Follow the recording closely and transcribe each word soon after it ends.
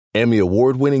Emmy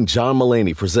award-winning John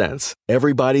Mulaney presents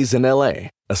Everybody's in L.A.,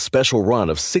 a special run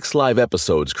of 6 live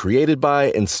episodes created by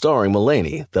and starring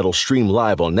Mulaney that'll stream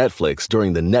live on Netflix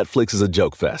during the Netflix is a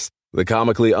Joke Fest. The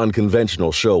comically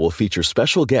unconventional show will feature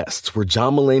special guests where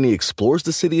John Mulaney explores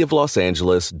the city of Los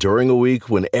Angeles during a week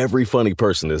when every funny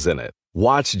person is in it.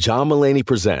 Watch John Mulaney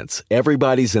Presents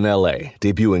Everybody's in L.A.,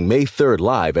 debuting May 3rd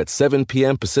live at 7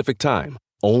 p.m. Pacific Time,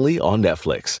 only on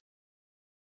Netflix.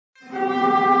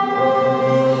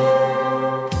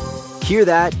 Hear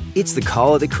that? It's the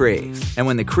call of the Crave. And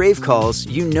when the Crave calls,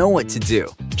 you know what to do.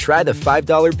 Try the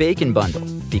 $5 Bacon Bundle,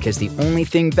 because the only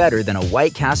thing better than a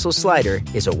White Castle slider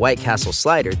is a White Castle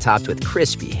slider topped with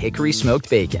crispy hickory smoked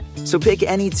bacon. So pick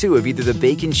any two of either the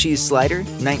Bacon Cheese Slider,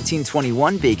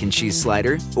 1921 Bacon Cheese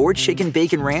Slider, or Chicken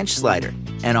Bacon Ranch Slider.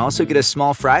 And also get a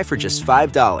small fry for just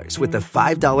 $5 with the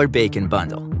 $5 Bacon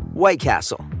Bundle. White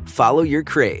Castle. Follow your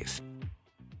Crave.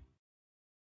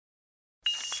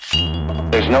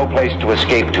 There's no place to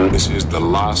escape to. This is the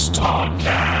last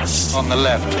podcast. On the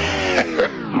left.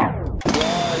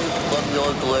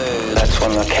 That's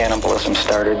when the cannibalism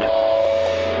started.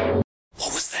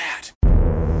 What was that?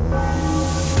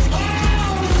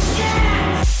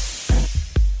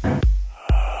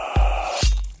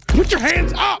 Put your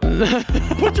hands up!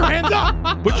 Put your hands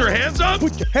up! Put your hands up!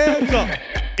 Put your hands up!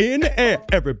 In the air.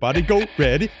 Everybody go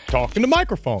ready. Talking to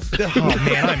microphone. Oh,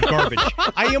 man, I'm garbage.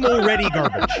 I am already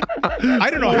garbage.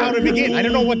 I don't know how to begin. I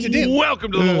don't know what to do.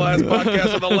 Welcome to the last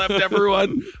podcast on the left,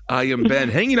 everyone. I am Ben,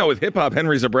 hanging out with hip-hop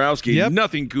Henry Zabrowski. Yep.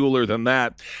 Nothing cooler than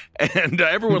that. And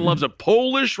everyone loves a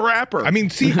Polish rapper. I mean,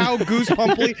 see how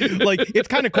goosebumply? Like, it's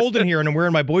kind of cold in here, and I'm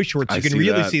wearing my boy shorts. You can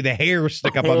really see the hair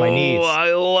stick up on my knees. Oh,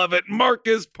 I love it.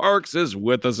 Marcus Parks is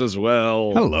with us as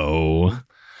well. Hello.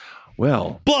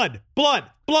 Well. Blood.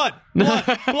 Wow.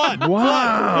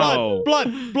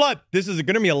 Blood. This is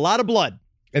going to be a lot of blood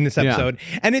in this episode.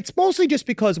 Yeah. And it's mostly just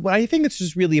because I think it's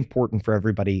just really important for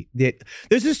everybody that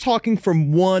this is talking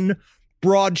from one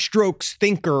broad strokes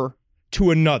thinker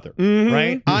to another,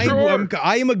 right? Sure.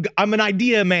 I'm an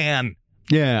idea man.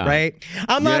 Yeah. Right?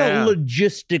 I'm not a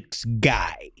logistics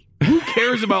guy. Who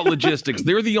cares about logistics?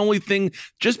 They're the only thing,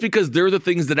 just because they're the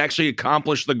things that actually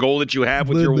accomplish the goal that you have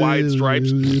with your wide stripes.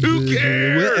 Who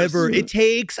cares? Whatever. It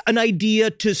takes an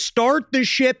idea to start the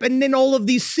ship, and then all of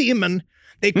these seamen,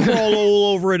 they crawl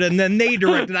all over it, and then they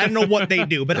direct it. I don't know what they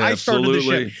do, but I started the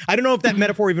ship. I don't know if that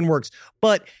metaphor even works.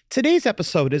 But today's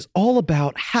episode is all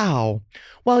about how,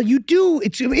 while it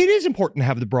is important to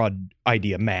have the broad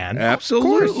idea, man.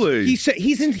 Absolutely.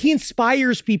 He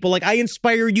inspires people like I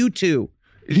inspire you to.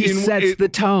 He sets the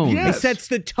tone. Yes. He sets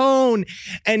the tone,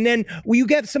 and then you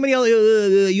get somebody else.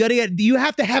 You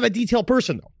have to have a detailed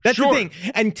person, though. That's the thing.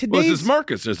 And today's this is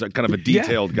Marcus is kind of a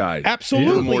detailed guy,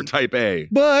 absolutely more type A.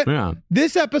 But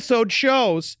this episode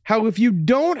shows how if you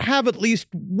don't have at least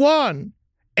one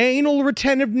anal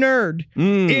retentive nerd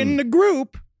in the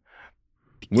group,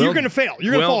 you're going to fail.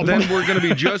 You're going to fall. Then we're going to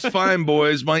be just fine,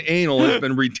 boys. My anal has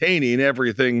been retaining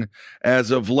everything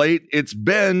as of late. It's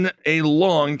been a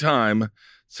long time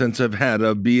since I've had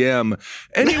a BM.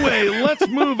 Anyway, let's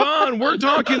move on. We're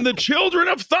talking the Children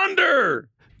of Thunder.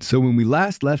 So when we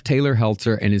last left Taylor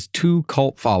Heltzer and his 2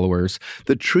 cult followers,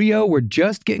 the trio were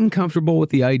just getting comfortable with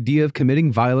the idea of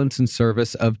committing violence in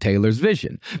service of Taylor's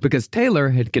vision, because Taylor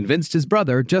had convinced his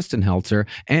brother, Justin Heltzer,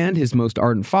 and his most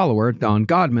ardent follower, Don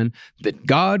Godman, that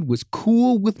God was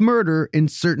cool with murder in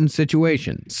certain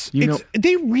situations.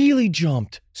 They really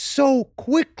jumped so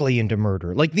quickly into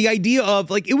murder. Like the idea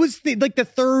of, it was the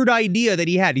third idea that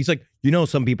he had. He's like,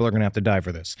 some people are going to have to die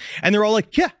for this. And they're all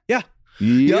like, yeah.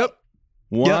 Yep.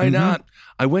 Why not?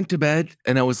 I went to bed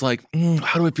and I was like,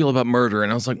 how do I feel about murder?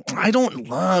 And I was like, I don't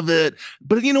love it.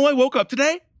 But I woke up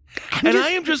today and I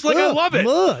am just like, I love it.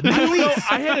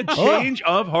 I had a change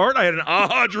of heart. I had an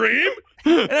aha dream.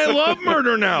 And I love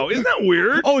murder now. Isn't that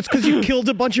weird? Oh, it's because you killed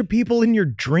a bunch of people in your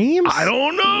dreams? I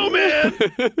don't know, man.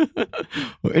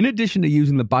 In addition to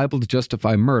using the Bible to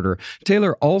justify murder,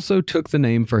 Taylor also took the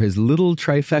name for his little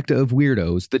trifecta of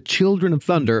weirdos, the Children of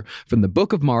Thunder, from the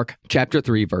book of Mark, chapter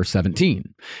 3, verse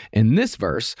 17. In this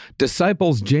verse,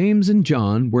 disciples James and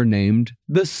John were named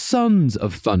the Sons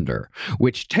of Thunder,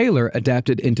 which Taylor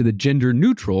adapted into the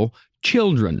gender-neutral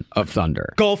Children of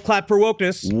Thunder. Golf clap for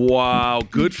wokeness. Wow,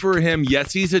 good for him.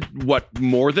 Yes, he's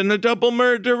more than a double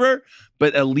murderer,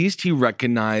 but at least he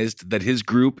recognized that his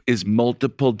group is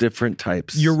multiple different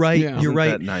types. You're right. Yeah. You're right.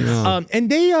 Isn't that nice? Yeah. And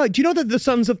they, do you know that the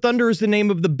Sons of Thunder is the name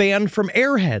of the band from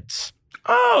Airheads?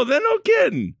 Oh, they're no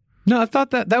kidding. No, I thought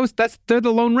they're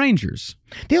the Lone Rangers.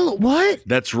 What?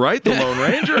 That's right, the Lone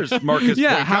Rangers. Marcus,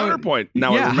 counterpoint.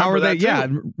 Now I remember that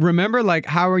too. Remember,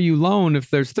 how are you lone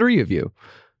if there's 3 of you?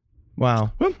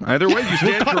 Wow. Well, either way, you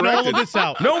stand cutting corrected. all of this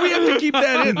out. No, we have to keep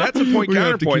that in. That's a point We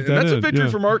have to counterpoint. keep that And that's a in, victory yeah.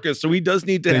 for Marcus, so he does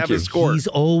need to have you. his score.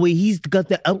 He's got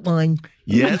the outline.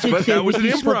 Yes, but that was an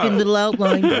improv. Little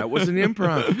outline. That was an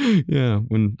improv. Yeah,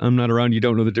 when I'm not around, you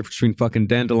don't know the difference between fucking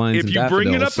dandelions If and you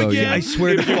bring it up daffodils, so, again, yeah. I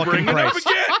swear to if you fucking bring it up Christ.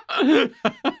 again,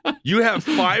 you have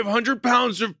 500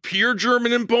 pounds of pure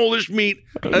German and Polish meat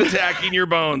attacking your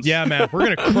bones. Yeah, man,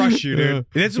 we're gonna crush you, dude.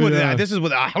 This is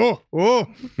what.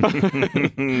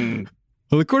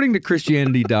 Well, according to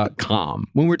Christianity.com,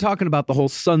 when we're talking about the whole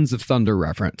Sons of Thunder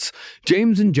reference,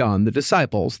 James and John, the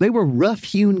disciples, they were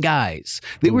rough-hewn guys.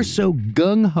 They were so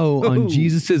gung-ho on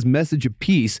Jesus' message of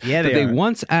peace that they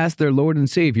once asked their Lord and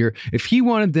Savior if he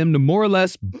wanted them to more or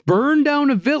less burn down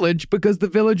a village because the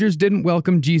villagers didn't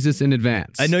welcome Jesus in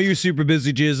advance. I know you're super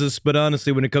busy, Jesus, but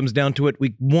honestly, when it comes down to it,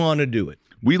 we want to do it.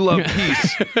 We love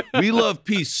peace. We love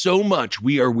peace so much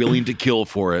we are willing to kill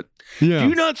for it. Yeah. Do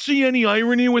you not see any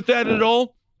irony with that at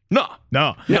all? No.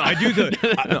 I do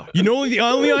the. You know, the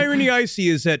only irony I see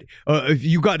is that if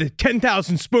you got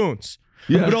 10,000 spoons,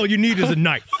 but all you need is a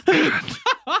knife. That's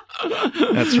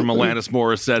from Alanis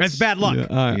Morissette. That's bad luck.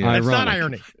 That's not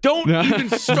irony. Don't even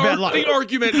start luck. the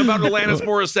argument about Alanis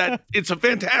Morissette. It's a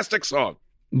fantastic song.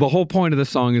 The whole point of the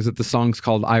song is that the song's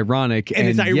called Ironic. And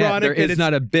it's ironic that it's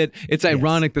not a bit. It's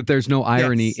ironic that there's no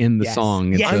irony in the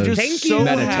song. It's I'm a just so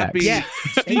meta happy. text.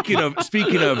 Speaking of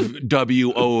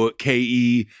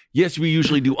WOKE, yes, we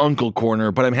usually do Uncle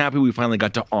Corner, but I'm happy we finally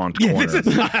got to Aunt Corner.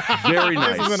 Very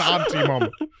nice. This is an auntie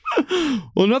moment.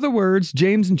 Well, in other words,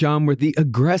 James and John were the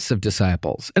aggressive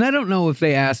disciples. And I don't know if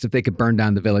they asked if they could burn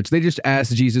down the village. They just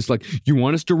asked Jesus, like, you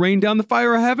want us to rain down the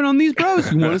fire of heaven on these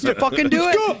bros? You want us to fucking do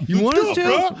it? You want us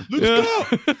to? Let's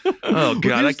go. Oh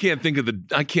God, I can't think of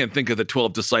the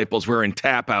 12 disciples wearing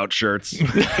tap out shirts.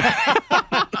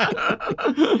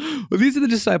 Well, these are the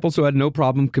disciples who had no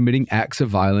problem committing acts of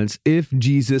violence if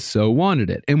Jesus so wanted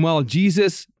it. And while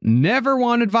Jesus never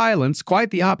wanted violence,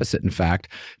 quite the opposite, in fact,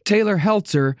 Taylor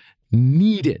Heltzer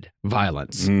needed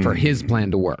violence for his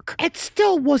plan to work. It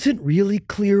still wasn't really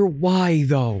clear why,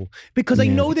 though, because I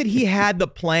know that he had the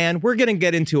plan. We're going to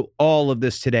get into all of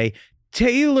this today.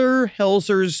 Taylor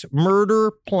Heltzer's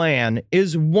murder plan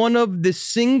is one of the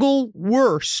single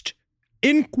worst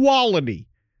in quality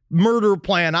murder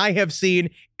plan I have seen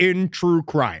in true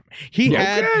crime. He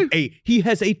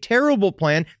has a terrible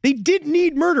plan. They did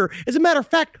need murder. As a matter of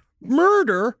fact,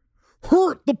 murder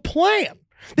hurt the plan.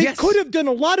 They could have done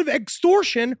a lot of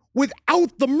extortion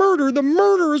without the murder. The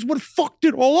murder is what fucked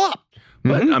it all up.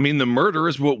 But I mean, the murder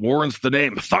is what warrants the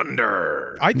name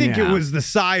Thunder. I think it was the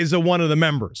size of one of the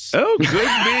members. Oh, could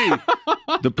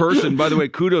be. The person, by the way,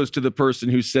 kudos to the person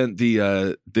who sent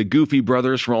the Goofy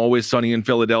brothers from Always Sunny in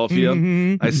Philadelphia.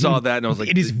 I saw that and I was like,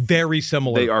 it is very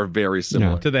similar. They are very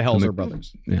similar to the Heltzer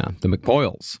brothers. Yeah, the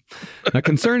McPoyles. Now,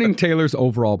 concerning Taylor's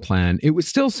overall plan, it was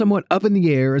still somewhat up in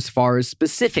the air as far as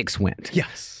specifics went.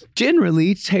 Yes.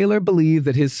 Generally, Taylor believed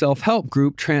that his self-help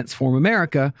group, Transform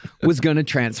America, was going to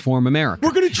transform America.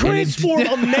 We're going to transform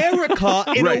America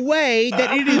in a way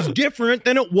that it is different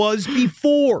than it was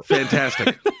before.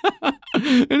 Fantastic.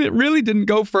 And it really didn't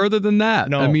go further than that.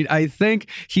 No. I mean, I think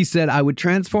he said, I would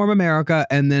transform America,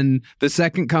 and then the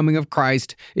second coming of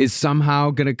Christ is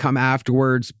somehow going to come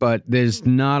afterwards, but there's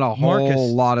not a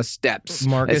whole lot of steps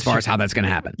as far as how that's going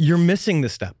to happen. You're missing the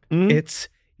step. It's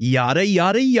yada,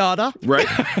 yada, yada. Right.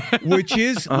 Which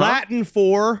is Latin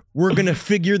for, we're going to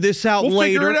figure this out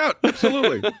later. Figure it out.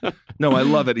 Absolutely. No, I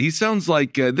love it. He sounds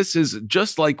like this is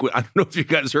just like, I don't know if you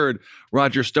guys heard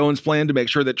Roger Stone's plan to make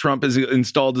sure that Trump is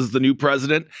installed as the new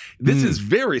president. This is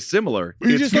very similar.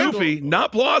 It's goofy,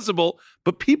 not plausible,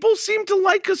 but people seem to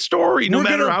like a story, no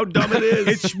matter how dumb it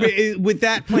is. With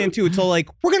that plan, too, it's all like,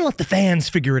 we're going to let the fans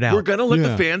figure it out. We're going to let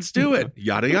the fans do it.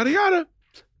 Yada, yada, yada.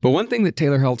 But one thing that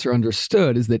Taylor Heltzer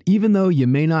understood is that even though you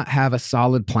may not have a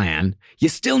solid plan, you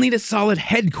still need a solid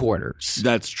headquarters.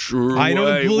 That's true. I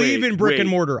don't believe in brick and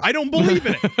mortar. I don't believe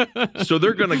in it. So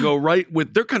they're going to go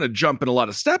they're kind of jumping a lot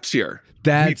of steps here.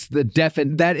 That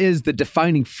is the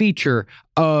defining feature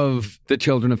of the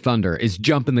Children of Thunder is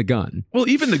jumping the gun. Well,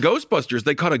 even the Ghostbusters,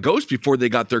 they caught a ghost before they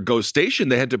got their ghost station.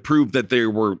 They had to prove that they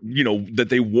were, that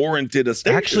they warranted a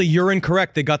station. Actually, you're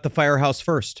incorrect. They got the firehouse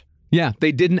first. Yeah,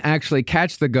 they didn't actually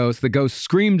catch the ghost. The ghost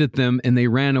screamed at them and they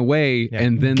ran away. Yeah.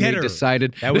 And then they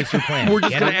decided that was your plan. We're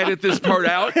just going to edit this part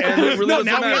out. And it really no,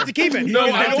 now we have to keep it. No,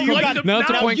 I don't like the. Now it's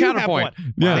a point counterpoint.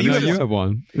 Yeah, you have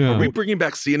one. Yeah. Are we bringing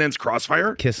back CNN's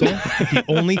Crossfire? Kissel, the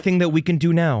only thing that we can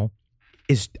do now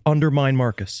is undermine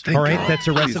Marcus. Thank all right, God. that's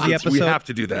the rest of the episode. We have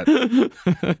to do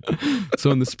that.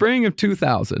 So in the spring of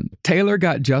 2000, Taylor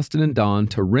got Justin and Dawn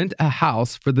to rent a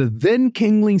house for the then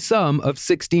kingly sum of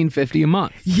 $16.50 a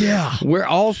month. Yeah. Where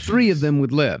all three of them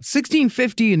would live.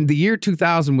 $16.50 in the year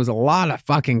 2000 was a lot of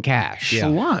fucking cash. It's a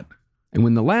lot. And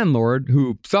when the landlord,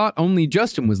 who thought only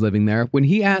Justin was living there, when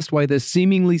he asked why this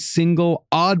seemingly single,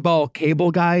 oddball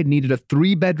cable guy needed a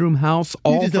 3-bedroom house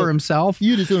all for himself,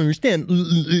 You just don't understand.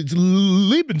 It's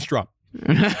Lebensraum.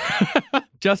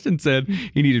 Justin said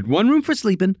he needed 1 room for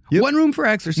sleeping, 1 room for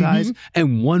exercise,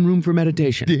 and 1 room for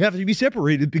meditation. They have to be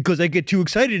separated because I get too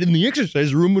excited in the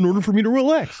exercise room in order for me to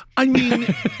relax. I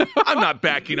mean, I'm not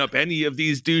backing up any of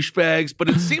these douchebags, but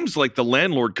it seems like the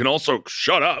landlord can also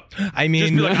shut up. I mean,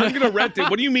 just be like, I'm going to rent it.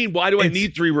 What do you mean? Why do I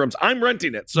need 3 rooms? I'm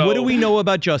renting it. So what do we know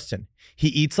about Justin? He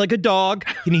eats like a dog,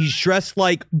 and he's dressed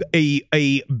like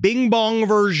a bing bong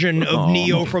version of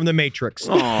Neo from the Matrix.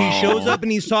 He shows up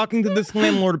and he's talking to this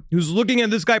landlord who's looking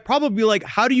at this guy probably like,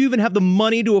 how do you even have the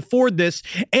money to afford this?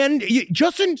 And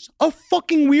Justin's a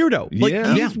fucking weirdo. Like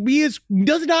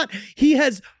he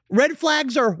has red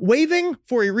flags are waving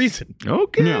for a reason.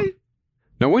 Okay. Yeah.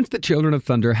 Now, once the Children of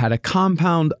Thunder had a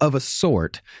compound of a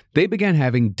sort, they began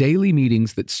having daily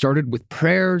meetings that started with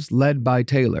prayers led by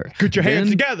Taylor. Put your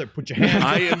hands together. Put your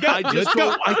hands together. I just Let's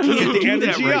go. I can't Get the do that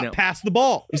energy right up. now. Pass the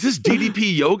ball. Is this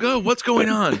DDP yoga? What's going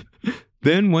on?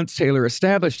 Then, once Taylor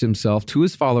established himself to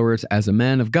his followers as a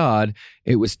man of God,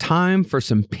 it was time for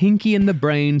some Pinky in the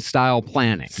Brain style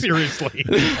planning. Seriously.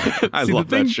 I love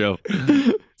that show.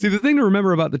 See, the thing to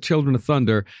remember about the Children of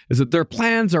Thunder is that their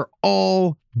plans are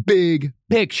all big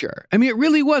picture. I mean, it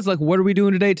really was like, what are we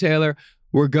doing today, Taylor?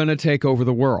 We're going to take over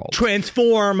the world.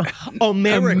 Transform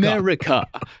America.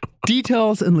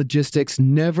 Details and logistics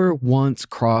never once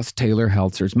crossed Taylor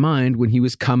Heltzer's mind when he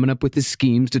was coming up with his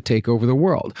schemes to take over the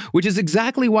world, which is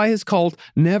exactly why his cult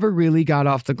never really got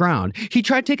off the ground. He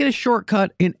tried taking a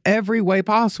shortcut in every way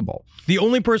possible. The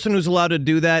only person who's allowed to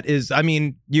do that is, I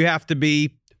mean, you have to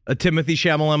be a Timothy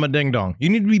Shamalama Ding Dong. You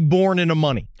need to be born into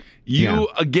money. You,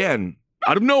 again,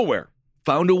 out of nowhere,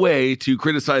 found a way to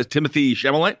criticize Timothy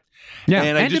Chalamet. Yeah,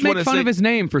 and I to just make want fun say, of his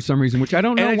name for some reason, which I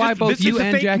don't know why both you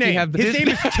and Jackie name. have. His name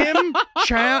is Tim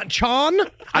Chon.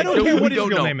 I don't care what his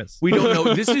real name is. We don't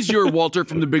know. This is your Walter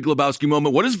from the Big Lebowski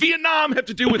moment. What does Vietnam have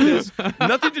to do with this?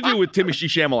 Nothing to do with Timothy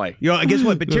Chalamet. Yo, guess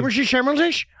what? But Timothy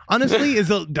Chalamet, honestly,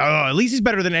 is at least he's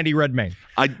better than Eddie Redmayne,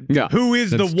 who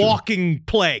is the walking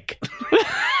plague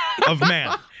of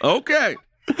man. Okay,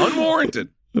 unwarranted.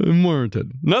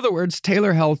 Unwarranted. In other words,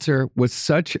 Taylor Heltzer was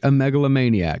such a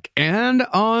megalomaniac and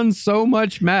on so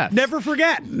much meth. Never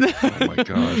forget. Oh my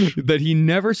gosh. That he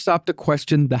never stopped to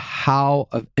question the how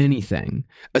of anything,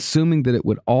 assuming that it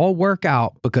would all work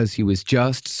out because he was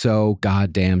just so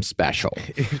goddamn special.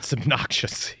 It's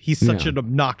obnoxious. He's such an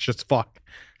obnoxious fuck.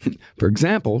 For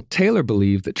example, Taylor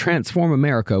believed that Transform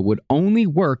America would only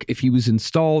work if he was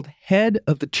installed head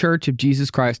of the Church of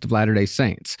Jesus Christ of Latter-day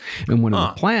Saints. And one of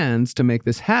the plans to make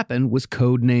this happen was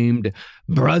codenamed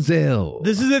Brazil.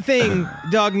 This is the thing,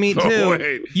 Dog Meat,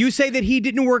 too. You say that he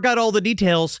didn't work out all the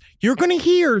details. You're going to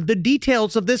hear the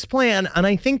details of this plan, and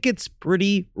I think it's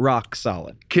pretty rock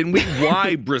solid. Can we?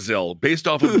 Why Brazil? Based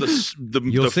off of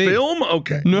the film?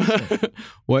 Okay.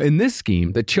 Well, in this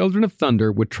scheme, the Children of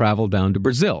Thunder would travel down to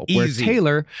Brazil, where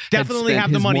Taylor definitely had spent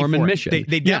have the his money Mormon for mission. It.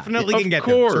 They definitely can get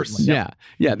there. Of course. Yeah,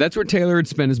 that's where Taylor had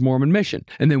spent his Mormon mission.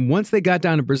 And then once they got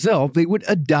down to Brazil, they would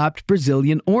adopt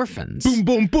Brazilian orphans. Boom,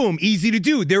 boom, boom. Easy to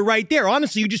do. They're right there.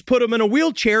 Honestly, you just put them in a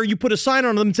wheelchair, you put a sign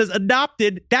on them that says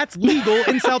adopted. That's legal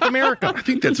in South America. I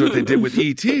think that's what they did with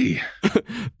E.T.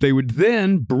 They would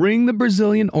then bring the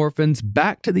Brazilian orphans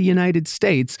back to the United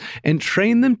States and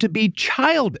train them to be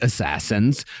child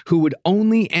assassins who would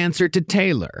only answer to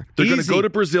Taylor. They're going to go to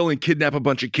Brazil and kidnap a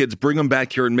bunch of kids, bring them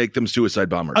back here and make them suicide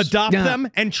bombers. Adopt them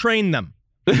and train them.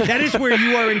 That is where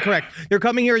you are incorrect. They're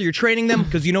coming here, you're training them,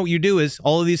 because you know what you do is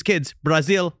all of these kids,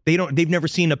 Brazil, they've never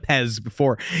seen a Pez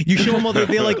before. You show them all,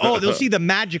 they're like, oh, they'll see the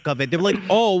magic of it. They're like,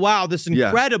 oh, wow, this is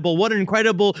incredible. What an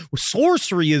incredible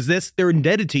sorcery is this? They're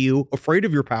indebted to you, afraid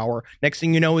of your power. Next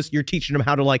thing you know is you're teaching them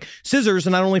how to like scissors,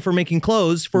 and not only for making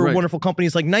clothes for wonderful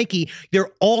companies like Nike, they're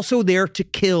also there to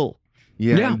kill.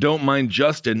 Yeah, and don't mind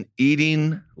Justin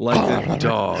eating like a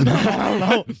dog.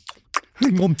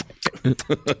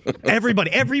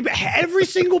 Everybody, every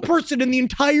single person in the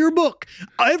entire book,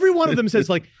 every one of them says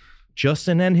like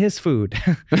Justin and his food.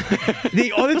 That's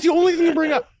the only thing you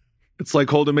bring up. It's like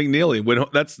Holden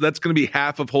McNeely. That's going to be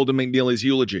half of Holden McNeely's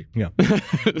eulogy. Yeah.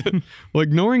 Well,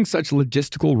 ignoring such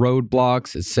logistical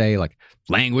roadblocks as, say, like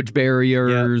language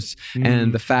barriers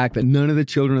and the fact that none of the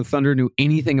Children of Thunder knew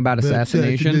anything about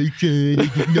assassination. They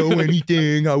didn't know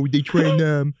anything. How would they train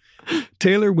them?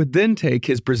 Taylor would then take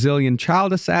his Brazilian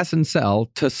child assassin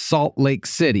cell to Salt Lake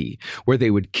City, where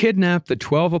they would kidnap the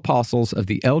 12 apostles of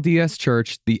the LDS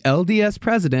Church, the LDS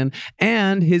president,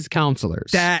 and his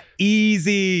counselors. That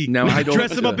easy. Now, I don't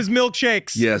dress them up as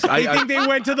milkshakes. Yes, I think they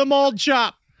went to the malt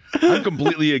shop. I'm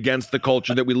completely against the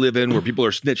culture that we live in where people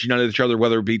are snitching on each other,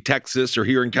 whether it be Texas or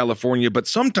here in California. But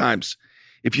sometimes,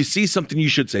 if you see something, you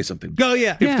should say something. Oh,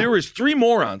 yeah. If there is 3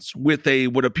 morons with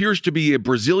what appears to be a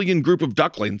Brazilian group of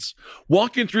ducklings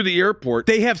walking through the airport.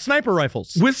 They have sniper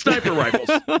rifles. With sniper rifles.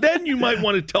 Then you might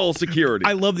want to tell security.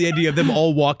 I love the idea of them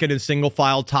all walking in single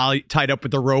file tied up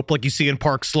with the rope like you see in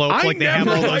Park Slope. Like they have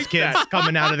all those kids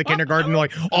coming out of the kindergarten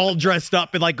like all dressed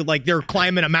up and like they're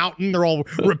climbing a mountain. They're all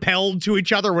repelled to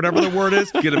each other, whatever the word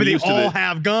is. But they all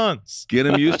have guns. Get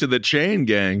them used to the chain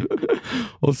gang.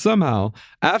 Well, somehow,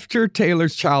 after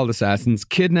Taylor's child assassins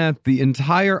kidnapped the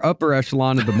entire upper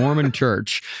echelon of the Mormon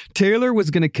church, Taylor was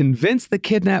going to convince the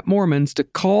kidnapped Mormons to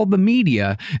call the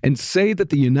media and say that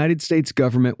the United States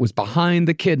government was behind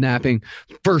the kidnapping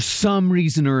for some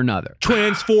reason or another.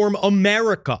 Transform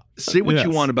America. Say what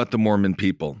you want about the Mormon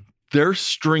people. They're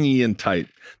stringy and tight.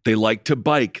 They like to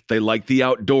bike. They like the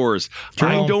outdoors.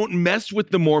 I don't mess with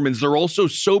the Mormons. They're also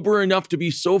sober enough to be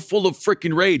so full of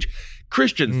freaking rage.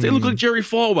 Christians, they look like Jerry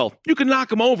Falwell. You can knock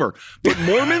them over. But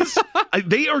Mormons,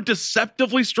 they are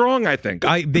deceptively strong, I think.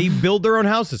 They build their own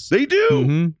houses. They do.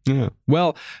 Mm-hmm. Yeah.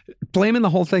 Well, blaming the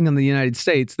whole thing on the United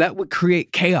States, that would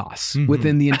create chaos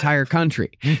within the entire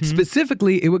country.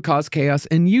 Specifically, it would cause chaos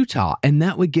in Utah, and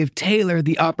that would give Taylor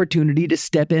the opportunity to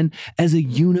step in as a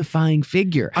unifying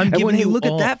figure. Look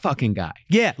at that fucking guy.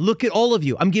 Yeah, look at all of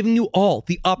you. I'm giving you all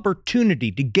the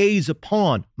opportunity to gaze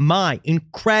upon my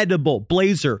incredible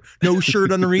blazer. No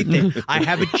shirt underneath it. I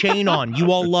have a chain on.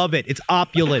 You all love it. It's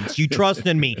opulence. You trust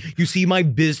in me. You see my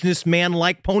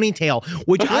businessman-like ponytail,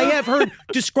 which I have heard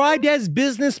described as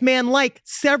businessman-like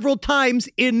several times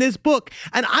in this book.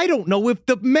 And I don't know if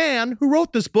the man who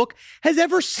wrote this book has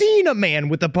ever seen a man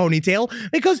with a ponytail,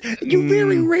 because you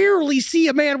very rarely see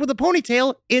a man with a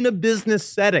ponytail in a business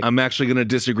setting. I'm actually going to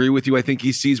disagree with you. I think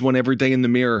he sees one every day in the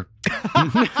mirror.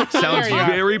 Sounds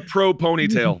very pro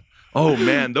ponytail. Oh,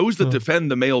 man, those that defend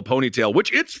the male ponytail,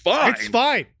 which it's fine. It's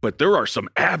fine. But there are some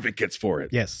advocates for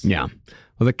it. Yes. Yeah.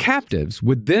 Well, the captives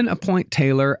would then appoint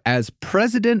Taylor as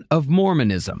president of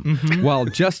Mormonism, while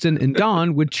Justin and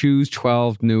Don would choose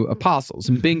 12 new apostles.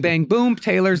 And bing, bang, boom,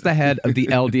 Taylor's the head of the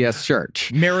LDS Church.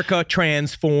 America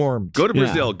transformed. Go to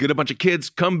Brazil, get a bunch of kids,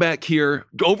 come back here,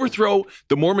 overthrow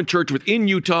the Mormon church within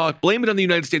Utah, blame it on the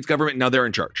United States government, now they're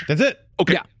in charge. That's it.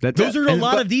 Okay. Yeah, those are a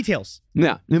lot of details.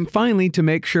 Yeah. And finally, to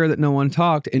make sure that no one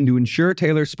talked and to ensure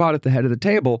Taylor's spot at the head of the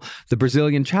table, the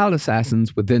Brazilian child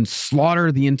assassins would then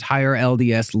slaughter the entire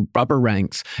LDS upper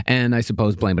ranks and, I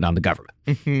suppose, blame it on the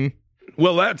government.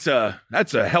 Well, that's a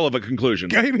hell of a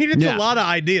conclusion. I mean, it's a lot of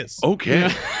ideas.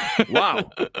 Okay. Wow.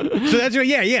 So that's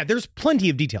there's plenty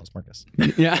of details, Marcus.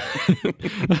 Yeah.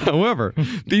 However,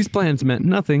 these plans meant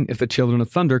nothing if the Children of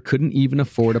Thunder couldn't even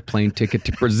afford a plane ticket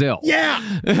to Brazil. Yeah.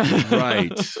 Right.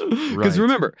 Because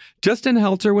remember, Justin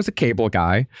Heltzer was a cable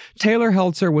guy, Taylor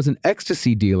Heltzer was an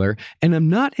ecstasy dealer, and I'm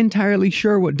not entirely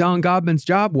sure what Don Godman's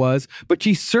job was, but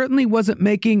she certainly wasn't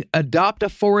making adopt a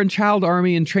foreign child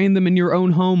army and train them in your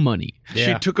own home money.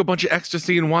 She took a bunch of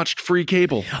ecstasy and watched free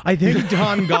cable. I think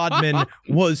Don Godman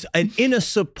was in a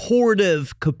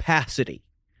supportive capacity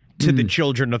to the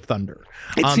Children of Thunder.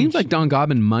 It seems like Don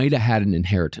Godman might have had an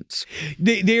inheritance.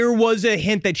 There was a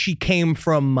hint that she came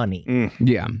from money.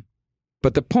 Yeah.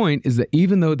 But the point is that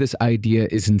even though this idea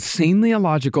is insanely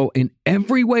illogical in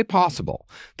every way possible,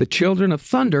 the Children of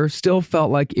Thunder still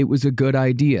felt like it was a good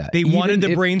idea. They wanted the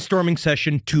brainstorming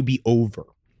session to be over.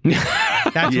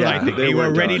 That's what I think. They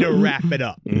were ready to wrap it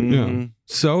up. Yeah.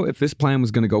 So if this plan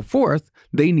was going to go forth,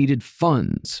 they needed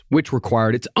funds, which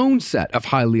required its own set of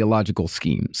highly illogical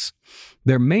schemes.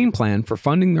 Their main plan for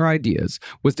funding their ideas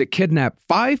was to kidnap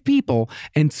 5 people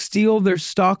and steal their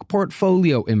stock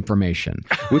portfolio information,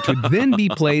 which would then be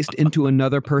placed into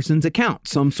another person's account,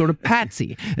 some sort of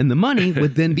patsy, and the money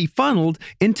would then be funneled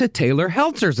into Taylor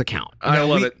Heltzer's account. I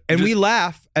love it. And we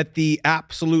laugh at the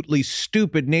absolutely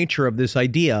stupid nature of this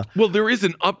idea. Well, there is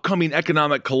an upcoming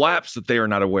economic collapse that they are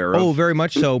not aware of. Oh, very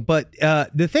much so. But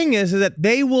the thing is that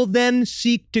they will then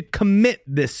seek to commit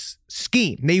this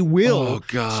scheme. They will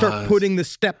start putting the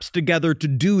steps together to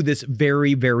do this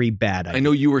very, very bad idea. I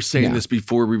know you were saying this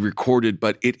before we recorded,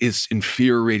 but it is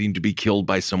infuriating to be killed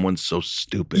by someone so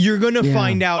stupid. You're going to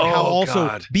find out how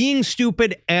also being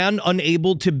stupid and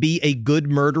unable to be a good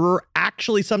murderer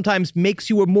actually sometimes makes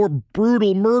you a more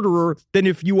brutal murderer than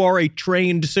if you are a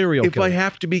trained serial killer. If I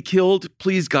have to be killed,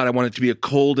 please God, I want it to be a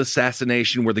cold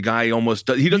assassination where the guy almost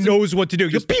does. He knows what to do.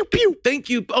 Just pew, pew. Thank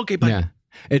you. Okay, bye. Yeah.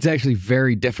 It's actually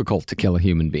very difficult to kill a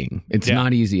human being. It's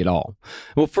not easy at all.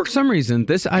 Well, for some reason,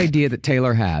 this idea that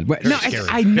Taylor had...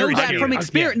 I know that from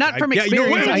experience. Not from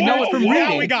experience. I know it from reading.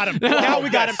 Now we got him. Dog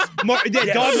meat,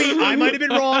 I might have been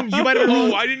wrong. You might have been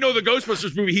wrong. I didn't know the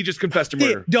Ghostbusters movie. He just confessed to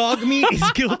murder. Dog meat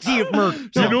is guilty of murder.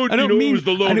 You know it was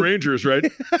the Lone Rangers, right?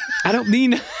 I don't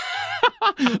mean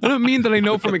that I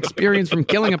know from experience from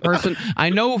killing a person. I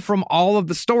know from all of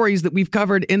the stories that we've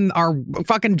covered in our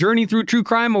fucking journey through true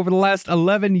crime over the last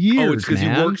 11 years. Oh, it's because you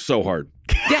worked so hard.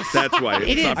 Yes. That's why.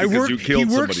 It is. Not because you killed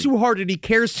he works too hard and he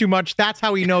cares too much. That's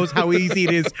how he knows how easy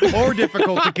it is or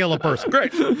difficult to kill a person.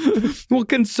 Great. Well,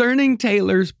 concerning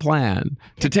Taylor's plan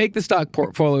to take the stock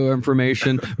portfolio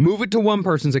information, move it to one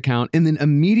person's account, and then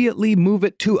immediately move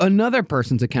it to another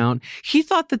person's account, he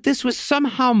thought that this was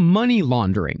somehow money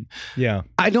laundering. Yeah.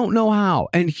 I don't know how.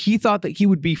 And he thought that he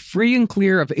would be free and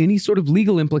clear of any sort of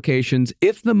legal implications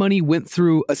if the money went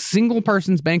through a single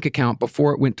person's bank account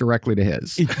before it went directly to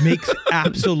his. It makes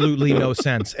absolutely no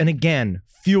sense. And again,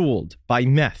 fueled by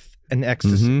meth and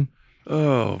ecstasy. Mm-hmm.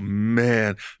 Oh,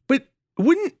 man. But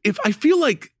I feel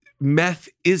like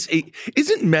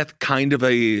isn't meth kind of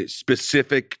a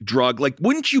specific drug? Like,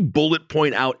 wouldn't you bullet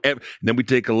point out, then we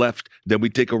take a left, then we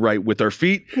take a right with our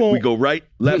feet, we go right,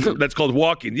 left, that's called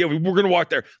walking. Yeah, we're going to walk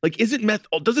there. Like, doesn't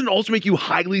it also make you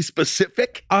highly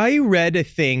specific? I read a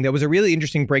thing that was a really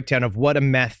interesting breakdown of what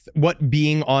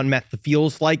being on meth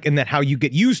feels like and that how you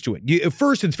get used to it. At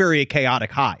first, it's very a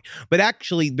chaotic high, but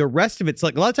actually the rest of it's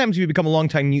like a lot of times when you become a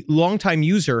long time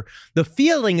user, the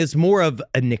feeling is more of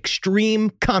an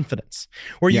extreme confidence.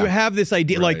 Where you have this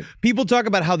idea, like people talk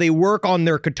about how they work on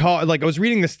their guitar. Like I was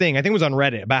reading this thing, I think it was on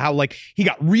Reddit, about how like he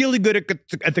got really good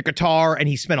at the guitar and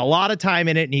he spent a lot of time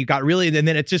in it and he got really, and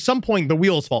then at just some point the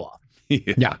wheels fall off.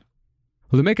 Yeah.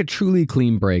 Well, to make a truly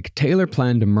clean break, Taylor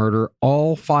planned to murder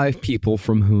all 5 people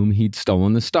from whom he'd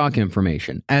stolen the stock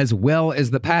information, as well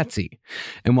as the patsy.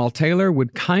 And while Taylor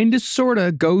would kind of sort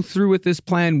of go through with this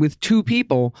plan with 2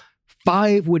 people,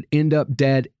 5 would end up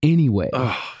dead anyway,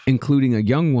 including a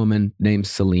young woman named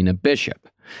Selena Bishop.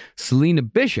 Selena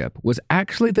Bishop was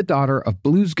actually the daughter of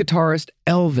blues guitarist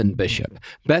Elvin Bishop,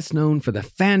 best known for the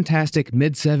fantastic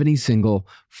mid-70s single,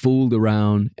 Fooled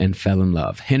Around and Fell in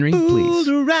Love. Henry, please.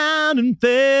 Fooled around and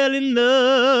fell in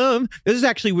love. This is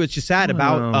actually what's just sad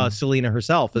about Selena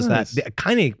herself, is that it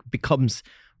kind of becomes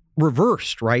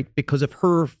reversed, right? Because of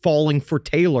her falling for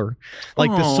Taylor.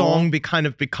 Like the song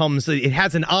becomes, it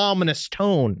has an ominous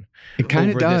tone. It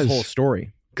kind of does. This whole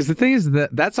story. Because the thing is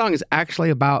that song is actually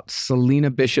about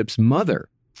Selena Bishop's mother,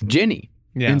 Jenny.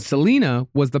 Yeah. And Selena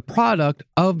was the product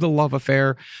of the love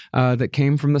affair that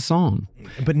came from the song.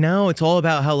 But now it's all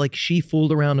about how like she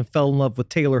fooled around and fell in love with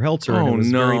Taylor Heltzer, and it was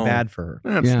very bad for her.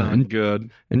 That's not good.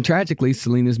 And tragically,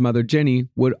 Selena's mother, Jenny,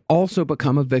 would also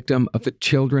become a victim of the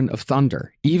Children of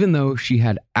Thunder, even though she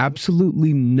had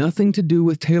absolutely nothing to do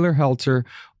with Taylor Heltzer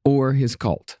or his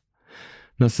cult.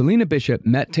 Now, Selena Bishop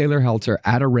met Taylor Heltzer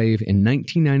at a rave in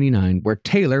 1999 where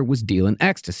Taylor was dealing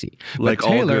ecstasy. Like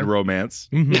all good romance.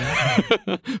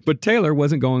 But Taylor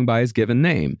wasn't going by his given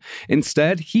name.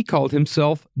 Instead, he called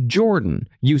himself Jordan,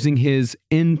 using his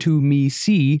Into Me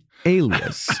See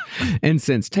alias. And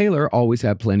since Taylor always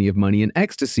had plenty of money and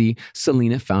ecstasy,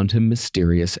 Selena found him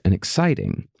mysterious and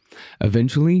exciting.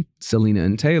 Eventually, Selena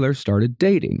and Taylor started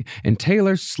dating, and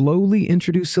Taylor slowly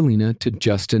introduced Selena to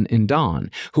Justin and Don,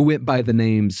 who went by the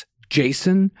names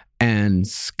Jason and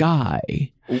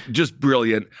Sky. Just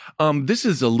brilliant. This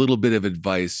is a little bit of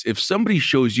advice. If somebody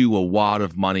shows you a wad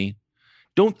of money,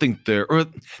 don't think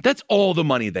that's all the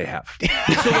money they have.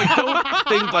 So like, don't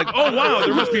think like, oh wow,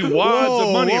 there must be wads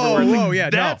of money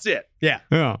everywhere. That's it.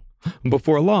 Yeah.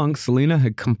 Before long, Selena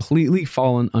had completely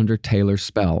fallen under Taylor's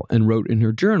spell and wrote in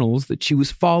her journals that she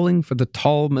was falling for the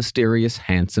tall, mysterious,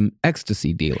 handsome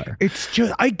ecstasy dealer. It's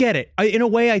just, I get it. In a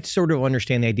way, I sort of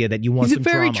understand the idea that you want He's a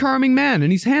very charming man,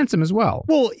 and he's handsome as well.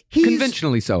 Well,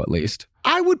 conventionally so, at least.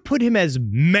 I would put him as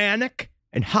manic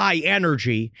and high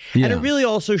energy, and it really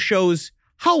also shows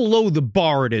how low the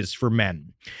bar it is for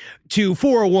men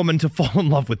for a woman to fall in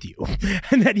love with you.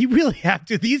 And that you really have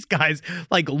to, these guys,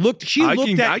 like, looked at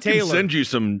Taylor. I can send you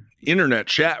some internet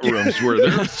chat rooms where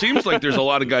there seems like there's a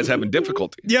lot of guys having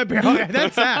difficulty. Yeah,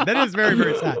 that's sad. That is very,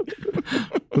 very sad.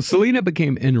 Well, Selena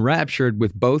became enraptured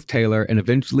with both Taylor and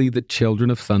eventually the Children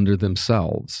of Thunder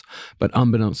themselves. But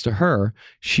unbeknownst to her,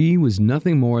 she was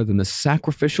nothing more than the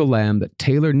sacrificial lamb that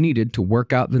Taylor needed to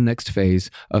work out the next phase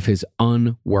of his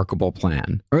unworkable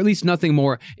plan. Or at least nothing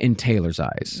more in Taylor's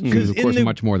eyes. Because, of course,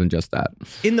 much more than just that.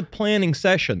 In the planning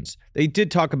sessions, they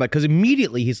did talk about, because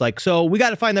immediately he's like, so we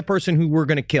got to find that person who we're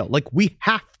going to kill. Like, we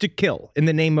have to kill in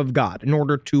the name of God in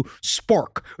order to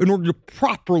in order to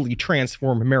properly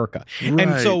transform America. Right.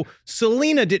 And so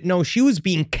Selena didn't know she was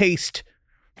being cased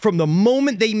from the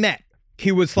moment they met.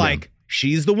 He was like,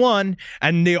 she's the one.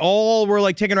 And they all were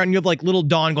like taking her, and you have like little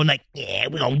Dawn going like, yeah,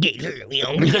 we don't get her. We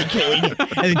don't get her.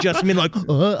 And then Justin being like, I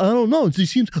don't know. She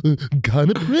seems kind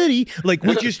of pretty. Like,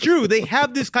 which is true. They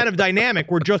have this kind of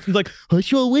dynamic where Justin's like, I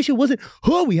sure wish it wasn't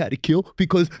her we had to kill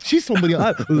because she's somebody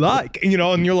I like. And,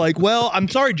 and you're like, well, I'm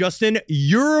sorry, Justin.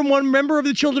 You're one member of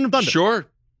the Children of Thunder. Sure.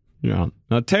 Yeah.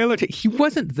 Now, Taylor, he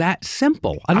wasn't that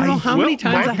simple. I don't know how many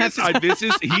times Marcus,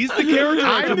 he's the character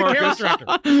actor, Marcus.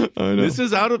 This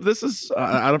is out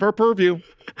of our purview.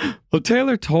 Well,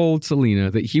 Taylor told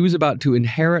Selena that he was about to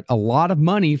inherit a lot of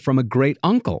money from a great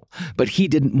uncle, but he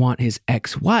didn't want his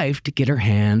ex-wife to get her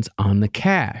hands on the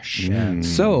cash.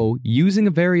 So, using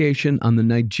a variation on the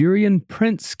Nigerian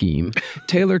prince scheme,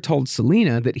 Taylor told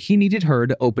Selena that he needed her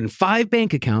to open 5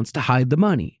 bank accounts to hide the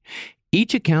money.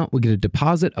 Each account would get a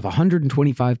deposit of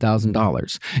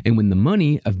 $125,000, and when the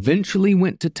money eventually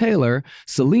went to Taylor,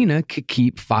 Selena could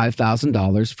keep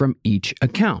 $5,000 from each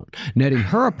account, netting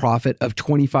her a profit of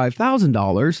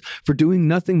 $25,000 for doing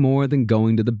nothing more than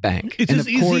going to the bank. It's as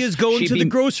easy as going to the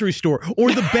grocery store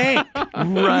or the bank.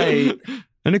 Right.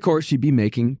 And of course, she'd be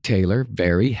making Taylor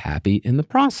very happy in the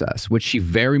process, which she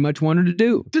very much wanted to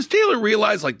do. Does Taylor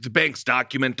realize, like, the banks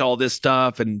document all this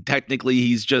stuff, and technically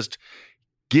he's just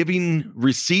giving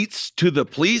receipts to the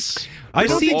police? I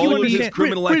don't think you understand his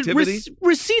criminal activity.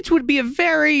 Receipts would be a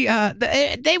very,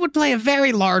 they would play a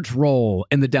very large role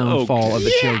in the downfall of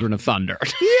the Children of Thunder.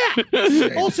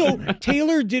 Yeah. Also,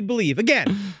 Taylor did believe,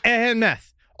 again, and meth.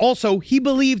 Also, he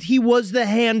believed he was the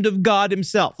hand of God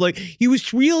himself. Like, he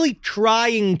was really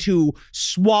trying to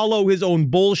swallow his own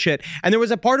bullshit. And there was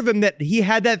a part of him that he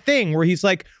had that thing where he's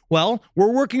like, well,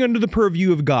 we're working under the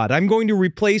purview of God. I'm going to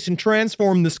replace and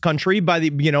transform this country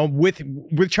by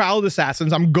with child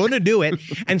assassins. I'm going to do it.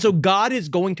 And so God is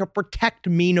going to protect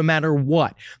me no matter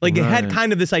what. Like, it had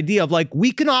kind of this idea of like,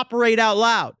 we can operate out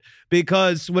loud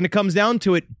because when it comes down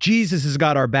to it, Jesus has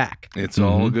got our back. It's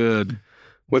all good.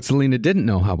 What Selena didn't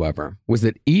know, however, was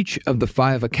that each of the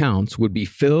 5 accounts would be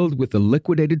filled with the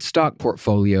liquidated stock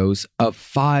portfolios of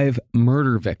 5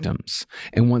 murder victims.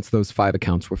 And once those 5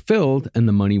 accounts were filled and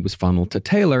the money was funneled to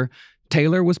Taylor,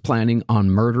 Taylor was planning on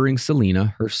murdering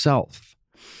Selena herself.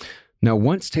 Now,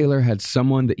 once Taylor had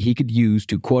someone that he could use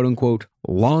to, quote-unquote,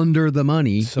 launder the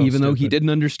money, though he didn't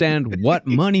understand what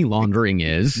money laundering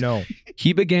is,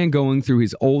 he began going through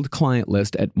his old client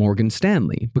list at Morgan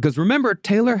Stanley. Because remember,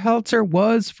 Taylor Heltzer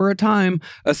was, for a time,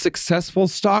 a successful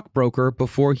stockbroker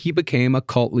before he became a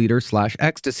cult leader /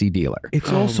 ecstasy dealer.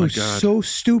 It's also so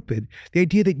stupid, the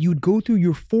idea that you'd go through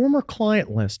your former client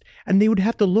list and they would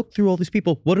have to look through all these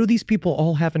people. What do these people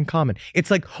all have in common? It's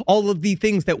like all of the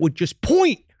things that would just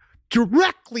point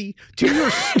directly to your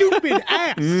stupid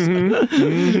ass.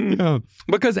 Yeah.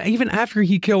 Because even after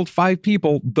he killed 5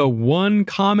 people, the one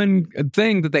common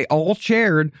thing that they all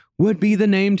shared would be the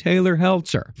name Taylor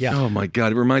Heltzer. Yeah. Oh my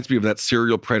God. It reminds me of that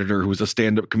serial predator who was a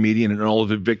stand-up comedian and all of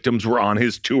the victims were on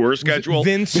his tour schedule.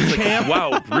 Vince Champ.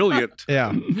 Wow, brilliant.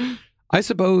 Yeah. I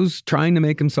suppose, trying to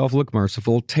make himself look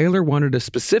merciful, Taylor wanted to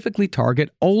specifically target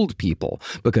old people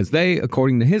because they,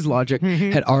 according to his logic,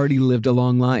 had already lived a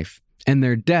long life. And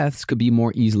their deaths could be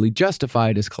more easily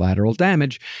justified as collateral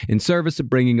damage in service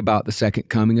of bringing about the second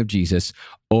coming of Jesus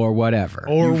or whatever.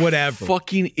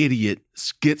 Fucking idiot.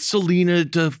 Get Selena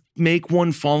to make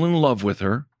one fall in love with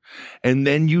her. And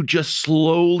then you just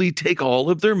slowly take all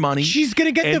of their money. She's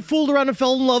going to get the fooled around and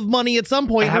fell in love money at some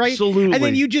point, right? Absolutely. And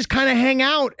then you just kind of hang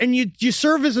out and you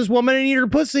serve as this woman and eat her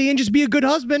pussy and just be a good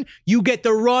husband. You get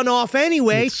to run off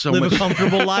anyway. Live a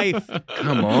comfortable life.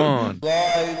 Come on.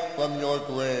 Rise from your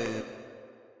grave.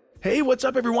 Hey, what's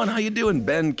up, everyone? How you doing?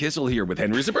 Ben Kissel here with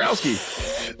Henry Zabrowski.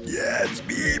 Yeah, it's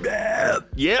me, man.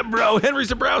 Yeah, bro. Henry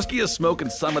Zabrowski is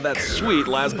smoking some of that sweet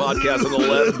Last Podcast on the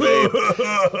Left, babe.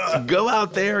 So go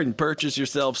out there and purchase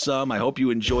yourself some. I hope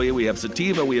you enjoy it. We have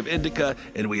sativa, we have indica,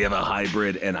 and we have a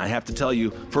hybrid. And I have to tell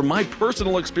you, from my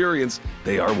personal experience,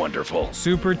 they are wonderful.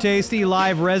 Super tasty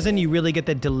live resin. You really get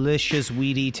that delicious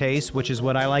weedy taste, which is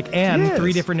what I like. And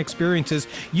 3 different experiences.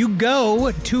 You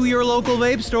go to your local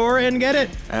vape store and get it.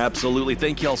 Absolutely.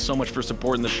 Thank you all so much for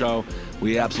supporting the show.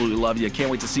 We absolutely love you.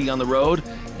 Can't wait to see you on the road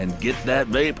and get that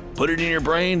vape, put it in your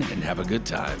brain, and have a good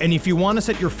time. And if you want us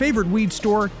at your favorite weed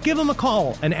store, give them a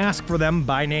call and ask for them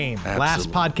by name. Absolutely.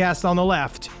 Last Podcast on the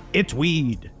Left. It's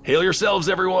weed. Hail yourselves,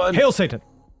 everyone. Hail Satan.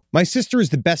 My sister is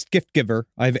the best gift giver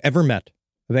I've ever met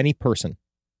of any person.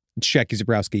 It's Jackie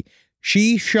Zabrowski.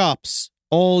 She shops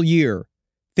all year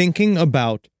thinking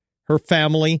about her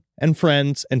family and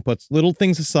friends and puts little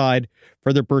things aside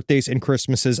for their birthdays and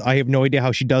Christmases. I have no idea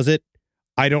how she does it.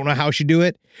 I don't know how she do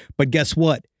it, but guess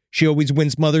what? She always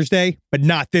wins Mother's Day, but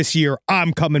not this year.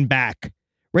 I'm coming back.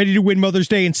 Ready to win Mother's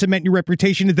Day and cement your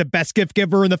reputation as the best gift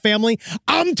giver in the family?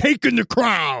 I'm taking the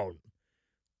crown.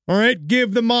 All right,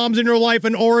 give the moms in your life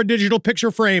an Aura digital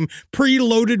picture frame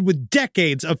preloaded with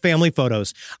decades of family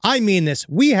photos. I mean this.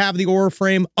 We have the Aura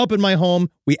frame up in my home.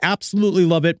 We absolutely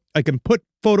love it. I can put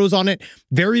photos on it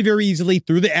very, very easily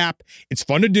through the app. It's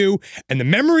fun to do, and the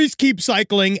memories keep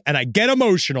cycling, and I get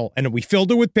emotional. And we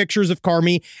filled it with pictures of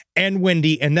Carmi and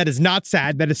Wendy, and that is not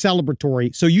sad. That is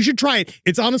celebratory. So you should try it.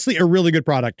 It's honestly a really good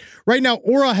product. Right now,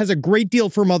 Aura has a great deal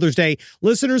for Mother's Day.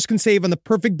 Listeners can save on the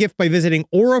perfect gift by visiting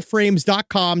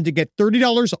auraframes.com to get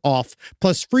 $30 off,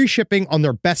 plus free shipping on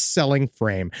their best-selling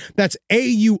frame. That's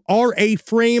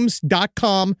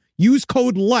auraframes.com. Use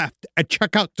code LEFT at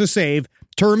checkout to save.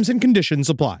 Terms and conditions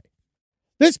apply.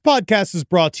 This podcast is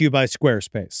brought to you by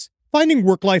Squarespace. Finding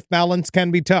work-life balance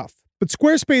can be tough, but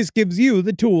Squarespace gives you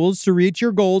the tools to reach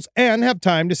your goals and have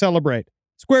time to celebrate.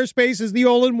 Squarespace is the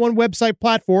all-in-one website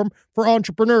platform for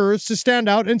entrepreneurs to stand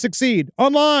out and succeed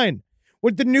online.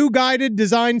 With the new guided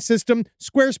design system,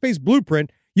 Squarespace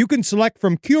Blueprint, you can select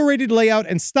from curated layout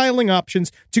and styling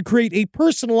options to create a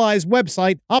personalized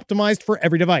website optimized for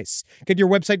every device. Get your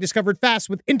website discovered fast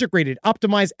with integrated,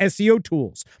 optimized SEO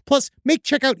tools. Plus, make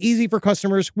checkout easy for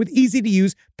customers with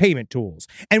easy-to-use payment tools.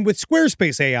 And with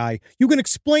Squarespace AI, you can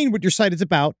explain what your site is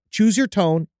about, choose your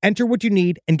tone, enter what you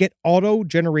need, and get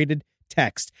auto-generated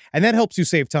text. And that helps you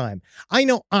save time. I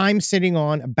know I'm sitting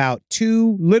on about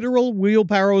 2 literal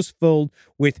wheelbarrows filled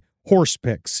with horse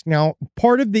pics. Now,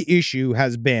 part of the issue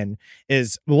has been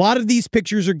is a lot of these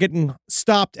pictures are getting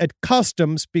stopped at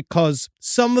customs because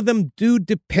some of them do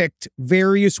depict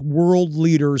various world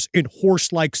leaders in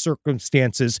horse-like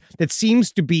circumstances that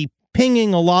seems to be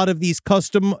pinging a lot of these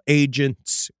custom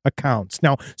agents' accounts.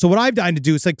 Now, so what I've done to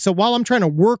do is so while I'm trying to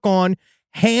work on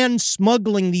hand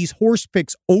smuggling these horse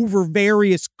pics over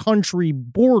various country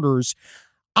borders,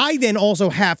 I then also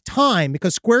have time,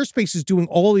 because Squarespace is doing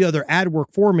all the other ad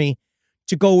work for me,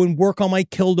 to go and work on my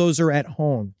Killdozer at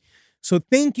home. So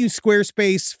thank you,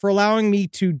 Squarespace, for allowing me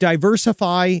to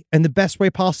diversify in the best way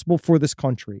possible for this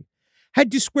country. Head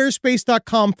to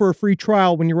squarespace.com for a free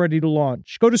trial when you're ready to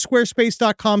launch. Go to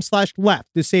squarespace.com/left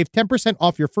to save 10%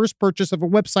 off your first purchase of a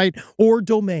website or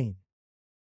domain.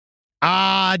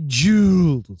 Ah,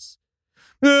 Jules.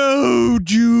 Oh,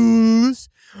 Jules.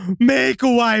 Make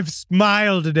a wife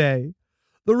smile today.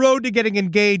 The road to getting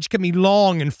engaged can be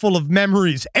long and full of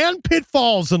memories and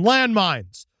pitfalls and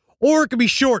landmines. Or it can be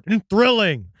short and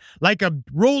thrilling, like a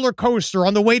roller coaster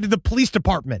on the way to the police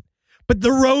department. But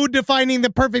the road to finding the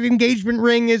perfect engagement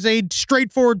ring is a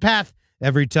straightforward path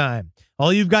every time.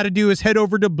 All you've got to do is head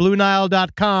over to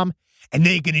BlueNile.com, and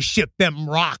they're going to ship them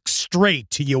rocks straight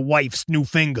to your wife's new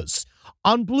fingers.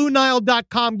 On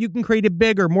BlueNile.com, you can create a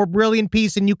bigger, more brilliant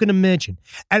piece than you can imagine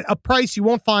at a price you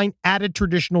won't find at a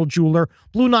traditional jeweler.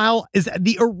 Blue Nile is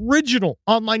the original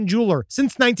online jeweler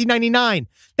since 1999.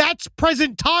 That's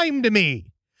present time to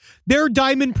me. Their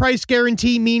diamond price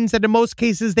guarantee means that in most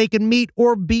cases they can meet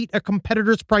or beat a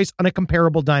competitor's price on a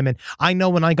comparable diamond. I know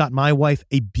when I got my wife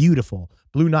a beautiful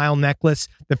Blue Nile necklace,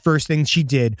 the first thing she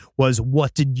did was,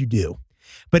 "What did you do?"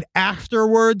 But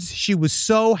afterwards, she was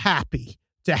so happy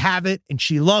to have it, and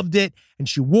she loved it, and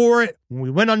she wore it when we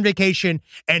went on vacation,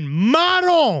 and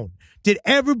maron, did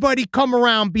everybody come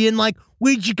around being like,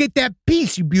 "Where'd you get that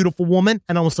piece, you beautiful woman?"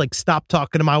 And I was like, "Stop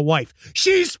talking to my wife.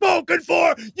 She's spoken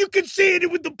for. You can see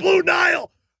it with the Blue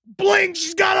Nile bling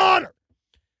she's got on her."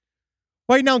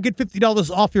 Right now, get $50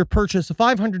 off your purchase of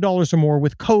 $500 or more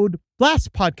with code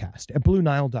LASTPODCAST at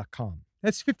BlueNile.com.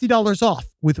 That's $50 off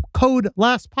with code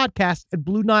LASTPODCAST at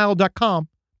BlueNile.com.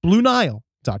 BlueNile.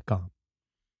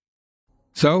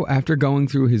 So, after going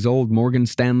through his old Morgan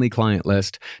Stanley client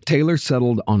list, Taylor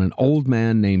settled on an old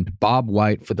man named Bob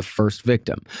White for the first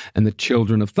victim, and the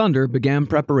Children of Thunder began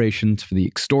preparations for the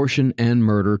extortion and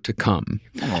murder to come.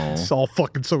 It's all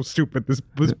fucking so stupid. This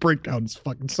breakdown is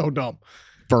fucking so dumb.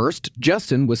 First,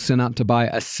 Justin was sent out to buy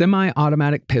a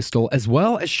semi-automatic pistol as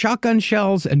well as shotgun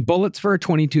shells and bullets for a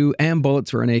 .22 and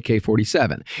bullets for an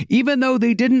AK-47, even though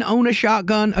they didn't own a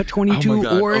shotgun, a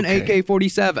 .22, or an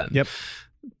AK-47. Yep.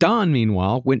 Don,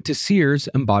 meanwhile, went to Sears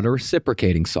and bought a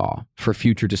reciprocating saw for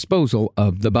future disposal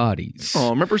of the bodies.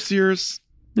 Oh, remember Sears?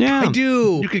 Yeah. I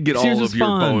do. You could get Sears all was of your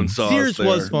fun. bone saws Sears there.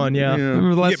 was fun, yeah.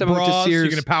 Remember the last time I went to Sears? You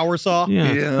get a power saw?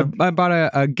 Yeah. I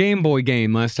bought a Game Boy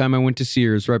game last time I went to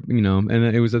Sears, right? And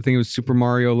it was, I think it was Super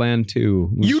Mario Land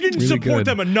 2. You didn't really support good.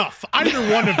 them enough. Either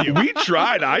one of you. We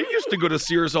tried. I used to go to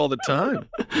Sears all the time.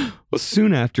 Well,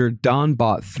 soon after, Don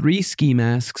bought 3 ski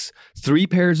masks, 3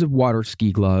 pairs of water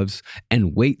ski gloves,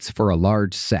 and weights for a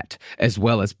large set, as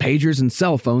well as pagers and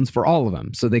cell phones for all of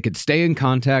them, so they could stay in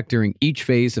contact during each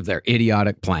phase of their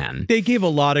idiotic plan. They gave a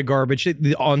lot of garbage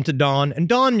onto Dawn, and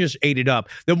Dawn just ate it up.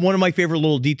 Then one of my favorite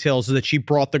little details is that she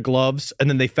brought the gloves, and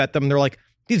then they fed them. They're like,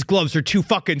 these gloves are too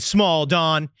fucking small,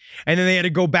 Dawn. And then they had to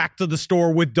go back to the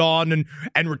store with Dawn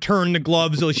and return the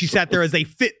gloves. So she sat there as they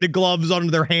fit the gloves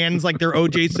onto their hands like they're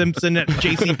O.J. Simpson at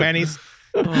JCPenney's.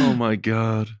 Oh, my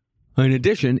God. In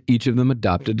addition, each of them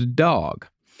adopted a dog.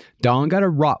 Don got a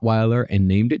Rottweiler and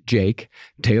named it Jake.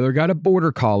 Taylor got a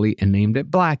Border Collie and named it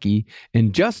Blackie.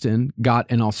 And Justin got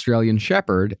an Australian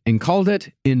Shepherd and called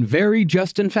it, in very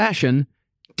Justin fashion,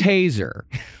 Taser.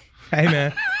 Hey,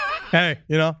 man. Hey,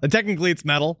 and technically it's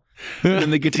metal.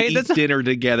 And they get to eat dinner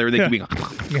together. They can be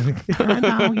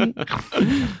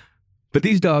But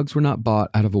these dogs were not bought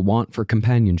out of a want for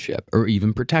companionship or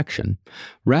even protection.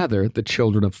 Rather, the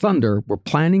Children of Thunder were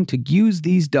planning to use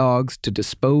these dogs to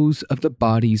dispose of the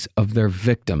bodies of their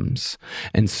victims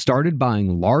and started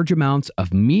buying large amounts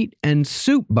of meat and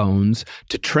soup bones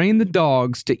to train the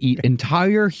dogs to eat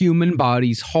entire human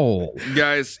bodies whole.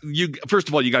 Guys, first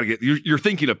of all, you got to you're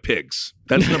thinking of pigs.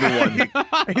 That's number one.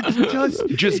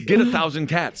 It's just get 1,000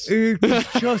 cats.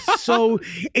 It's just so,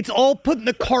 it's all put in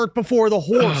the cart before the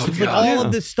horse. It's like all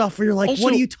of this stuff where you're like, Also,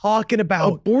 what are you talking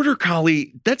about? A Border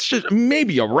Collie, that's just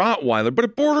maybe a Rottweiler, but a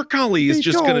Border Collie is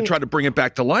just going to try to bring it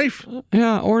back to life.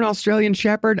 Yeah, or an Australian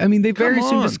Shepherd. I mean, they very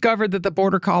soon discovered that the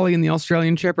Border Collie and the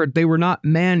Australian Shepherd, they were not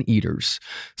man-eaters.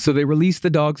 So they released the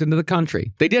dogs into the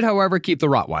country. They did, however, keep the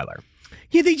Rottweiler.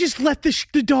 Yeah, they just let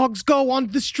the dogs go on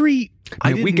the street.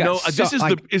 I didn't know.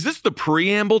 Is this the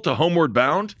preamble to Homeward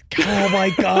Bound? Oh, my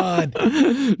God.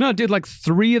 No, dude, like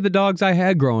 3 of the dogs I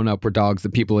had growing up were dogs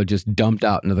that people had just dumped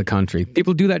out into the country.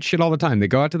 People do that shit all the time. They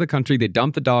go out to the country, they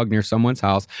dump the dog near someone's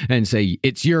house and say,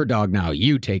 it's your dog now,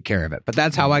 you take care of it. But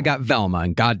that's how I got Velma,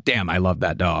 and goddamn, I love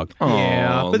that dog. Oh,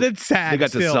 yeah, but it's sad. They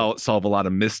got to solve a lot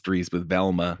of mysteries with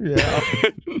Velma. Yeah.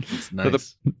 It's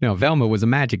nice. Velma was a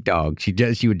magic dog.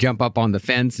 She would jump up on the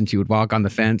fence and she would walk on the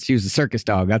fence. She was a circus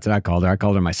dog. That's what I called her. I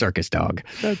called her my circus dog.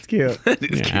 That's cute.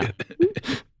 It's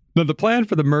cute. Now, the plan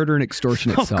for the murder and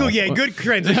extortion itself. Oh, yeah, good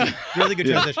transition. Really good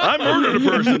transition. I murdered a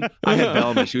person. I had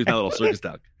Velma. She was my little circus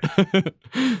dog.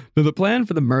 Now, the plan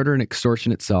for the murder and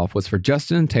extortion itself was for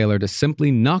Justin and Taylor to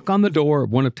simply knock on the door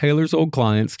of one of Taylor's old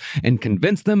clients and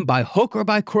convince them by hook or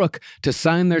by crook to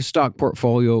sign their stock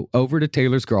portfolio over to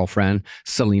Taylor's girlfriend,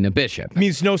 Selena Bishop.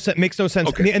 Makes no sense.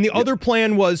 Okay. And the other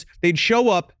plan was they'd show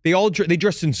up, they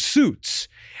dressed in suits,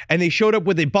 and they showed up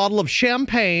with a bottle of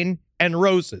champagne and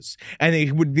roses. And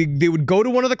they would go to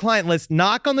one of the client lists,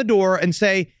 knock on the door and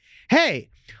say, hey,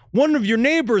 one of your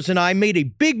neighbors and I made a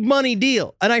big money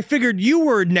deal, and I figured you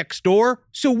were next door,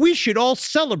 so we should all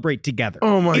celebrate together.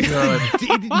 Oh, my God.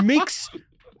 It makes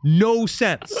no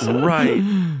sense. Right.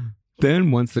 Then,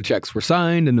 once the checks were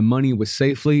signed and the money was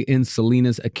safely in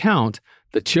Selena's account,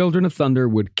 the Children of Thunder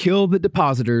would kill the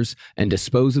depositors and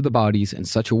dispose of the bodies in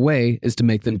such a way as to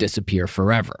make them disappear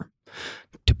forever.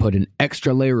 To put an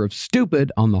extra layer of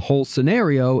stupid on the whole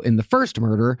scenario in the first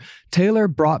murder, Taylor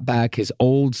brought back his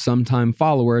old sometime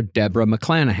follower, Deborah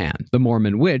McClanahan, the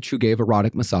Mormon witch who gave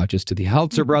erotic massages to the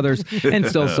Heltzer brothers and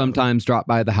still sometimes dropped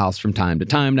by the house from time to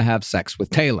time to have sex with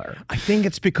Taylor. I think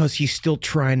it's because he's still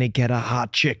trying to get a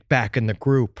hot chick back in the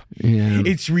group. Yeah.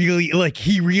 It's really, like,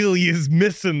 he really is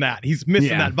missing that. He's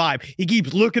missing that vibe. He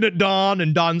keeps looking at Dawn,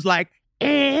 and Dawn's like,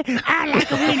 I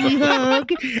like a mini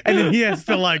hug. And then he has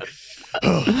to, like...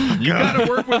 You got to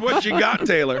work with what you got,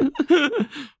 Taylor.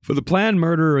 But For the planned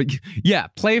murder, yeah,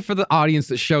 play for the audience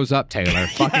that shows up, Taylor.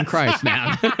 Fucking Christ,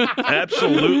 man.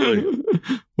 Absolutely.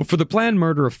 Well, for the planned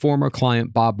murder of former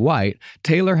client Bob White,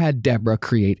 Taylor had Deborah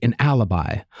create an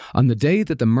alibi. On the day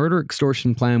that the murder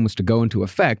extortion plan was to go into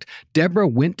effect, Deborah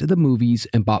went to the movies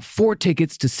and bought 4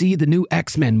 tickets to see the new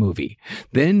X-Men movie.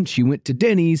 Then she went to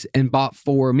Denny's and bought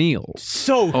 4 meals.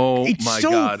 It's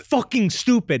so fucking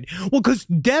stupid. Well, because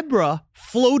Deborah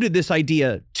floated this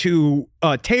idea to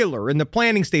Taylor in the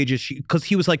planning stages because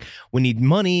he was like, we need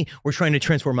money. We're trying to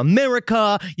transform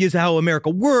America. Here's how America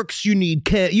works. You need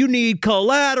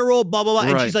collateral, blah, blah, blah.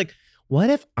 Right. And she's like, what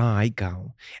if I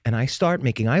go and I start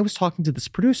making, I was talking to this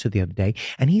producer the other day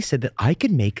and he said that I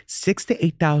could make $6,000 to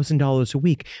 $8,000 a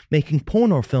week making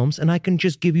porno films and I can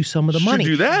just give you some of the money.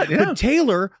 Do that, yeah. But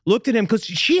Taylor looked at him because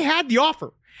she had the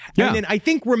offer. Yeah. And then I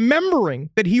think remembering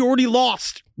that he already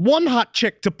lost one hot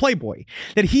chick to Playboy,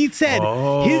 that he said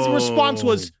his response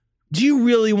was, do you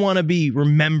really want to be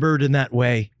remembered in that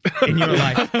way in your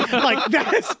life? Like,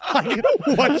 that's like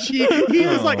what he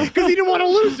was like, because he didn't want to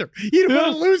lose her. He didn't want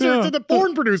to lose her to the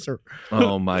porn producer.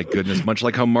 Oh, my goodness. Much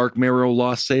like how Mark Marrow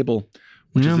lost Sable,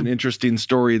 which is an interesting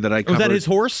story that I covered. Was that his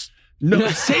horse? No,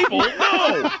 Sable,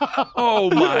 no.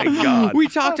 Oh, my God. We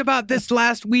talked about this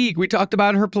last week. We talked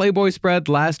about her Playboy spread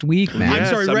last week, man. I'm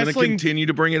sorry, I'm going to wrestling- continue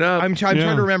to bring it up. I'm trying to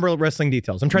remember wrestling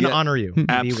details. I'm trying to honor you.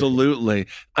 Absolutely.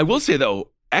 I will say, though,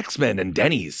 X-Men and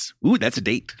Denny's. Ooh, that's a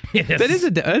date. Yes. That is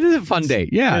a fun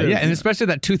date. Yeah. And especially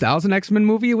that 2000 X-Men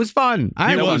movie, it was fun. I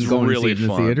had fun going to see it in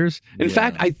the theaters. In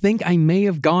fact, I think I may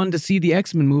have gone to see the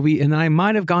X-Men movie and then I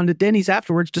might have gone to Denny's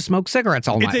afterwards to smoke cigarettes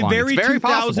all night long. It's a very 2000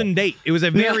 possible. date. It was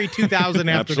a very 2000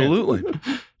 afternoon. Absolutely.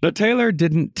 Now, Taylor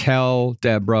didn't tell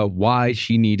Deborah why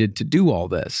she needed to do all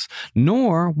this,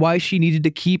 nor why she needed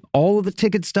to keep all of the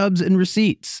ticket stubs and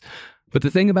receipts. But the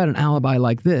thing about an alibi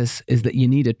like this is that you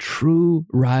need a true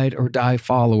ride or die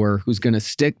follower who's going to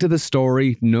stick to the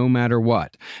story no matter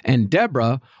what. And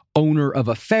Deborah, owner of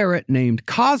a ferret named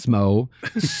Cosmo,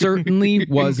 certainly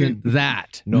wasn't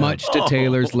that, much to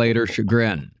Taylor's later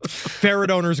chagrin.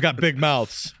 Ferret owners got big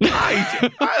mouths.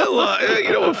 I love,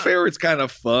 a ferret's kind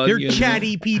of fun. They're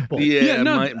chatty people. Yeah, it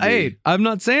might be. Hey, I'm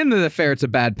not saying that a ferret's a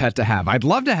bad pet to have. I'd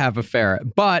love to have a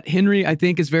ferret, but Henry, I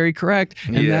think, is very correct,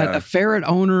 and that a ferret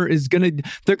owner is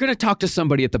they're gonna talk to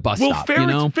somebody at the bus stop.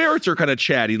 Ferrets are kind of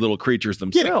chatty little creatures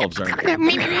themselves, aren't they?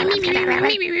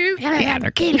 Yeah,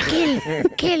 they're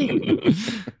kill.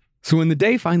 So when the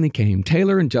day finally came,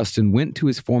 Taylor and Justin went to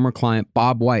his former client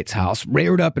Bob White's house,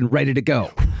 reared up and ready to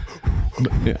go.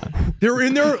 They're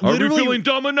in there Are literally. we feeling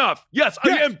dumb enough? Yes,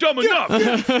 I am dumb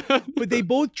enough. But they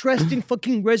both dressed in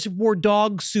fucking Reservoir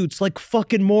Dog suits like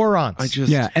fucking morons.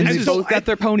 And they both got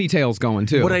their ponytails going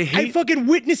too. What I hate. And fucking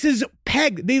witnesses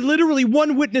peg. They literally,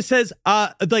 one witness says,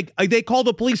 they call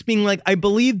the police being like, I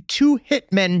believe 2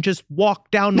 hitmen just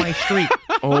walked down my street.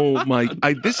 Oh my!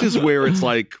 This is where it's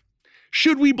like,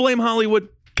 should we blame Hollywood?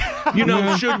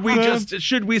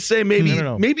 Should we say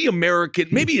maybe American,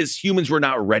 maybe as humans we're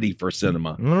not ready for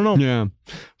cinema? I don't know. Yeah.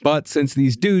 But since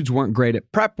these dudes weren't great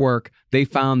at prep work, they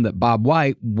found that Bob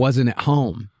White wasn't at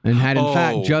home and had in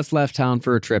fact just left town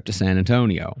for a trip to San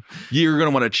Antonio. You're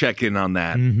going to want to check in on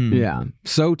that. Mm-hmm. Yeah.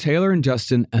 So Taylor and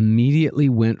Justin immediately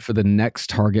went for the next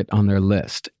target on their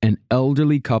list, an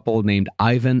elderly couple named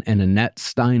Ivan and Annette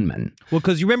Steinman. Well,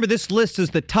 because you remember this list is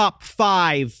the top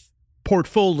 5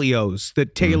 portfolios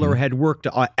that Taylor had worked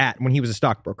at when he was a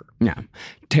stockbroker. Yeah.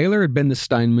 Taylor had been the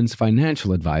Steinmans'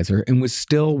 financial advisor and was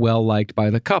still well liked by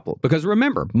the couple. Because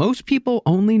remember, most people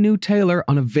only knew Taylor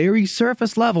on a very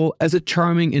surface level as a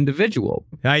charming individual.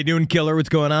 How you doing, killer? What's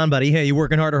going on, buddy? Hey, you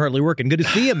working hard or hardly working? Good to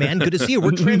see you, man. Good to see you.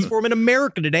 We're transforming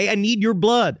America today. I need your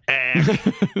blood.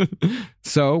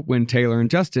 So when Taylor and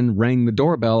Justin rang the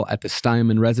doorbell at the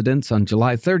Steinman residence on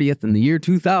July 30th in the year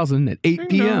 2000 at 8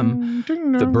 p.m.,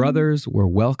 the brothers were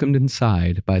welcomed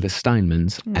inside by the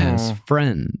Steinmans as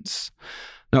friends.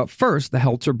 Now, at first, the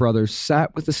Heltzer brothers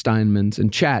sat with the Steinmans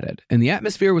and chatted, and the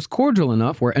atmosphere was cordial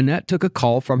enough where Annette took a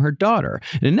call from her daughter.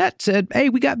 And Annette said, hey,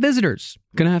 we got visitors.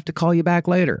 Gonna have to call you back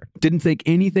later. Didn't think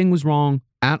anything was wrong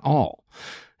at all.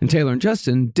 And Taylor and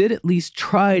Justin did at least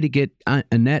try to get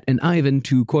Annette and Ivan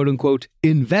to, quote-unquote,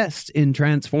 invest in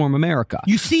Transform America.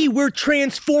 You see, we're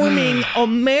transforming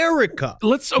America.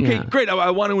 Great.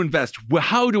 I want to invest. Well,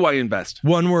 how do I invest?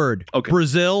 One word. Okay.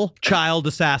 Brazil, child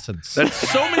assassins. That's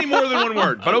so many more than one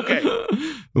word, but okay.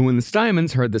 But when the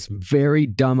Steinmans heard this very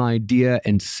dumb idea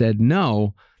and said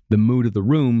no, the mood of the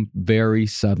room very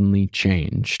suddenly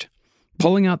changed.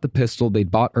 Pulling out the pistol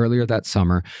they'd bought earlier that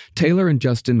summer, Taylor and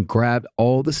Justin grabbed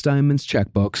all the Steinmans'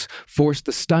 checkbooks, forced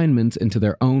the Steinmans into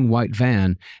their own white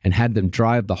van, and had them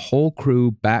drive the whole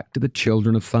crew back to the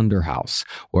Children of Thunder house,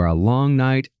 where a long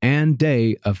night and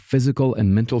day of physical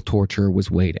and mental torture was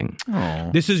waiting.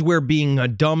 Aww. This is where being a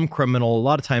dumb criminal a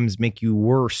lot of times make you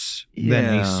worse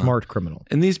than a smart criminal.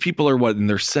 And these people are what, in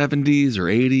their 70s or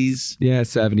 80s? Yeah,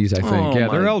 70s, I think. Yeah,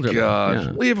 they're elderly.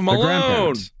 Yeah. Leave them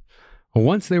alone.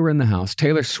 Once they were in the house,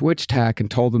 Taylor switched tack and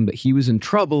told them that he was in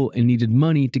trouble and needed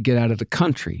money to get out of the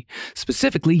country.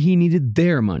 Specifically, he needed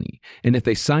their money. And if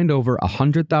they signed over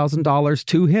 $100,000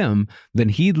 to him, then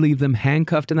he'd leave them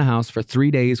handcuffed in the house for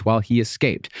 3 days while he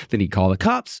escaped. Then he'd call the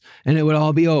cops and it would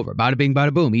all be over. Bada bing,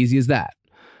 bada boom. Easy as that.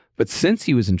 But since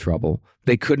he was in trouble,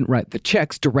 they couldn't write the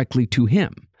checks directly to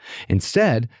him.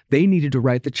 Instead, they needed to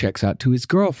write the checks out to his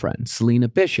girlfriend, Selena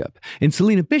Bishop. And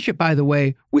Selena Bishop, by the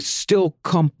way, was still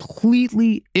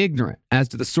completely ignorant as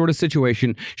to the sort of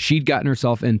situation she'd gotten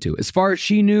herself into. As far as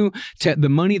she knew, the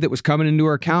money that was coming into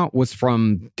her account was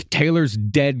from Taylor's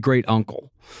dead great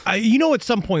uncle. At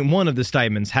some point, one of the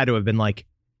Steinmans had to have been like,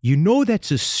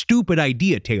 that's a stupid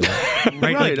idea, Taylor.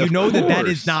 Right? That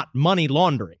is not money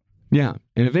laundering. Yeah,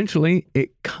 and eventually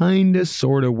it kind of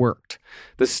sort of worked.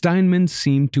 The Steinmans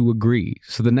seemed to agree,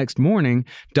 so the next morning,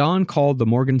 Don called the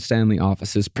Morgan Stanley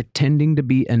offices pretending to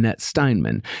be Annette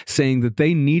Steinman, saying that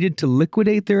they needed to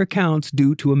liquidate their accounts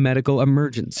due to a medical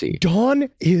emergency. Don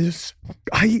is,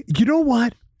 you know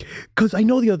what? Because I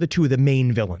know the other two of the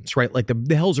main villains, right? Like the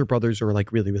Helzer brothers are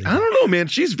like really, really. I don't know, man.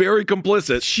 She's very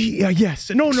complicit. Yes.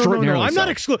 No. I'm not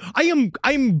excluding.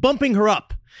 I'm bumping her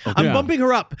up. I'm bumping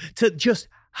her up to just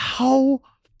how,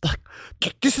 like,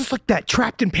 this is like that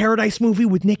Trapped in Paradise movie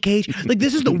with Nick Cage. Like,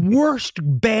 this is the worst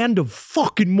band of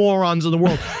fucking morons in the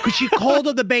world. Because she called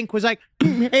up the bank, was like,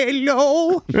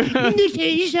 hello, this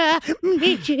is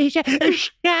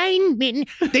Steinman.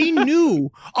 They knew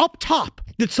up top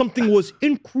that something was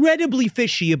incredibly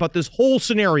fishy about this whole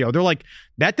scenario. They're like,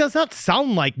 that does not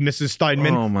sound like Mrs.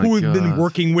 Steinman, who we've been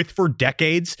working with for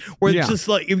decades. Where it's just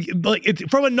like it's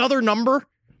from another number.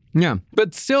 Yeah,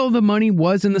 but still the money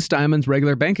was in the Steinmans'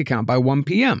 regular bank account by 1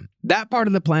 p.m. That part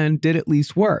of the plan did at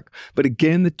least work. But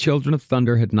again, the Children of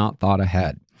Thunder had not thought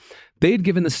ahead. They had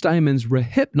given the Steinmans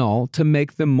Rohypnol to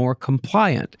make them more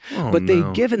compliant. But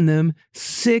they'd given them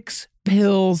 6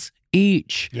 pills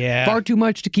each. Yeah. Far too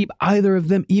much to keep either of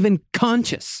them even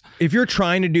conscious. If you're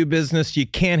trying to do business, you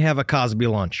can't have a Cosby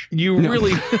lunch.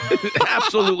 Really,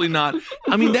 absolutely not.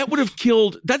 I mean, that would have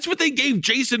killed. That's what they gave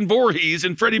Jason Voorhees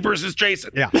in Freddy vs.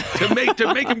 Jason. Yeah. to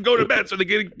make him go to bed so they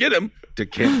could get him to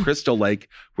Camp Crystal Lake,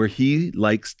 where he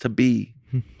likes to be.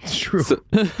 It's true.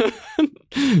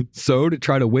 So to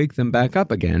try to wake them back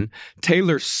up again,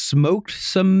 Taylor smoked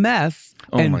some meth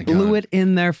and blew it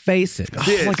in their faces.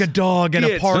 Like a dog at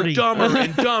a party. Dumber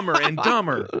and dumber and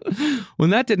dumber.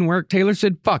 When that didn't work, Taylor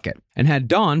said, fuck it, and had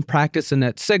Dawn practice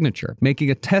Annette's signature, making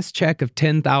a test check of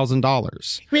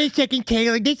 $10,000. Wait a second,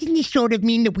 Taylor. Doesn't this sort of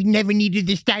mean that we never needed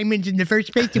the Steinmans in the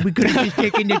first place, that we could have just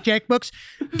taken their checkbooks?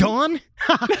 Dawn?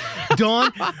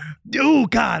 Dawn? Oh,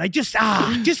 God, I just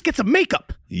get some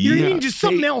makeup. You know what I mean? Just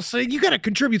something else. You got to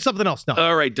contribute something else. No.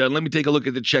 All right, Dunn, let me take a look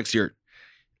at the checks here.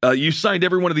 You signed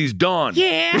every one of these Dawn.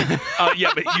 Yeah.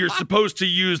 Yeah, but you're supposed to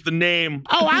use the name.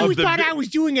 Oh, I always thought I was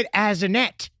doing it as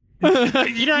Annette. You know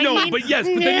what I mean? But yes,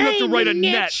 but then you have to write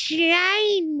Annette.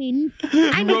 Steinman.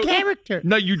 I'm a character.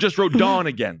 No, you just wrote Dawn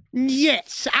again.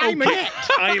 Yes, I'm Annette.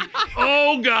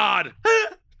 Oh, God.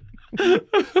 I'm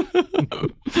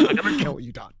going to kill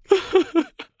you, Don.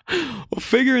 Well,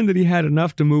 figuring that he had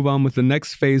enough to move on with the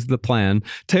next phase of the plan,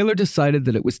 Taylor decided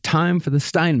that it was time for the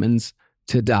Steinmans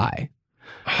to die.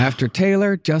 After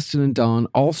Taylor, Justin, and Dawn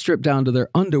all stripped down to their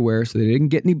underwear so they didn't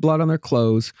get any blood on their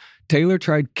clothes, Taylor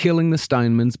tried killing the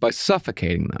Steinmans by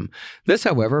suffocating them. This,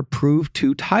 however, proved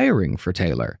too tiring for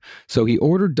Taylor, so he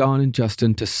ordered Dawn and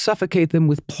Justin to suffocate them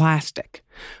with plastic.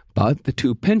 But the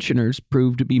two pensioners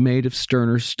proved to be made of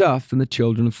sterner stuff than the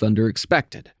Children of Thunder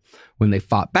expected. When they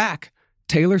fought back,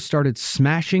 Taylor started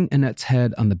smashing Annette's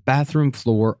head on the bathroom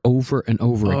floor over and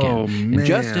over again. And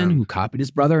Justin, who copied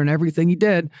his brother in everything he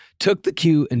did, took the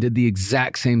cue and did the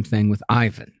exact same thing with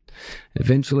Ivan.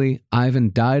 Eventually,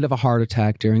 Ivan died of a heart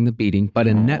attack during the beating, but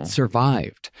Annette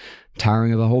survived.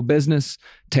 Tiring of the whole business,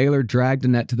 Taylor dragged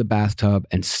Annette to the bathtub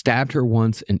and stabbed her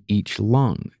once in each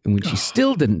lung. And when she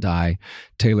still didn't die,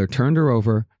 Taylor turned her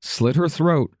over, slit her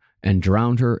throat, and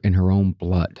drowned her in her own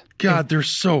blood. God, they're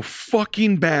so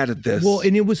fucking bad at this. Well,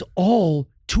 and it was all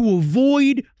to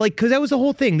avoid, like, because that was the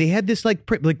whole thing. They had this, like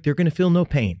they're going to feel no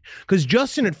pain. Because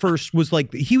Justin at first was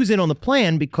like, he was in on the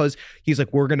plan because he's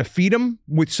like, we're going to feed them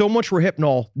with so much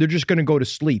Rohypnol, they're just going to go to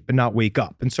sleep and not wake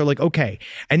up. And so like, okay.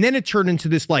 And then it turned into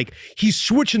this, like, he's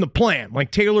switching the plan.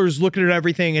 Like, Taylor's looking at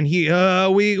everything and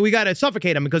we got to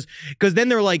suffocate him because then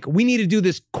they're like, we need to do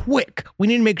this quick. We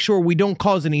need to make sure we don't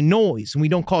cause any noise and we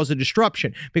don't cause a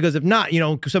disruption, because if not,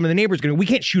 some of the neighbors we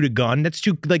can't shoot a gun. That's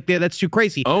too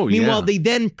crazy. Oh, Meanwhile, they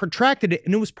then protracted it,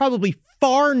 and it was probably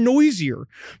far noisier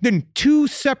than two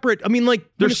separate. I mean, like,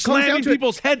 they're slamming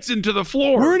people's heads into the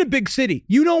floor. We're in a big city.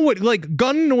 You know what? Like,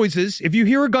 gun noises. If you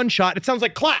hear a gunshot, it sounds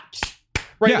like claps.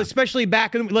 Right, yeah. Especially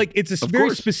back in, like, it's a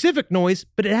very specific noise,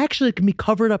 but it actually can be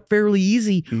covered up fairly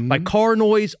easy by car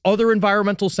noise, other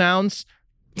environmental sounds,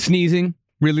 sneezing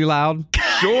really loud.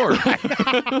 Sure.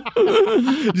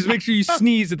 Just make sure you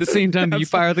sneeze at the same time that you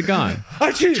fire the gun.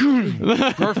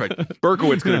 Perfect.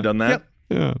 Berkowitz could have done that. Yep.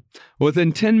 Yeah.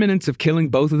 Within 10 minutes of killing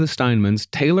both of the Steinmans,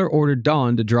 Taylor ordered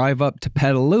Dawn to drive up to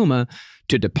Petaluma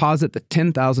to deposit the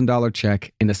 $10,000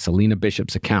 check into Selena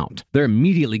Bishop's account. They're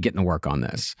immediately getting to work on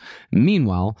this.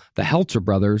 Meanwhile, the Heltzer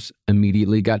brothers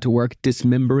immediately got to work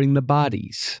dismembering the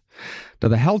bodies. Now,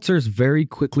 the Heltzers very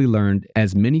quickly learned,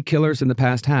 as many killers in the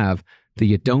past have, that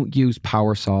you don't use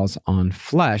power saws on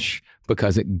flesh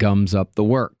because it gums up the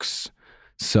works.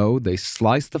 So they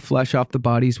slice the flesh off the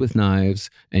bodies with knives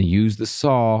and use the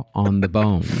saw on the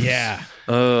bones. Yeah.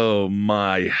 Oh,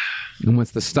 my. And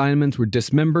once the Steinmans were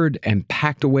dismembered and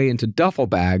packed away into duffel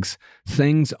bags,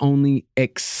 things only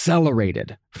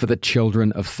accelerated for the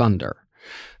Children of Thunder.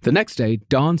 The next day,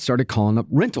 Dawn started calling up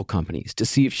rental companies to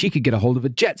see if she could get a hold of a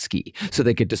jet ski so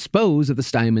they could dispose of the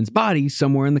Steinmans' bodies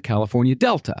somewhere in the California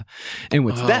Delta. And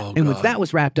once that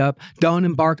was wrapped up, Dawn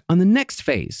embarked on the next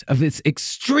phase of this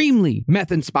extremely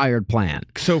meth-inspired plan.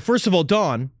 So first of all,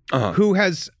 Dawn, who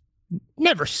has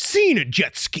never seen a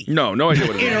jet ski. No idea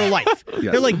what it is. In her life.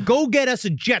 Yes. They're like, go get us a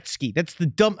jet ski. That's the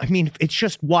dumb. I mean, it's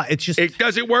just what? It's just.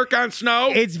 Does it work on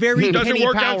snow? It's very Does Penny it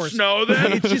work Powers. on snow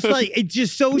then? It's just like, it's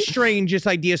just so strange, this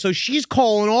idea. So she's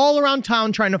calling all around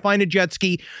town trying to find a jet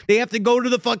ski. They have to go to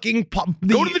the fucking.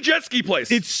 Go to the jet ski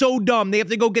place. It's so dumb. They have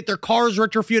to go get their cars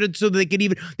retrofitted so they could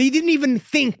even. They didn't even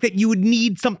think that you would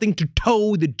need something to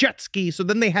tow the jet ski. So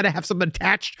then they had to have something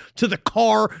attached to the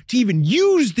car to even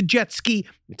use the jet ski.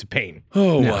 It's a pain.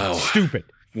 Oh, wow. Stupid.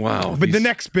 Wow. But the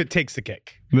next bit takes the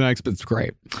cake. The next bit's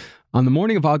great. On the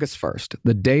morning of August 1st,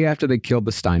 the day after they killed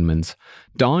the Steinmans,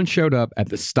 Dawn showed up at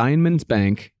the Steinmans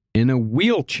Bank in a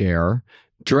wheelchair,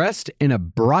 dressed in a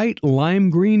bright lime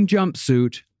green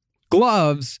jumpsuit,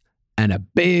 gloves, and a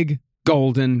big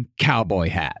golden cowboy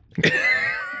hat.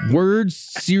 Words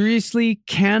seriously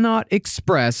cannot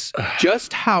express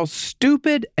just how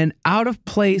stupid and out of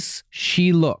place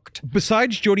she looked.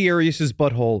 Besides Jodi Arias'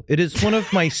 butthole, it is one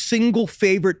of my single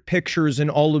favorite pictures in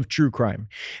all of true crime,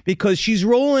 because she's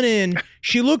rolling in.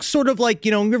 She looks sort of like,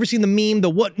 you ever seen the meme,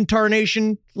 the what in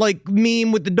tarnation, like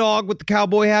meme with the dog with the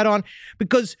cowboy hat on?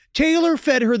 Because Taylor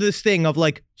fed her this thing of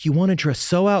like, you want to dress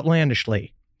so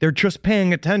outlandishly. They're just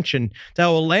paying attention to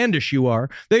how outlandish you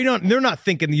are. They're not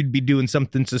thinking you'd be doing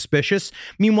something suspicious.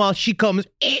 Meanwhile, she comes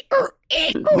into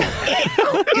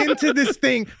this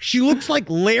thing. She looks like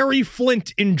Larry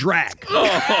Flint in drag.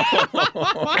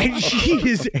 And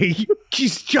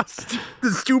she's just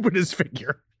the stupidest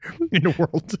figure in the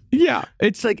world. Yeah.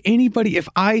 It's like anybody, if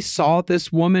I saw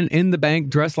this woman in the bank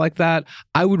dressed like that,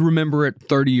 I would remember it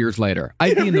 30 years later.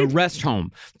 I'd be in the rest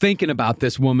home thinking about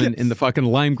this woman in the fucking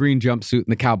lime green jumpsuit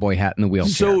and the cowboy hat and the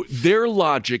wheelchair. So their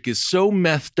logic is so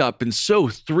methed up and so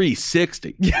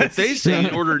 360. Yes. They say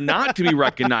in order not to be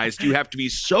recognized, you have to be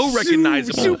so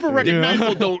recognizable. Super recognizable.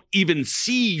 People don't even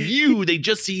see you. They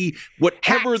just see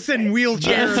whatever. Hats and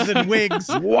wheelchairs and wigs.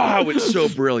 Wow, it's so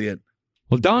brilliant.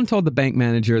 Well, Dawn told the bank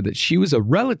manager that she was a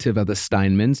relative of the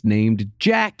Steinmans named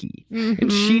Jackie, and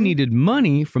she needed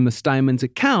money from the Steinmans'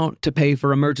 account to pay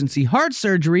for emergency heart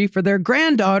surgery for their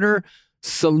granddaughter,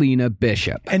 Selena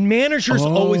Bishop. And managers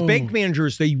bank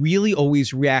managers, they really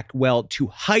always react well to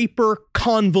hyper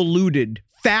convoluted,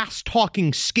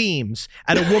 fast-talking schemes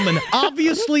at a woman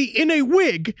obviously in a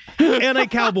wig and a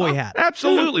cowboy hat.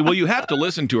 Absolutely. Well, you have to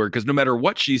listen to her because no matter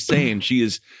what she's saying, she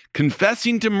is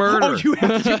confessing to murder. Oh, you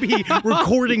have to be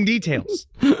recording details.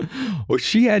 Well,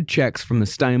 she had checks from the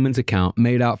Steinmans' account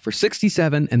made out for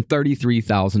 $67,000 and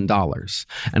 $33,000.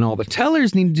 And all the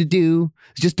tellers needed to do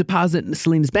is just deposit into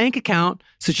Selena's bank account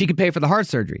so she could pay for the heart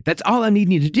surgery. That's all I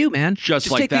need you to do, man.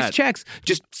 Just like take that. These checks,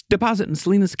 just deposit in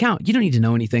Selena's account. You don't need to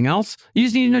know anything else. You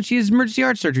just need to know she has emergency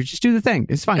heart surgery. Just do the thing.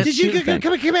 It's fine.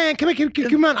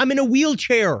 Come on. I'm in a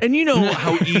wheelchair. And you know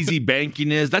how easy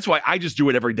banking is. That's why I just do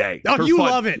it every day. Oh, you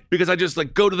love it. Because I just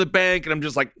go to the bank and I'm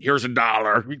just like, here's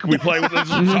 $1. Can we play with this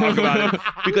and talk about it?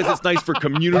 Because it's nice for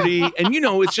community. And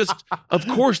it's just, of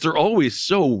course, they're always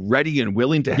so ready and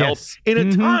willing to help in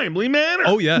a timely manner.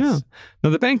 Oh, yes. Yeah. Now,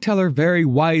 the bank teller very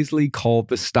wisely called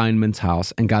the Steinman's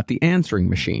house and got the answering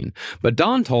machine. But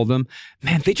Don told them,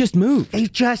 man, they just moved. They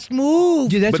just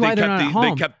moved. That's why they're not at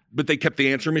home. They kept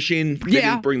the answering machine.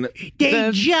 Yeah. They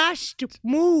just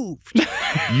moved.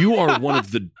 You are one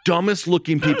of the dumbest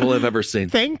looking people I've ever seen.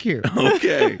 Thank you.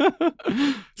 Okay.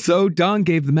 So Don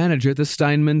gave the manager the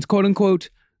Steinman's quote-unquote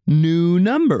new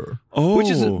number,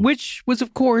 which was,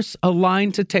 of course, a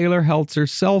line to Taylor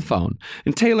Heltzer's cell phone.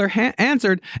 And Taylor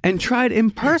answered and tried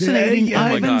impersonating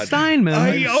Ivan Steinman.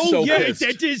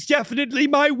 That is definitely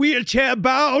my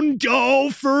wheelchair-bound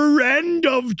friend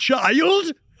of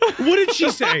child. What did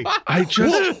she say?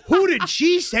 Who did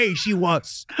she say she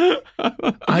was?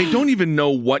 I don't even know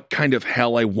what kind of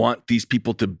hell I want these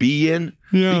people to be in.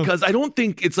 Yeah. Because I don't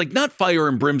think it's not fire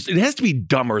and brimstone. It has to be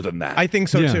dumber than that. I think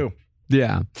so too.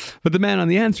 Yeah. But the man on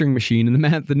the answering machine and the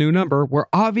man at the new number were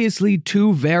obviously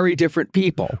two very different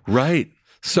people. Right.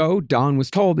 So Dawn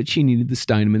was told that she needed the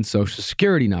Steinman social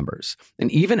security numbers. And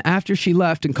even after she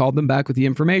left and called them back with the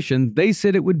information, they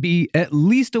said it would be at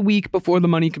least a week before the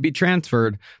money could be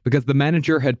transferred because the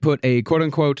manager had put a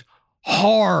quote-unquote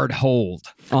hard hold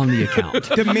on the account.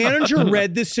 The manager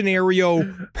read this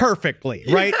scenario perfectly,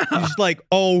 right? He's like,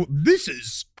 oh, this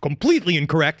is completely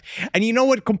incorrect. And you know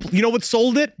what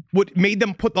sold it? What made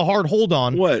them put the hard hold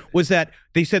on? What? Was that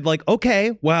they said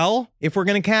okay, well, if we're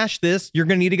going to cash this, you're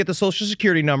going to need to get the social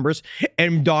security numbers.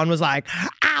 And Dawn was like,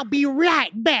 I'll be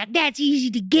right back. That's easy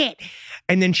to get.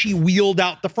 And then she wheeled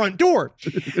out the front door.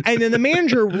 And then the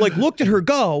manager looked at her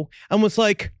go and was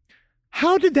like,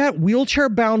 how did that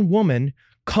wheelchair-bound woman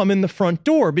come in the front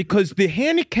door? Because the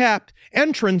handicapped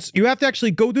entrance, you have to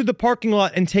actually go through the parking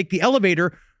lot and take the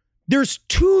elevator. There's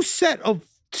 2 set of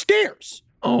stairs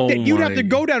that you'd have to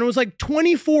go down. It was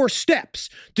 24 steps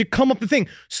to come up the thing.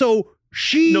 So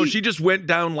she just went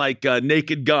down like a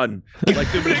Naked Gun. So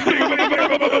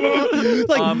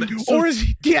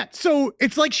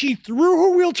it's like she threw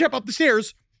her wheelchair up the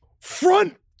stairs,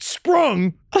 front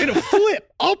sprung in a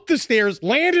flip up the stairs,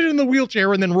 landed in the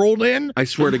wheelchair, and then rolled in. I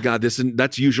swear to God,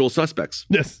 that's Usual Suspects.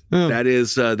 Yes.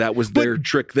 That was their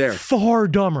trick there. Far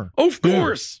dumber. Of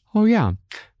course. Oh, yeah.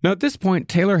 Now, at this point,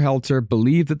 Taylor Heltzer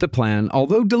believed that the plan,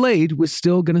 although delayed, was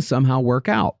still going to somehow work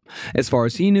out. As far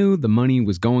as he knew, the money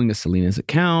was going to Selena's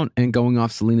account, and going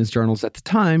off Selena's journals at the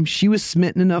time, she was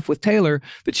smitten enough with Taylor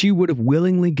that she would have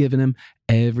willingly given him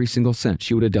every single cent.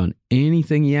 She would have done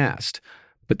anything he asked.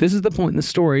 But this is the point in the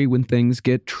story when things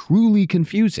get truly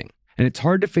confusing. And it's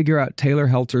hard to figure out Taylor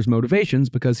Heltzer's motivations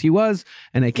because he was,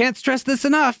 and I can't stress this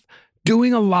enough,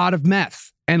 doing a lot of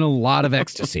meth and a lot of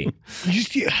ecstasy.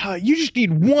 You just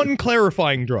need one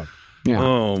clarifying drug. Yeah.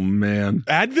 Oh, man.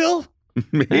 Advil?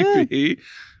 Maybe.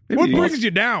 What brings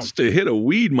you down? Just a hit of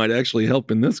weed might actually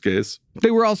help in this case.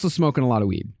 They were also smoking a lot of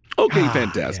weed. Okay,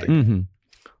 fantastic. Yeah. Mm-hmm.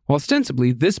 Well,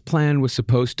 ostensibly, this plan was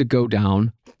supposed to go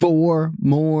down 4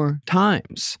 more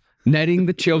times, netting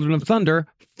the Children of Thunder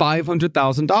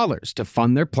 $500,000 to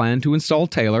fund their plan to install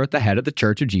Taylor at the head of the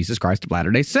Church of Jesus Christ of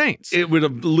Latter-day Saints. It would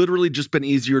have literally just been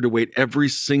easier to wait every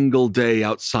single day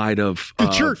outside of the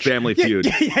church. Family Feud.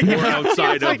 Or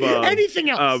outside of anything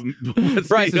else.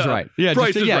 Price is Right. Yeah,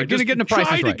 Price is Right. Just getting a Price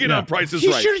is Right. Try to get on Price is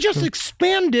He Right. should have just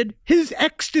expanded his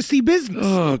ecstasy business.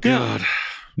 Oh, God.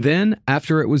 Then,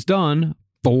 after it was done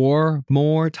 4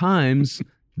 more times,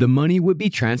 the money would be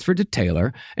transferred to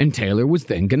Taylor, and Taylor was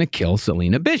then going to kill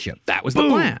Selena Bishop. That was the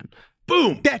plan.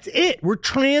 Boom. That's it. We're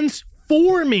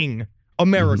transforming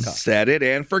America. Set it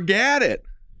and forget it.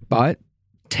 But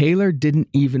Taylor didn't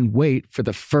even wait for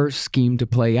the first scheme to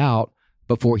play out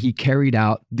before he carried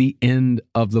out the end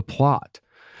of the plot.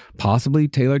 Possibly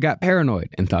Taylor got paranoid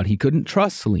and thought he couldn't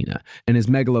trust Selena, and his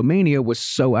megalomania was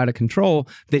so out of control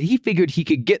that he figured he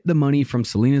could get the money from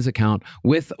Selena's account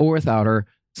with or without her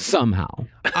somehow.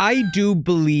 I do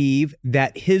believe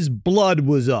that his blood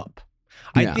was up.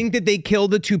 I think that they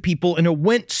killed the 2 people and it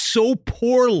went so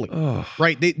poorly.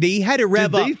 Right? They had to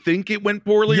rev up. Did they think it went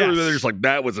poorly? Yes. Or they're just like,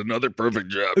 that was another perfect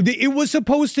job? It was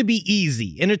supposed to be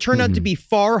easy, and it turned out to be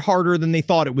far harder than they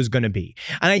thought it was going to be.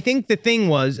 And I think the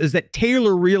thing is that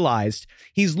Taylor realized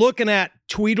he's looking at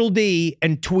Tweedledee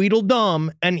and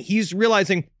Tweedledum, and he's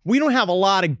realizing we don't have a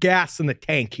lot of gas in the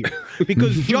tank here.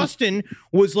 Because Justin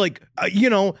was like,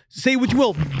 say what you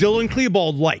will, Dylan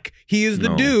Klebold like. He is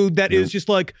the dude that is just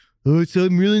like, oh, so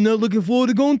I'm really not looking forward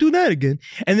to going through that again.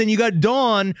 And then you got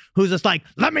Dawn, who's just like,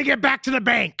 let me get back to the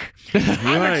bank.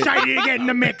 I'm excited to get in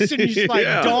the mix. And she's like,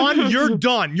 Dawn, you're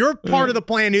done. Your part of the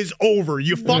plan is over.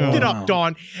 You fucked it up,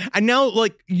 Dawn. And now,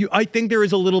 like, I think there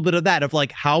is a little bit of that of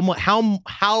like, how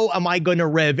am I going to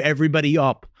rev everybody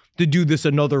up to do this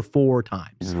another 4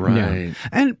 times? Right. Yeah.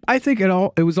 And I think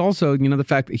it was also, the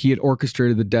fact that he had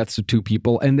orchestrated the deaths of 2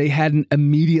 people and they hadn't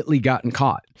immediately gotten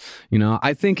caught.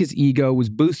 I think his ego was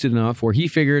boosted enough where he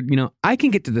figured, I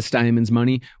can get to the Steinman's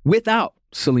money without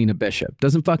Selena Bishop.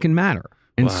 Doesn't fucking matter.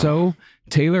 And so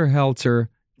Taylor Heltzer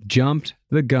jumped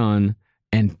the gun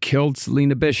and killed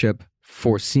Selena Bishop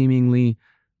for seemingly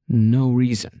no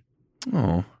reason.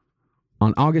 Oh.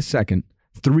 On August 2nd,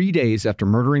 3 days after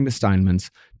murdering the Steinmans,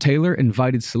 Taylor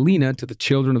invited Selena to the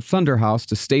Children of Thunder house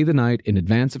to stay the night in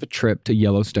advance of a trip to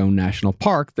Yellowstone National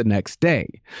Park the next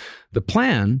day. The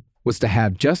plan was to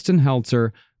have Justin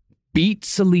Heltzer beat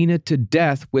Selena to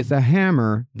death with a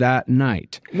hammer that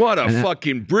night. What a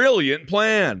fucking brilliant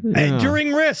plan. And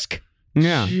during Risk.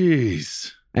 Yeah.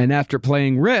 Jeez. And after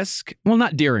playing Risk, well,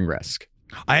 not during Risk.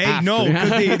 No,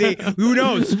 because they who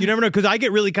knows? You never know, because I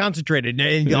get really concentrated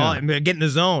and get in the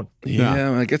zone.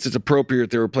 Yeah, I guess it's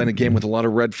appropriate they were playing a game with a lot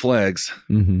of red flags.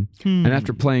 And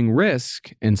after playing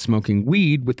Risk and smoking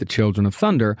weed with the Children of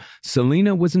Thunder,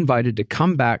 Selena was invited to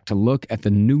come back to look at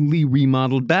the newly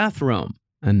remodeled bathroom.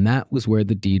 And that was where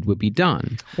the deed would be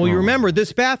done. Well, you remember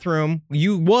this bathroom,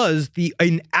 was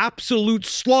an absolute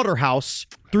slaughterhouse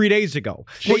 3 days ago.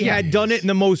 They had done it in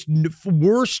the most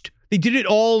worst. They did it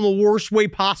all in the worst way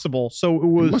possible, so it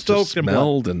was soaked in blood.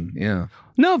 Smelled and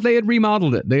No, they had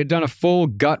remodeled it. They had done a full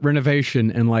gut renovation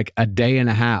in like a day and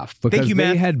a half because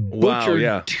they had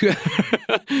butchered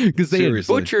because they had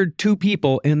butchered 2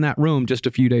 people in that room just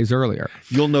a few days earlier.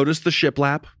 You'll notice the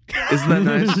shiplap. Isn't that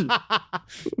nice?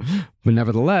 But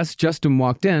nevertheless, Justin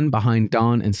walked in behind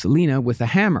Dawn and Selena with a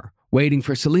hammer, waiting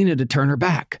for Selena to turn her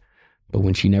back. But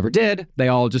when she never did, they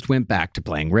all just went back to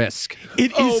playing Risk.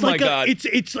 It is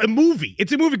it's a movie.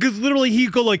 It's a movie because literally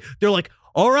they're like,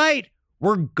 all right,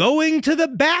 we're going to the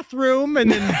bathroom. And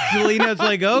then Selena's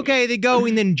like, okay, they go.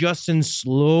 And then Justin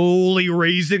slowly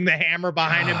raising the hammer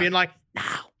behind him, being like,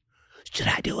 now, should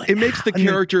I do it? It makes the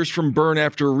characters from Burn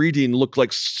After Reading look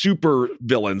like super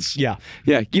villains. Yeah.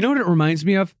 Yeah. You know what it reminds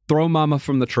me of? Throw Mama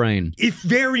from the Train. It's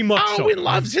very much so. Owen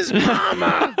loves his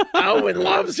mama. Owen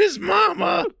loves his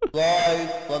mama. Rise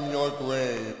from your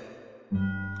grave.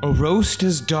 A roast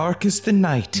as dark as the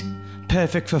night,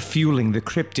 perfect for fueling the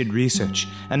cryptid research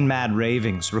and mad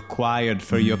ravings required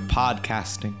for your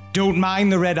podcasting. Don't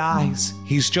mind the red eyes.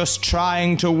 He's just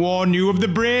trying to warn you of the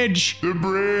bridge. The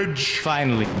bridge.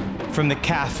 Finally, from the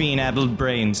caffeine-addled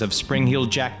brains of Spring Hill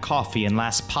Jack Coffee and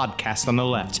Last Podcast on the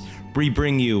Left, we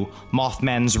bring you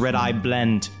Mothman's Red Eye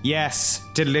Blend. Yes,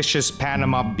 delicious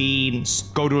Panama beans.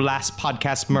 Go to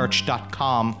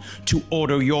lastpodcastmerch.com to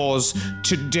order yours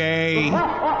today.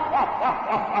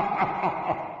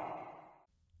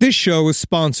 This show is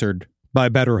sponsored by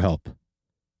BetterHelp.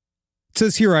 It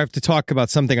says here I have to talk about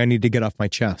something I need to get off my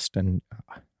chest, and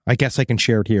I guess I can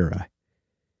share it here.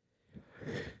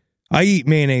 I eat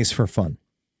mayonnaise for fun.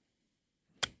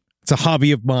 It's a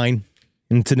hobby of mine,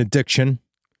 and it's an addiction.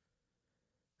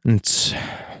 And it's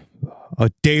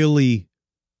a daily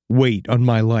weight on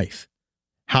my life.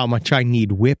 How much I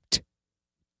need whipped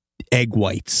egg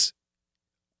whites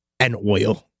and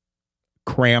oil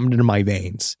crammed into my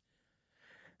veins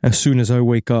as soon as I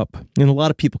wake up. And a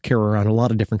lot of people carry around a lot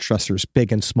of different stressors,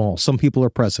 big and small. Some people are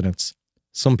presidents.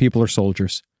 Some people are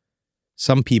soldiers.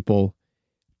 Some people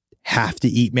have to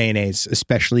eat mayonnaise,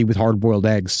 especially with hard-boiled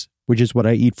eggs, which is what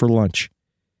I eat for lunch.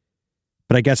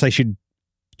 But I guess I should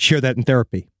share that in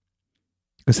therapy.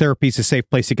 Because therapy is a safe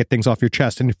place to get things off your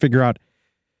chest and to figure out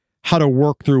how to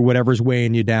work through whatever's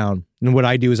weighing you down. And what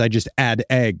I do is I just add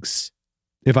eggs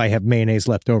if I have mayonnaise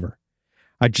left over.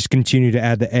 I just continue to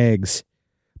add the eggs.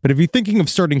 But if you're thinking of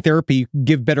starting therapy, you can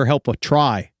give BetterHelp a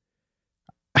try.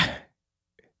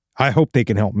 I hope they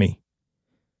can help me.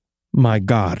 My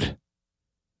God.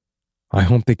 I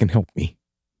hope they can help me.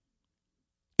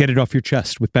 Get it off your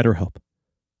chest with BetterHelp.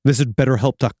 Visit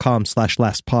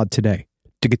BetterHelp.com/lastpod today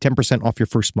to get 10% off your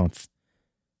first month.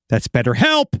 That's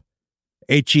BetterHelp,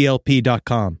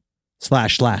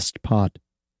 HELP.com/lastpod.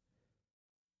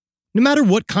 No matter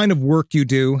what kind of work you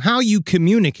do, how you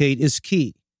communicate is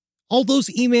key. All those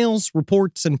emails,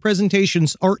 reports, and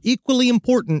presentations are equally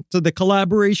important to the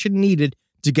collaboration needed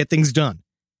to get things done.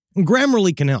 And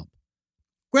Grammarly can help.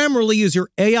 Grammarly is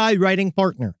your AI writing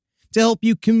partner to help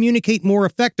you communicate more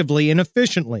effectively and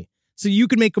efficiently so you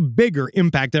can make a bigger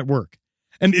impact at work.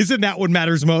 And isn't that what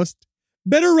matters most?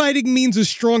 Better writing means a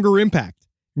stronger impact.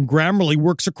 Grammarly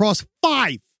works across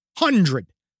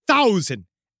 500,000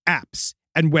 apps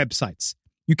and websites.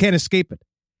 You can't escape it.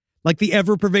 Like the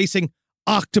ever-pervasive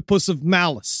octopus of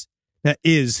malice that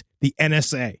is the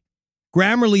NSA.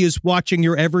 Grammarly is watching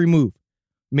your every move,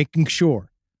 making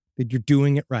sure that you're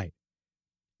doing it right.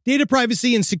 Data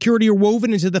privacy and security are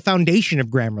woven into the foundation of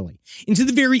Grammarly, into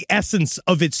the very essence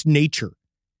of its nature.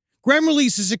 Grammarly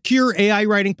is a secure AI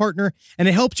writing partner, and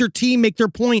it helps your team make their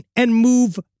point and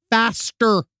move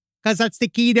faster, because that's the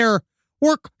key there.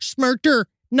 Work smarter,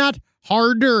 not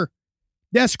harder.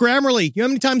 Yes, Grammarly. You know how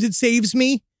many times it saves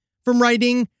me from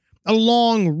writing a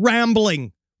long,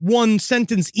 rambling,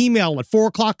 one-sentence email at 4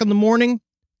 o'clock in the morning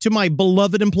to my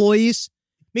beloved employees?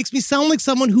 Makes me sound like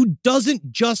someone who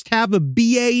doesn't just have a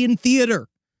BA in theater.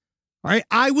 All right,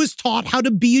 I was taught how to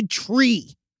be a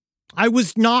tree. I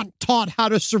was not taught how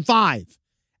to survive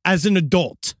as an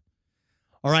adult.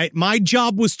 All right, my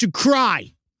job was to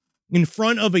cry in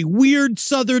front of a weird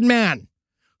Southern man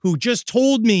who just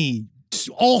told me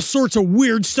all sorts of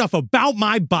weird stuff about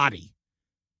my body.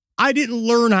 I didn't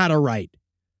learn how to write.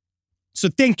 So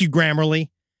thank you, Grammarly,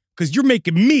 because you're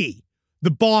making me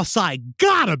the boss I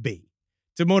gotta be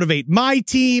to motivate my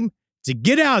team to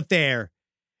get out there.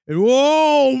 And,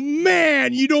 oh,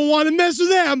 man, you don't want to mess with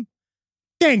them.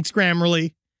 Thanks,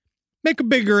 Grammarly. Make a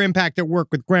bigger impact at work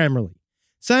with Grammarly.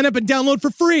 Sign up and download for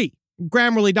free.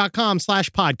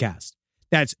 Grammarly.com/podcast.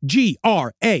 That's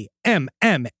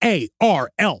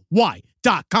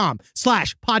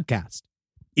GRAMMARLY.com/podcast.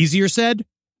 Easier said,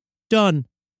 done.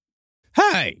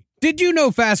 Hey, did you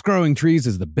know Fast Growing Trees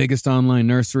is the biggest online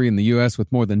nursery in the U.S.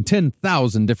 with more than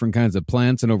 10,000 different kinds of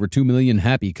plants and over 2 million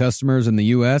happy customers in the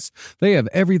U.S.? They have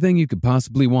everything you could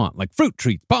possibly want, like fruit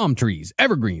trees, palm trees,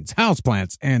 evergreens,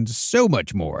 houseplants, and so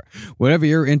much more. Whatever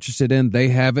you're interested in, they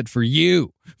have it for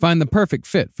you. Find the perfect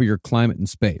fit for your climate and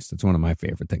space. That's one of my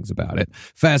favorite things about it.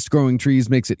 Fast Growing Trees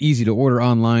makes it easy to order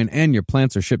online, and your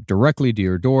plants are shipped directly to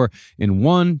your door in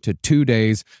 1 to 2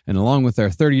 days. And along with their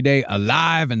 30-day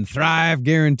Alive and Thrive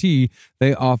guarantee,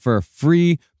 they offer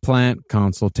free plant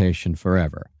consultation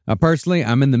forever. Now, personally,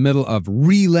 I'm in the middle of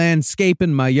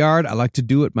re-landscaping my yard. I like to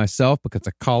do it myself because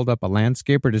I called up a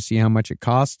landscaper to see how much it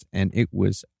cost, and it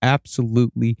was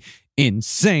absolutely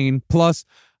insane. Plus,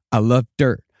 I love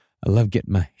dirt. I love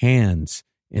getting my hands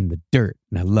in the dirt,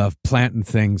 and I love planting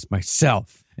things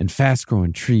myself. And Fast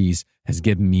Growing Trees has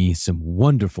given me some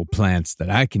wonderful plants that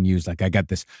I can use. Like I got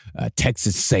this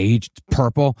Texas sage, it's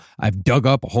purple. I've dug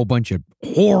up a whole bunch of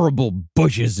horrible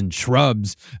bushes and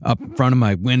shrubs up in front of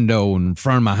my window and in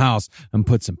front of my house and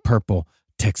put some purple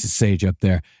Texas sage up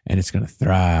there, and it's going to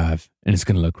thrive, and it's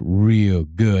going to look real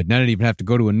good. And I didn't even have to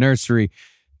go to a nursery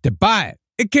to buy it.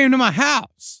 It came to my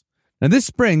house. Now, this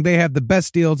spring, they have the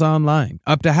best deals online,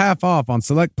 up to half off on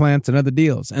select plants and other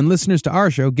deals. And listeners to our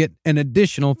show get an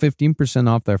additional 15%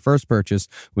 off their first purchase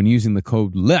when using the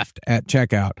code LEFT at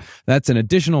checkout. That's an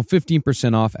additional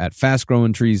 15% off at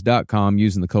fastgrowingtrees.com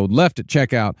using the code LEFT at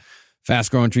checkout.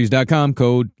 Fastgrowingtrees.com,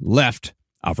 code LEFT.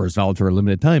 Offer is valid for a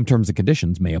limited time. Terms and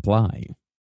conditions may apply.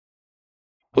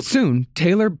 Well, soon,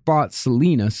 Taylor bought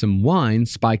Selena some wine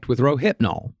spiked with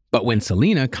Rohypnol. But when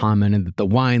Selena commented that the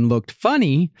wine looked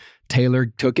funny, Taylor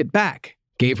took it back,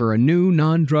 gave her a new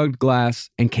non-drugged glass,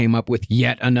 and came up with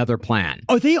yet another plan.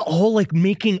 Are they all like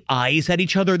making eyes at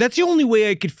each other? That's the only way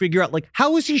I could figure out, like,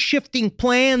 how is he shifting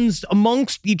plans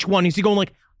amongst each one? Is he going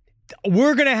like,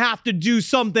 we're going to have to do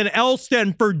something else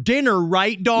then for dinner,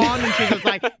 right, Dawn? And she was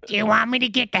like, do you want me to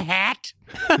get the hat?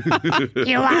 Do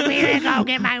you want me to go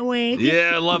get my wig?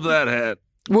 Yeah, I love that hat.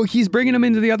 Well, he's bringing him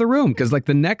into the other room because, like,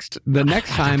 the next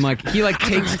time, like, he like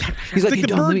takes. He's like, the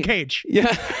Don, bird cage.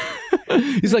 Yeah.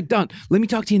 He's like, Don, let me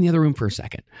talk to you in the other room for a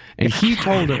second. And he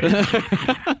told her,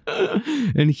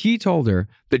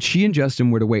 that she and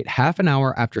Justin were to wait half an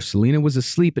hour after Selena was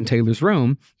asleep in Taylor's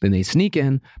room. Then they sneak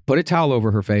in, put a towel over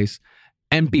her face,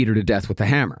 and beat her to death with a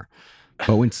hammer.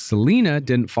 But when Selena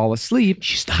didn't fall asleep...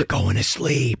 She's not going to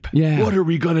sleep. Yeah. What are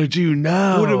we going to do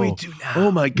now? What do we do now? Oh,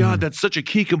 my God. That's such a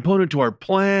key component to our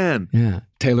plan. Yeah.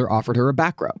 Taylor offered her a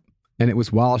back rub. And it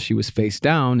was while she was face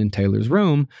down in Taylor's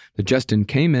room that Justin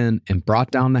came in and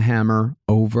brought down the hammer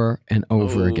over and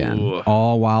over again,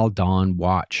 all while Dawn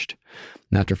watched.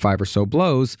 And after 5 or so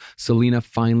blows, Selena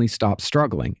finally stopped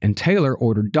struggling, and Taylor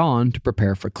ordered Dawn to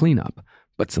prepare for cleanup.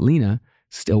 But Selena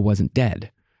still wasn't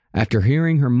dead. After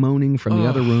hearing her moaning from the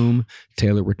other room,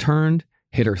 Taylor returned,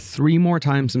 hit her 3 more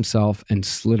times himself, and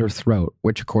slit her throat,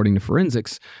 which, according to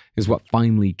forensics, is what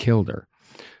finally killed her.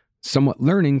 Somewhat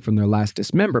learning from their last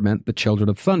dismemberment, the Children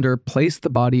of Thunder placed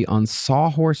the body on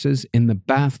sawhorses in the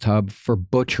bathtub for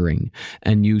butchering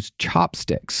and used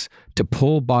chopsticks to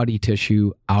pull body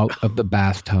tissue out of the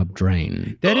bathtub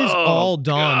drain. That is all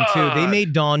Dawn, too. They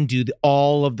made Dawn do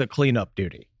all of the cleanup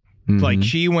duty. Like,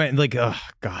 she went, like, oh,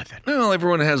 God. Well,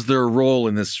 everyone has their role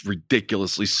in this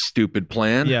ridiculously stupid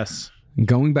plan. Yes.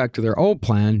 Going back to their old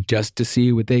plan, just to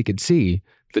see what they could see,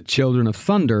 the Children of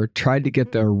Thunder tried to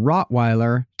get their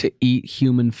Rottweiler to eat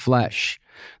human flesh.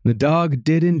 The dog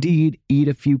did indeed eat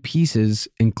a few pieces,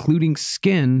 including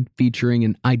skin featuring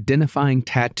an identifying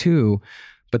tattoo,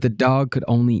 but the dog could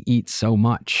only eat so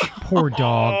much. Poor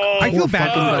dog. I feel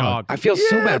bad for the dog. I feel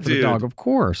so bad for the dog, of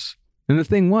course. And the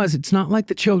thing was, it's not like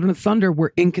the Children of Thunder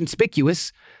were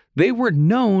inconspicuous. They were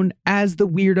known as the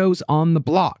weirdos on the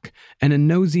block, and a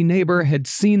nosy neighbor had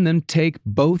seen them take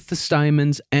both the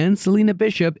Steinmans and Selena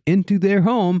Bishop into their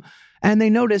home, and they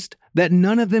noticed that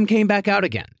none of them came back out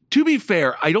again. To be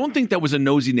fair, I don't think that was a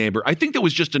nosy neighbor. I think that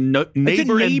was just a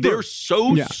neighbor, and they're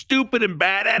so stupid and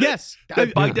bad at it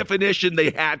that by definition, they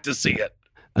had to see it.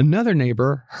 Another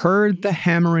neighbor heard the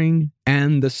hammering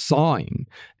and the sawing,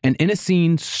 and in a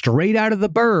scene straight out of the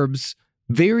Burbs,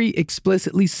 very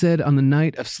explicitly said on the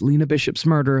night of Selena Bishop's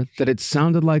murder that it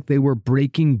sounded like they were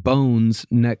breaking bones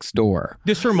next door.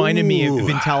 This reminded me of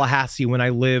in Tallahassee when I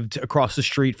lived across the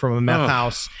street from a meth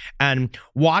house, and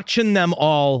watching them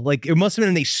all, like, it must have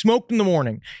been they smoked in the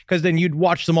morning, because then you'd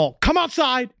watch them all come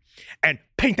outside and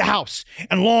paint the house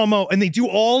and lawn mow, and they do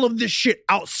all of this shit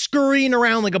out scurrying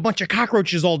around like a bunch of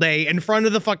cockroaches all day in front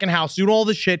of the fucking house, doing all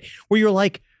this shit where you're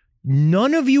like,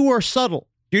 none of you are subtle.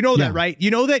 You know that, right?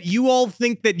 You know that you all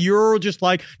think that you're just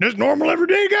like, just normal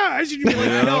everyday guys. And you're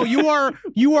like, no,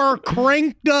 you are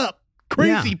cranked up,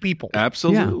 crazy people.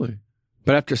 Absolutely. Yeah.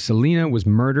 But after Selena was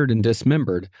murdered and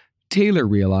dismembered, Taylor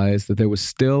realized that there was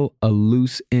still a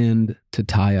loose end to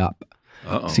tie up.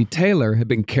 See, Taylor had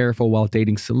been careful while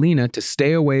dating Selena to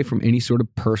stay away from any sort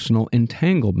of personal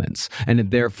entanglements, and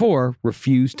had therefore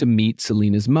refused to meet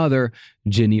Selena's mother,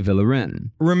 Jenny Villarin.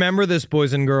 Remember this,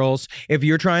 boys and girls. If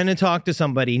you're trying to talk to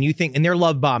somebody and you think, and they're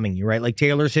love bombing you, right? Like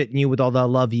Taylor's hitting you with all the I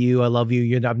love you,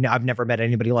 I've never met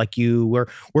anybody like you.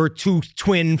 We're two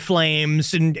twin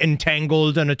flames and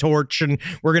entangled on a torch, and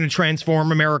we're going to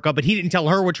transform America. But he didn't tell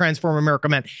her what transform America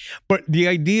meant. But the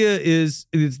idea is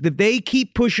that they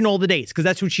keep pushing all the dates, because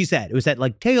that's what she said. It was that,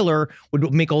 like, Taylor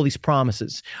would make all these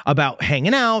promises about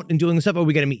hanging out and doing the stuff. Oh,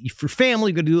 we got to meet you for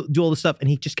family. We got to do all this stuff. And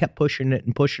he just kept pushing it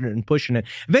and pushing it and pushing it.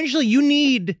 Eventually, you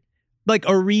need like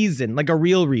a reason, like a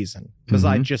real reason,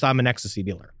 because I'm an ecstasy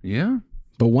dealer. Yeah.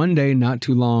 But one day, not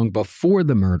too long before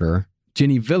the murder,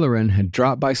 Jenny Villarin had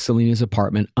dropped by Selena's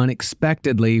apartment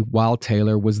unexpectedly while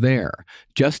Taylor was there,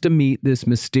 just to meet this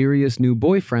mysterious new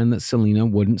boyfriend that Selena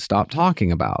wouldn't stop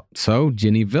talking about. So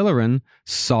Jenny Villarin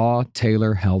saw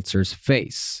Taylor Heltzer's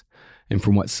face. And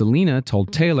from what Selena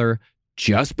told Taylor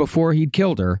just before he'd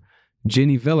killed her,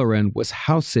 Jenny Villarin was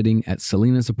house-sitting at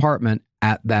Selena's apartment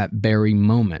at that very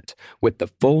moment, with the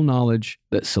full knowledge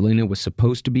that Selena was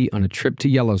supposed to be on a trip to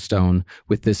Yellowstone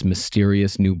with this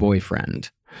mysterious new boyfriend.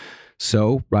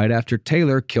 So, right after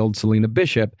Taylor killed Selena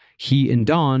Bishop, he and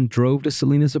Dawn drove to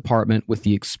Selena's apartment with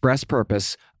the express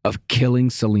purpose of killing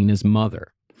Selena's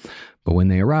mother. But when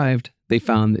they arrived, they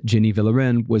found that Jenny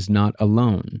Villarin was not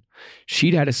alone.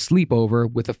 She'd had a sleepover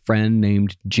with a friend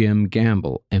named Jim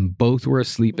Gamble, and both were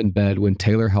asleep in bed when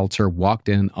Taylor Heltzer walked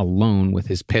in alone with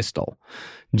his pistol.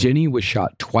 Jenny was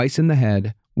shot twice in the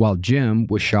head, while Jim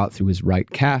was shot through his right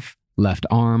calf, left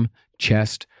arm,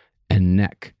 chest, and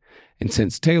neck. And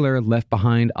since Taylor left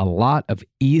behind a lot of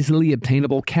easily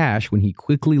obtainable cash when he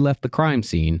quickly left the crime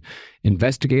scene,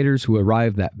 investigators who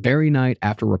arrived that very night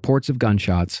after reports of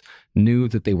gunshots knew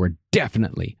that they were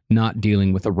definitely not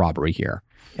dealing with a robbery here.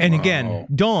 And again,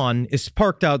 Dawn is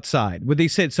parked outside. What they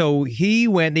said, so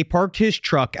they parked his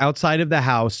truck outside of the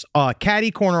house,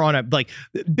 catty corner on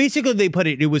basically they put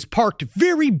it was parked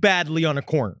very badly on a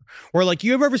corner. Or like,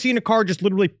 you ever seen a car just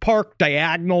literally parked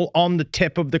diagonal on the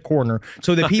tip of the corner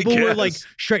so that people were like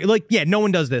straight, like, yeah, no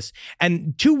one does this.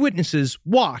 And two witnesses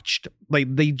watched,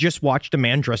 like they just watched a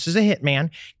man dressed as a hitman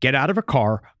get out of a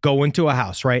car, go into a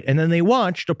house, right? And then they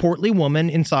watched a portly woman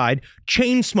inside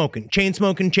chain smoking,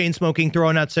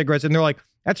 throwing out cigarettes, and they're like,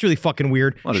 that's really fucking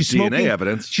weird. She's smoking DNA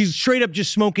evidence. She's straight up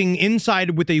just smoking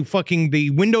inside with the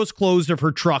windows closed of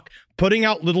her truck, putting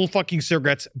out little fucking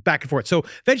cigarettes back and forth. So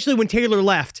eventually when Taylor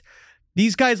left,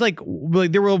 these guys like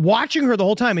they were watching her the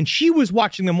whole time, and she was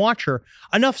watching them watch her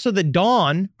enough so that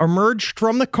Dawn emerged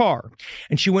from the car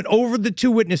and she went over the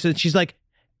two witnesses. She's like,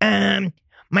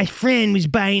 my friend was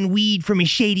buying weed from a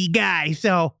shady guy,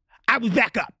 so I was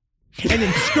back up. and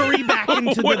then scurry back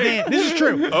into the van. This is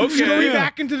true. Okay. Scurry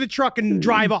back into the truck and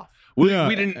drive off. We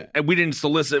didn't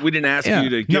solicit. We didn't ask you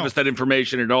to give us that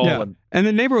information at all. Yeah. And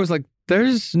the neighbor was like,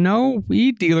 there's no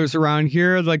weed dealers around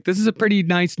here. Like, this is a pretty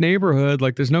nice neighborhood.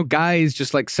 Like, there's no guys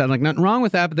just like selling, like, nothing wrong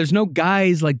with that, but there's no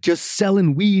guys like just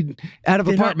selling weed out of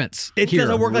apartments. It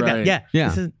doesn't work like that. Yeah.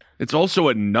 Yeah. It's also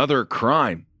another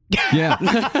crime. Yeah.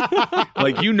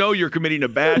 Like, you're committing a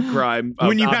bad crime.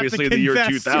 When you obviously have to in the year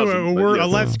confess 2000. to a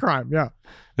less crime. Yeah.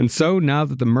 And so now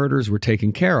that the murders were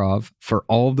taken care of, for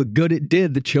all the good it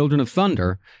did the Children of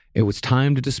Thunder, it was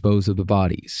time to dispose of the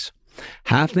bodies.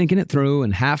 Half thinking it through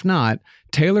and half not,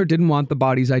 Taylor didn't want the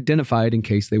bodies identified in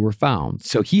case they were found.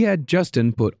 So he had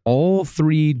Justin put all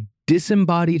 3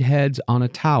 disembodied heads on a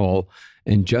towel,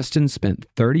 and Justin spent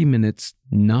 30 minutes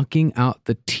knocking out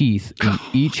the teeth in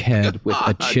each head with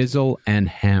a chisel and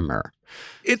hammer.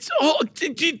 It's all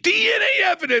DNA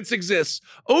evidence exists.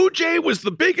 OJ was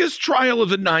the biggest trial of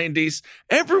the 90s.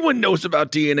 Everyone knows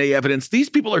about DNA evidence. These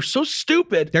people are so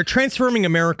stupid. They're transforming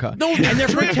America. No, and they're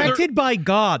protected by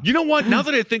God. You know what? Now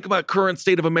that I think about current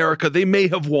state of America, they may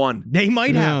have won. They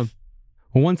might have.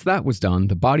 Well, once that was done,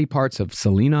 the body parts of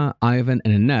Selena, Ivan,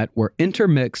 and Annette were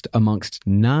intermixed amongst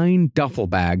 9 duffel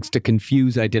bags to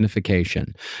confuse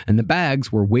identification. And the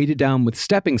bags were weighted down with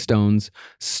stepping stones,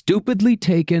 stupidly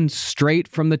taken straight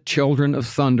from the Children of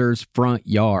Thunder's front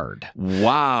yard.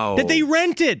 Wow. That they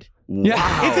rented.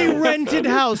 Yeah. It's a rented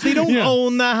house. They don't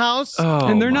own the house. Oh,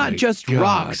 and they're not just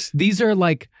rocks. These are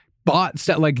like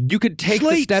you could take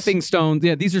slates. the stepping stones.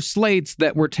 Yeah, these are slates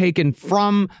that were taken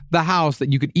from the house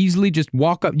that you could easily just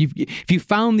walk up. If you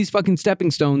found these fucking stepping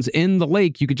stones in the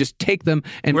lake, you could just take them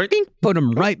and put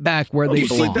them right back where they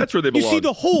belong. That's where they belong. You see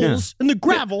the holes in the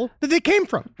gravel that they came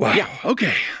from. Wow. Yeah.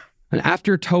 Okay. And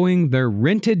after towing their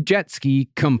rented jet ski,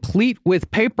 complete with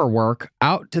paperwork,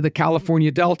 out to the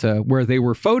California Delta, where they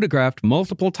were photographed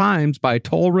multiple times by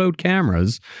toll road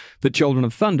cameras, the Children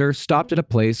of Thunder stopped at a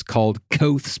place called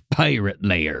Koth's Pirate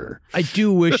Lair. I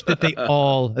do wish that they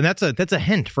all, and that's a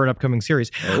hint for an upcoming series,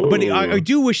 but I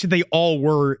do wish that they all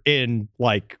were in,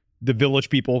 like, the Village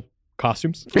People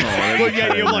costumes. You're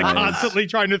like constantly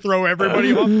trying to throw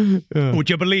everybody off.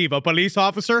 Would you believe a police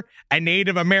officer, a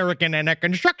Native American, and a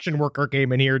construction worker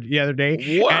came in here the other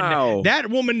day? Wow. And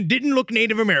that woman didn't look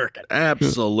Native American.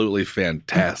 Absolutely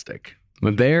fantastic.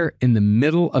 But there, in the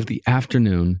middle of the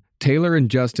afternoon, Taylor and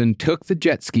Justin took the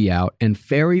jet ski out and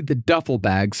ferried the duffel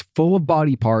bags full of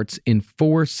body parts in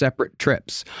 4 separate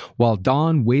trips, while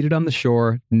Dawn waited on the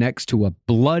shore next to a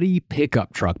bloody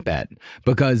pickup truck bed,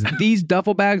 because these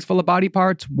duffel bags full of body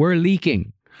parts were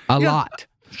leaking a lot.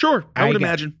 Sure, I would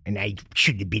imagine. And I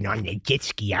should have been on the jet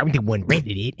ski. I'm the one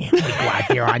rented it. We go out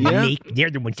there on the lake. They're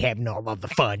the ones having all of the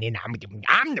fun, and I'm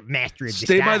the master of the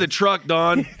Stay by the truck,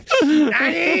 Dawn. I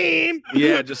am.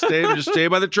 Yeah, just stay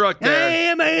by the truck there.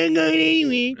 I ain't going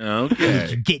anywhere.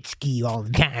 Okay. Jet ski all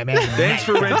the time. Thanks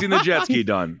for renting the jet ski,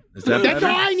 Dawn. Is that That's better?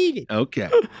 all I needed. Okay.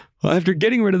 Well, after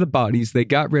getting rid of the bodies, they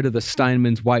got rid of the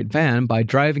Steinman's white van by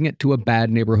driving it to a bad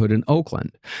neighborhood in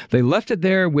Oakland. They left it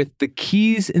there with the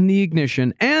keys in the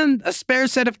ignition and a spare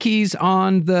set of keys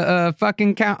on the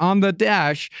on the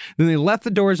dash. Then they left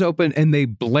the doors open and they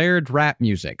blared rap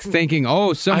music, thinking,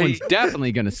 "Oh, someone's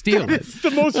definitely going to steal it." It's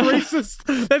the most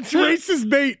racist. That's racist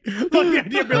bait. Like the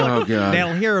idea of being like, God.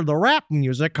 they'll hear the rap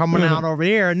music coming out over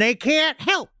here, and they can't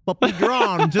help but be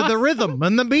drawn to the rhythm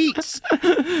and the beats.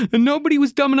 And nobody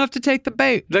was dumb enough to take the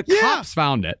bait. The cops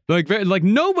found it. Like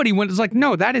nobody went. It's like,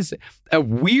 no, that is a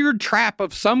weird trap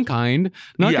of some kind.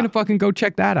 Not going to fucking go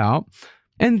check that out.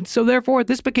 And so therefore,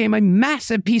 this became a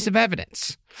massive piece of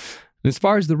evidence. As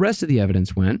far as the rest of the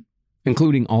evidence went,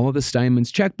 including all of the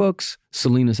Steinman's checkbooks,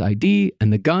 Selena's ID,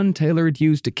 and the gun Taylor had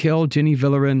used to kill Ginny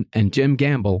Villerin and Jim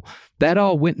Gamble, that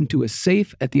all went into a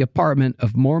safe at the apartment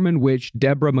of Mormon witch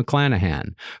Deborah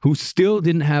McClanahan, who still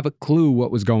didn't have a clue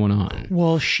what was going on.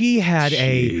 Well, she had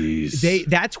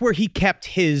that's where he kept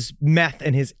his meth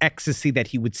and his ecstasy that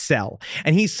he would sell.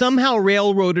 And he somehow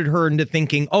railroaded her into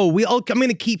thinking, I'm going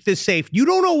to keep this safe. You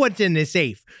don't know what's in this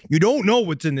safe. You don't know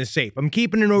what's in this safe. I'm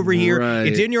keeping it over here. Right.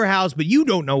 It's in your house, but you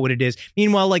don't know what it is.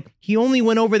 Meanwhile, like, he only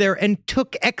went over there and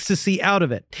took ecstasy out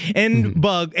of it,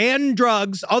 and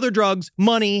drugs, other drugs,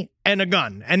 money, and a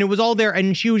gun. And it was all there.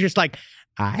 And she was just like,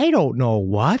 I don't know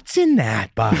what's in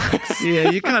that box.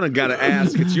 Yeah, you kind of got to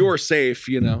ask. It's your safe,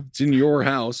 It's in your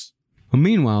house. Well,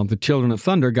 meanwhile, the Children of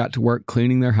Thunder got to work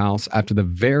cleaning their house after the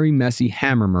very messy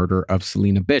hammer murder of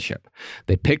Selena Bishop.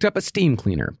 They picked up a steam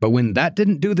cleaner, but when that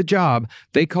didn't do the job,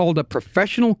 they called a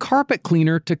professional carpet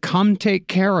cleaner to come take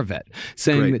care of it,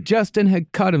 saying that Justin had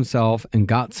cut himself and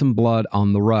got some blood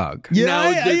on the rug.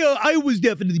 Yeah, I was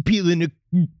definitely peeling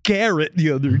carrot the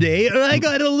other day, and I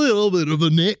got a little bit of a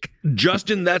nick.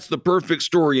 Justin, that's the perfect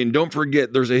story. And don't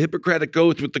forget, there's a Hippocratic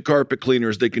oath with the carpet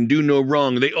cleaners. They can do no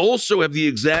wrong. They also have the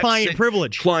exact client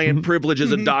privilege. Client privilege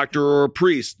as a doctor or a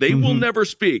priest. They will never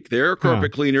speak. They're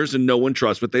carpet cleaners, and no one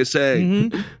trusts what they say.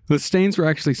 The stains were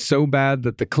actually so bad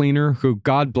that the cleaner, who,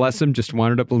 God bless him, just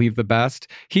wanted to believe the best,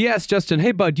 he asked Justin,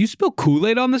 "Hey, bud, you spill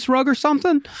Kool-Aid on this rug or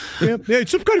something?" Yeah,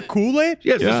 some kind of Kool-Aid?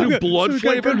 Yeah, some blood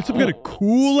flavor? Some kind of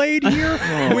Kool-Aid here?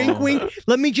 Wink, wink.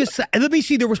 Let me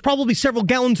see. There was probably several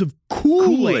gallons of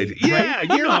Kool-Aid. Yeah, right?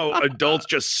 you know how adults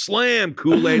just slam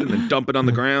Kool-Aid and then dump it on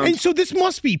the ground. And so this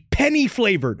must be penny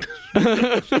flavored.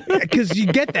 Because you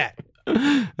get that.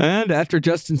 And after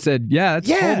Justin said, yeah, that's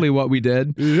totally what we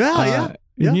did. Yeah.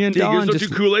 He and Don don't do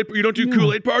Kool-Aid. You don't do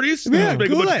Kool-Aid parties? Yeah, make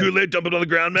Kool-Aid. a bunch of Kool-Aid, dump it on the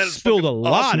ground, man. It's spilled a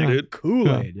lot awesome, of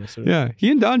Kool-Aid. Yes, sir. Yeah, he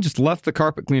and Don just left the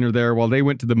carpet cleaner there while they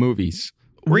went to the movies.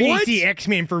 We're going to see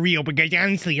X-Men for real, because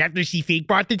honestly, after she fake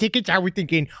bought the tickets, I was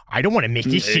thinking, I don't want to miss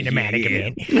this cinematic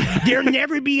event. There'll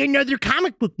never be another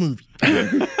comic book movie.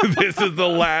 This is the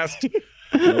last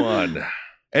one.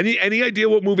 Any idea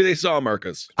what movie they saw,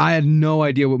 Marcus? I had no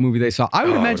idea what movie they saw. I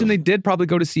would imagine they did probably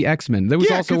go to see X-Men. There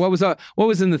was also what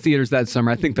was in the theaters that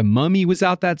summer. I think The Mummy was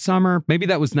out that summer. Maybe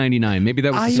that was 99. Maybe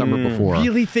that was the summer before. I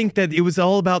really think that it was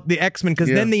all about the X-Men, because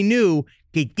then they knew.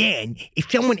 Okay, Dan, if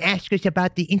someone asks us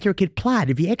about the intricate plot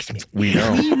of the X-Men, we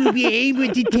will be able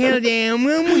to tell them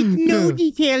with no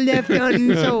detail left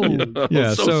untold.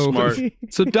 Yeah, so smart.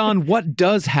 So Don, what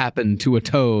does happen to a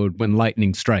toad when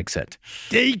lightning strikes it?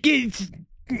 They get...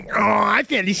 Oh, I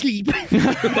fell asleep.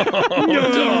 Don,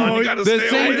 you gotta The stay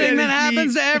same awake. thing that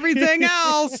happens to everything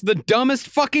else. The dumbest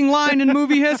fucking line in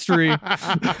movie history.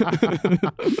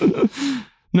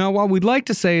 Now, while we'd like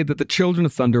to say that the Children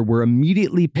of Thunder were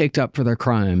immediately picked up for their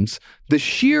crimes, the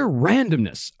sheer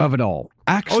randomness of it all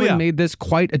actually made this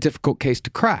quite a difficult case to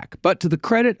crack. But to the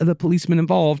credit of the policemen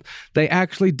involved, they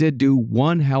actually did do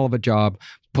one hell of a job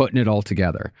putting it all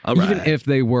together. Even if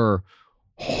they were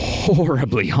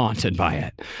horribly haunted by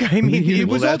it. I mean, it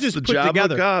was all just the put job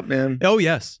together. Of a cop, man. Oh,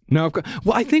 yes. No,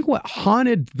 well, I think what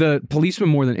haunted the policeman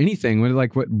more than anything,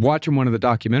 watching one of the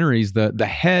documentaries, the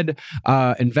head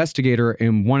investigator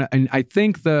in one, and I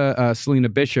think the Selena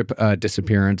Bishop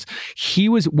disappearance,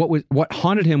 what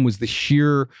haunted him was the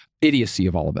sheer idiocy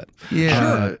of all of it.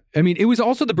 Yeah. I mean, it was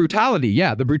also the brutality.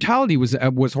 Yeah, the brutality was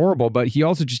horrible, but he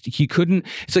also he couldn't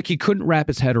wrap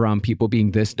his head around people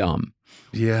being this dumb.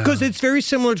 Yeah. Because it's very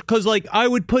similar, because I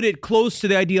would put it close to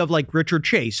the idea of Richard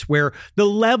Chase, where the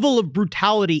level of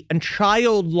brutality and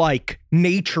childlike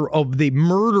nature of the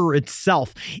murder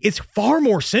itself is far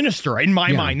more sinister in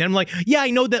my mind. And I'm I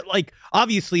know that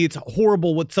obviously it's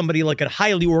horrible what somebody like a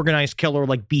highly organized killer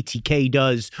like BTK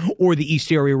does, or the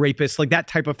East Area rapist, that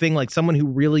type of thing, someone who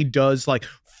really does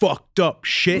fucked up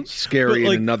shit. Scary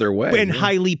in another way. And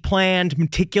highly planned,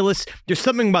 meticulous. There's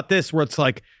something about this where it's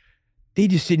they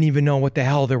just didn't even know what the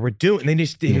hell they were doing.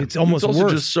 It's almost also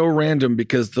worse. just so random,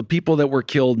 because the people that were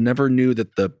killed never knew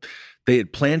that they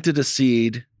had planted a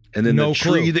seed, and then the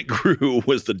tree that grew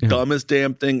was the dumbest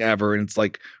damn thing ever. And it's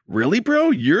really, bro?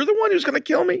 You're the one who's going to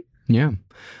kill me? Yeah.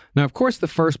 Now, of course, the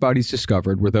first bodies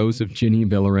discovered were those of Ginny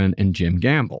Villerin and Jim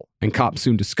Gamble, and cops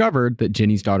soon discovered that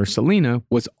Ginny's daughter Selena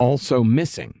was also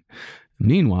missing.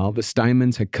 Meanwhile, the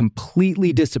Steinmans had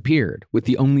completely disappeared, with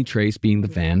the only trace being the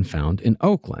van found in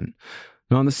Oakland.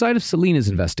 Now, on the side of Selena's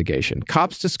investigation,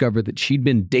 cops discovered that she'd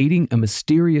been dating a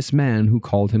mysterious man who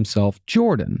called himself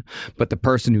Jordan, but the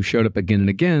person who showed up again and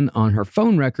again on her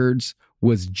phone records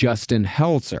was Justin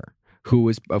Helzer, who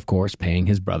was, of course, paying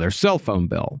his brother's cell phone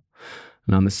bill.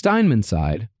 And on the Steinman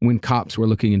side, when cops were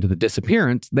looking into the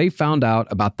disappearance, they found out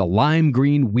about the lime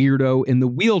green weirdo in the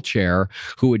wheelchair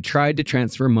who had tried to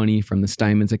transfer money from the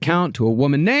Steinman's account to a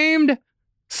woman named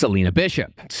Selena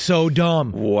Bishop. So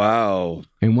dumb. Wow.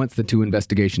 And once the two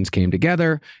investigations came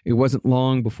together, it wasn't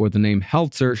long before the name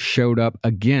Helzer showed up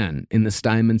again in the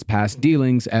Steinman's past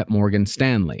dealings at Morgan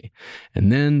Stanley.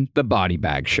 And then the body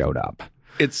bag showed up.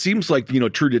 It seems like,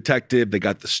 True Detective, they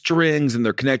got the strings and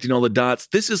they're connecting all the dots.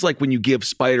 This is like when you give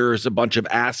spiders a bunch of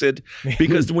acid,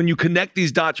 because when you connect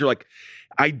these dots, you're like,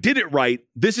 I did it right.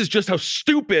 This is just how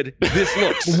stupid this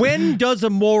looks. When does a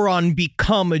moron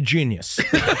become a genius?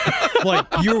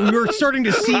 You're starting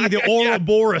to see the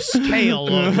Ouroboros tale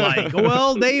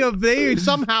of they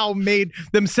somehow made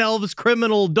themselves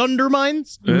criminal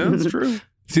dunderminds. Yeah, that's true.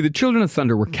 See, the Children of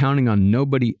Thunder were counting on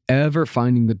nobody ever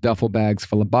finding the duffel bags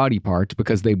full of body parts,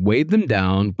 because they weighed them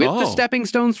down with the stepping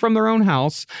stones from their own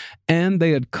house, and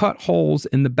they had cut holes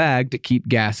in the bag to keep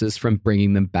gases from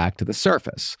bringing them back to the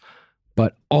surface.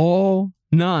 But all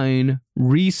 9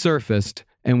 resurfaced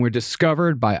and were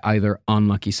discovered by either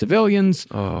unlucky civilians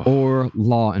or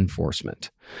law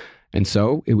enforcement. And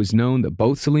so it was known that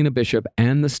both Selena Bishop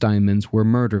and the Steinmans were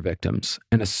murder victims,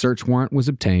 and a search warrant was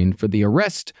obtained for the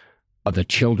arrest of the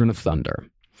Children of Thunder.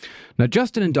 Now,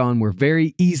 Justin and Dawn were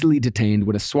very easily detained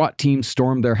when a SWAT team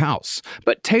stormed their house,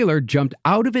 but Taylor jumped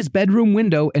out of his bedroom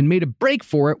window and made a break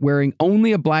for it wearing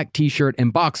only a black t-shirt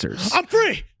and boxers. I'm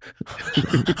free!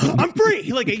 I'm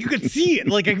free! Like, you could see it.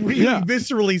 Like, I really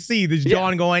viscerally see this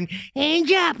Dawn going,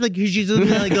 hands up! Like, she's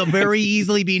like very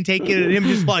easily being taken, and him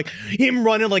just like, him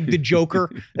running like the Joker,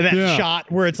 and that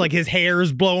shot where it's like his hair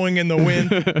is blowing in the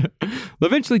wind.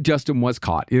 Eventually, Justin was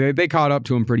caught. They caught up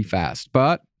to him pretty fast,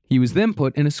 but he was then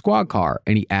put in a squad car,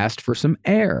 and he asked for some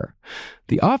air.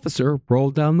 The officer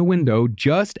rolled down the window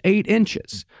just 8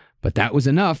 inches, but that was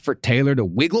enough for Taylor to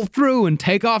wiggle through and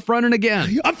take off running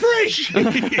again. I'm free!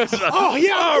 Oh,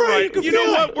 yeah, I'm all free. right. You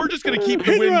know what? We're just going to keep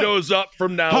the windows up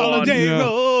from now Holiday on.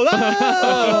 roll.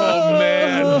 Oh,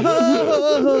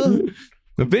 man.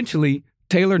 Eventually,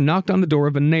 Taylor knocked on the door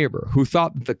of a neighbor who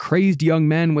thought that the crazed young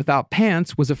man without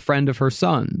pants was a friend of her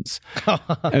son's.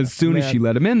 As soon as she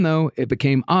let him in, though, it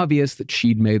became obvious that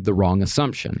she'd made the wrong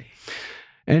assumption.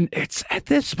 And it's at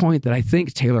this point that I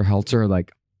think Taylor Heltzer,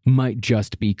 might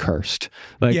just be cursed.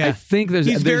 I think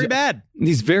he's very bad.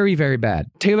 He's very, very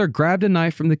bad. Taylor grabbed a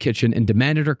knife from the kitchen and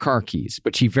demanded her car keys,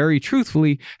 but she very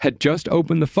truthfully had just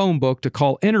opened the phone book to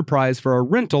call Enterprise for a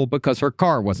rental because her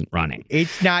car wasn't running.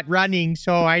 It's not running,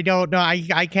 so I don't know.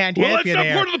 I can't help you there. Well,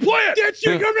 that's not part of the plan.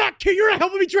 You're not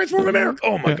helping me transform America.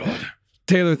 Oh, my God.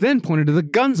 Taylor then pointed to the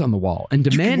guns on the wall and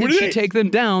demanded she take them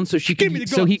down so he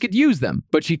could use them.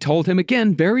 But she told him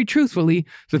again, very truthfully,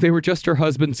 that they were just her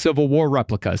husband's Civil War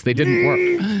replicas. They didn't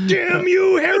work. Damn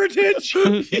you, heritage!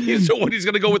 So what, he's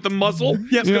going to go with the muzzle?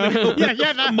 Yes,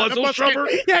 the muzzle shover?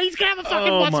 Yeah, he's going to have a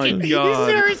fucking musket. My God.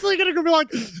 He's seriously going to be like,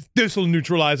 this will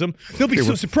neutralize them. They'll be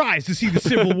so surprised to see the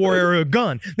Civil War era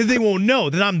gun that they won't know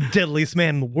that I'm the deadliest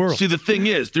man in the world. See, the thing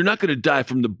is, they're not going to die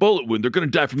from the bullet wound. They're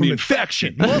going to die from the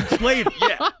infection. Months later.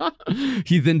 Yeah.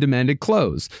 He then demanded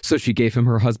clothes, so she gave him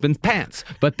her husband's pants,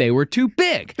 but they were too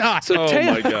big. So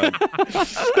Taylor, my God.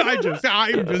 I'm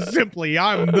just simply,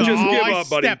 Just give up,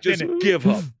 buddy. Just give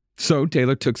up. So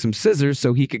Taylor took some scissors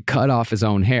so he could cut off his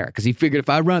own hair, because he figured if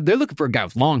I run, they're looking for a guy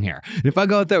with long hair. And if I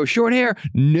go out there with short hair,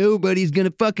 nobody's going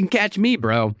to fucking catch me,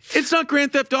 bro. It's not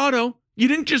Grand Theft Auto. You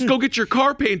didn't just go get your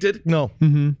car painted. No.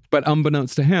 Mm-hmm. But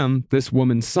unbeknownst to him, this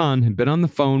woman's son had been on the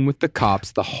phone with the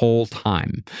cops the whole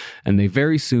time. And they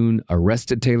very soon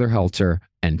arrested Taylor Heltzer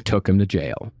and took him to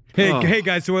jail. Hey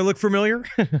guys, do I look familiar?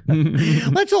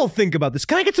 Let's all think about this.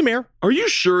 Can I get some air? Are you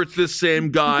sure it's this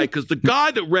same guy? Because the guy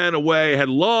that ran away had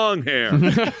long hair.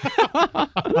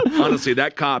 Honestly,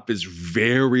 that cop is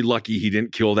very lucky he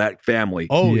didn't kill that family.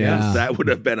 Oh, yes. That would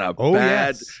have been a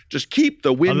bad... Yes. Just keep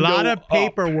the window A lot of up.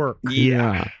 paperwork.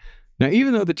 Yeah. Now,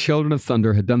 even though the Children of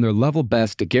Thunder had done their level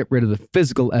best to get rid of the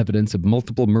physical evidence of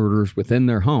multiple murders within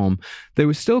their home, there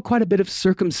was still quite a bit of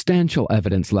circumstantial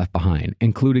evidence left behind,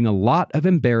 including a lot of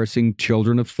embarrassing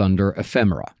Children of Thunder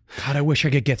ephemera. God, I wish I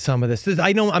could get some of this.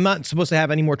 I know I'm not supposed to have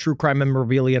any more true crime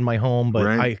memorabilia in my home,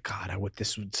 but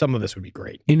some of this would be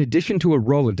great. In addition to a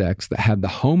Rolodex that had the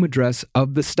home address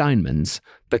of the Steinmans,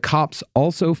 the cops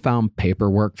also found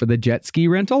paperwork for the jet ski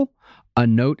rental, a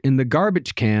note in the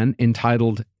garbage can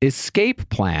entitled Escape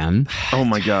Plan. Oh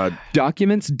my God.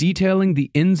 Documents detailing the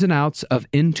ins and outs of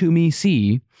Into Me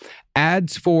See,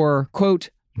 ads for, quote,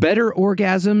 better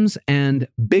orgasms and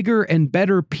bigger and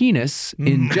better penis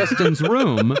in Justin's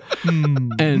room,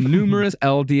 and numerous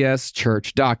LDS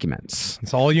church documents.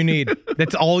 That's all you need.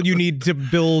 That's all you need to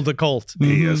build a cult.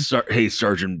 Hey,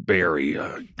 Sergeant Barry,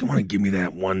 come on and give me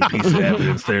that one piece of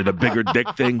evidence there, the bigger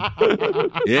dick thing.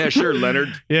 Yeah, sure, Leonard.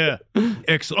 Yeah.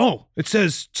 Excellent. Oh, it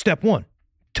says step 1.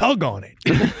 Tug on it.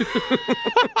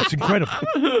 That's incredible.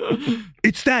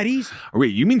 It's that easy.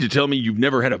 Wait, you mean to tell me you've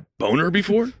never had a boner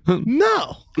before?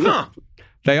 No. Huh.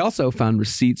 They also found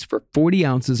receipts for 40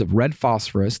 ounces of red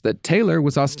phosphorus that Taylor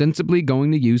was ostensibly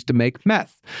going to use to make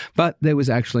meth, but there was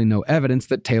actually no evidence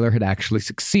that Taylor had actually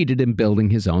succeeded in building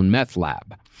his own meth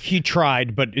lab. He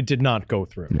tried, but it did not go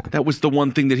through. No. That was the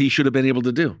one thing that he should have been able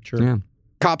to do. Sure. Yeah.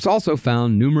 Cops also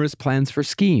found numerous plans for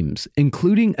schemes,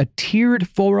 including a tiered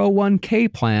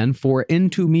 401k plan for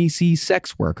Into Me See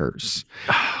sex workers.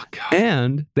 Oh, God.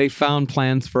 And they found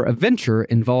plans for a venture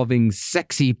involving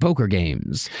sexy poker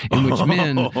games, in which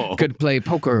men could play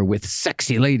poker with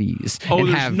sexy ladies and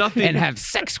have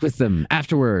sex with them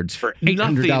afterwards for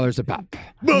 $800 a pop.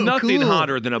 Nothing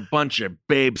hotter than a bunch of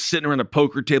babes sitting around a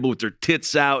poker table with their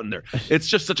tits out, and it's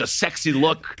just such a sexy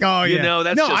look. Oh, yeah. You know,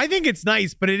 I think it's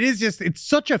nice, but it's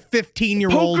such a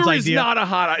 15-year-old's Poker is idea. not a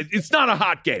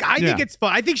hot game. I think it's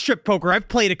fun. I think strip poker, I've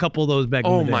played a couple of those back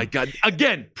in the day. Oh my God.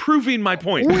 Again, proving my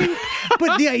point.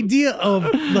 But the idea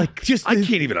of like just I can't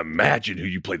even imagine who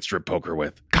you played strip poker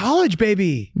with. college,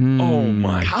 baby. Oh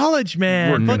my. College,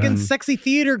 man. Fucking sexy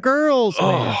theater girls,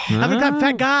 man. I've got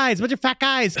fat guys, a bunch of fat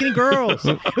guys, skinny girls.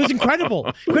 It was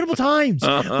incredible. Incredible times.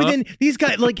 But then these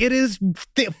guys, like, it is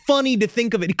funny to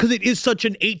think of it because it is such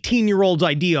an 18-year-old's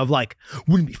idea of like,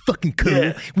 wouldn't it be fucking cool?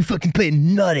 Yeah. We fucking play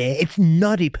nutty. It's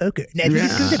nutty poker. Now, you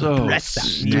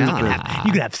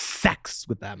can have sex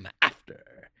with them after.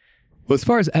 Well, as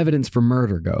far as evidence for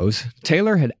murder goes,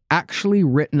 Taylor had actually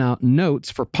written out notes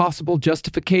for possible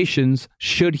justifications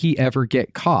should he ever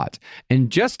get caught. And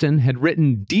Justin had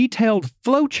written detailed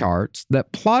flowcharts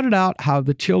that plotted out how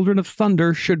the Children of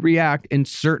Thunder should react in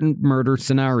certain murder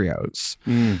scenarios.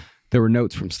 There were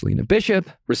notes from Selena Bishop,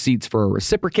 receipts for a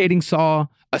reciprocating saw,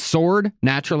 a sword,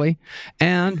 naturally,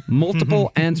 and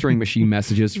multiple answering machine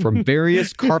messages from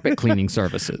various carpet cleaning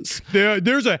services.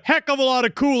 There's a heck of a lot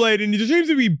of Kool-Aid, and there seems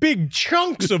to be big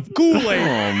chunks of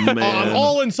Kool-Aid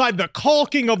all inside the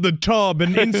caulking of the tub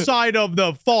and inside of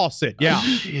the faucet. Yeah.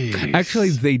 Jeez. Actually,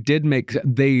 they did make...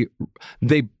 They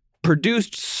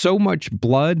produced so much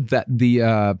blood that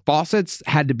the faucets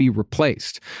had to be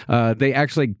replaced. They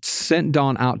actually sent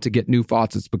Dawn out to get new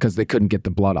faucets because they couldn't get the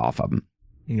blood off of them.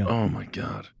 Oh my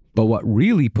God. But what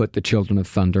really put the Children of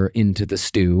Thunder into the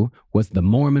stew was the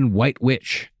Mormon White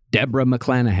Witch, Deborah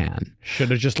McClanahan.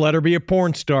 Should have just let her be a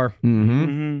porn star.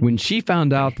 When she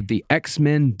found out that the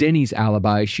X-Men Denny's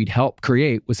alibi she'd helped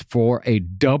create was for a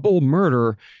double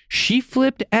murder, she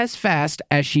flipped as fast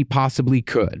as she possibly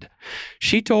could.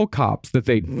 She told cops that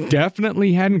they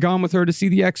definitely hadn't gone with her to see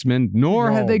the X-Men,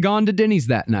 nor had they gone to Denny's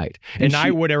that night. And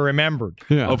I would have remembered.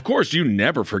 Yeah. Of course, you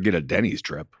never forget a Denny's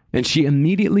trip. And she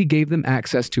immediately gave them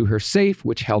access to her safe,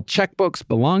 which held checkbooks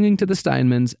belonging to the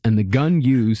Steinmans and the gun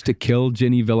used to kill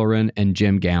Ginny Villerin and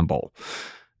Jim Gamble.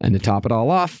 And to top it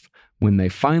all off, when they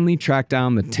finally tracked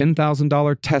down the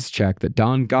 $10,000 test check that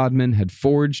Don Godman had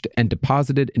forged and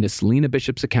deposited into Selena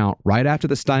Bishop's account right after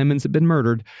the Steinmans had been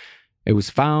murdered, it was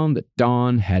found that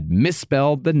Don had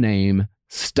misspelled the name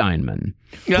Steinman.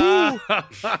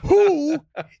 Who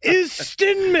is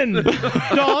Steinman?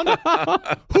 Don?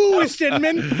 Who is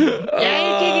Steinman? I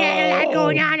had a lot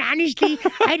going on, honestly.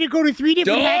 I had to go to 3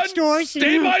 different hat stores.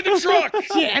 Stay by the truck.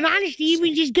 Yeah, and honestly,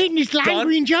 even just getting this lime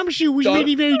green jumpsuit was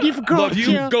very, very difficult. Love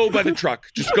you. Go by the truck.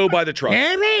 Just go by the truck.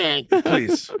 Yeah, man.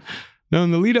 Please. Now,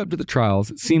 in the lead up to the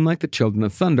trials, it seemed like the Children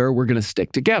of Thunder were going to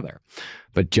stick together.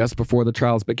 But just before the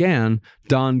trials began,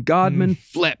 Don Godman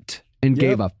flipped and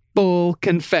gave a full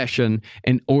confession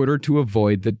in order to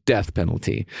avoid the death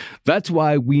penalty. That's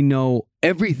why we know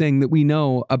everything that we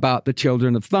know about the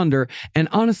Children of Thunder. And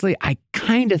honestly, I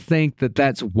kind of think that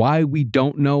that's why we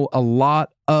don't know a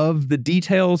lot of the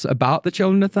details about the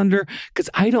Children of Thunder, because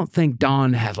I don't think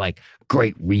Dawn had like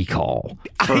great recall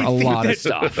for a lot of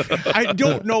stuff. I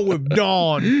don't know if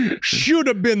Dawn should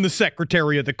have been the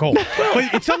secretary of the cult.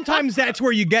 But sometimes that's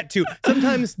where you get to.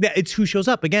 Sometimes it's who shows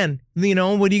up again. You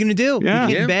know, what are you going to do? Yeah.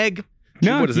 You can't beg.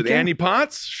 No, what is it, Annie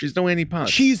Potts? She's no Annie Potts.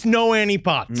 She's no Annie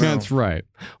Potts. No. That's right.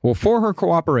 Well, for her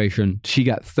cooperation, she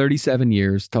got 37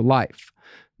 years to life.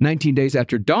 19 days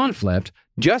after Dawn flipped,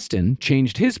 Justin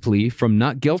changed his plea from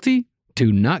not guilty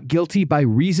to not guilty by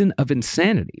reason of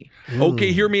insanity.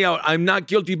 Okay, hear me out. I'm not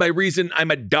guilty by reason I'm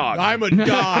a dog. I'm a dog.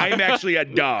 I'm actually a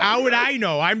dog. How would I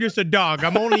know? I'm just a dog.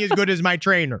 I'm only as good as my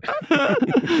trainer.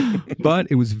 But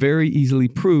it was very easily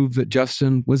proved that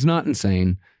Justin was not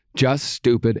insane, just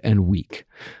stupid and weak.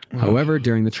 However,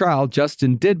 during the trial,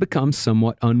 Justin did become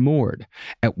somewhat unmoored.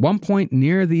 At one point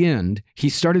near the end, he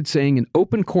started saying in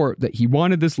open court that he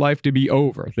wanted this life to be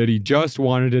over, that he just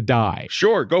wanted to die.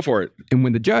 Sure, go for it. And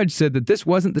when the judge said that this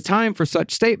wasn't the time for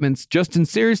such statements, Justin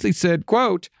seriously said,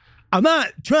 quote, I'm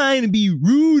not trying to be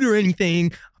rude or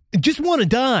anything. I just want to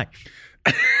die.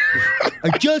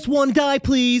 I just want to die,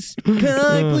 please. Can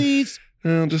I, please?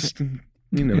 Just,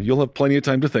 you'll have plenty of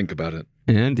time to think about it.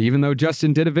 And even though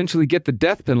Justin did eventually get the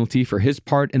death penalty for his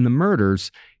part in the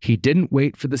murders, he didn't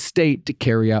wait for the state to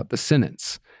carry out the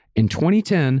sentence. In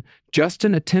 2010,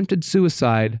 Justin attempted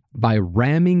suicide by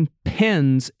ramming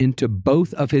pens into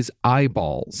both of his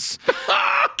eyeballs.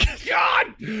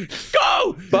 God!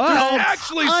 Go! But there's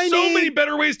actually many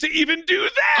better ways to even do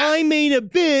that! I made a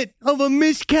bit of a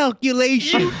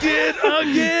miscalculation. You did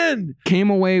again!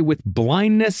 Came away with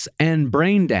blindness and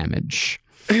brain damage.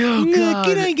 Oh, God.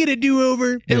 Can I get a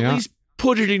do-over? At least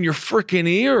put it in your frickin'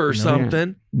 ear or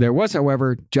something. There was,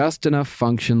 however, just enough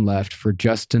function left for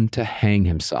Justin to hang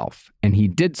himself, and he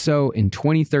did so in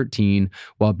 2013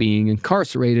 while being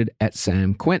incarcerated at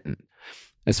San Quentin.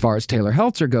 As far as Taylor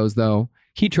Heltzer goes, though,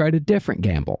 he tried a different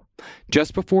gamble.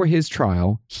 Just before his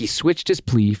trial, he switched his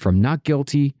plea from not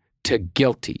guilty to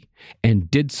guilty and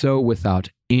did so without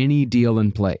any deal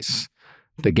in place.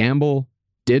 The gamble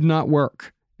did not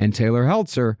work, and Taylor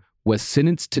Heltzer was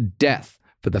sentenced to death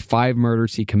for the 5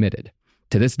 murders he committed.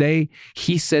 To this day,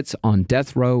 he sits on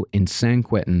death row in San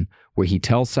Quentin, where he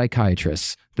tells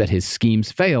psychiatrists that his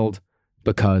schemes failed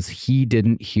because he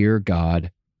didn't hear God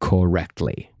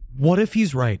correctly. What if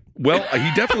he's right? Well,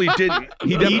 he definitely didn't.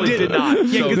 He definitely did not.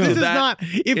 Yeah, because So this is that not,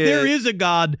 if there is a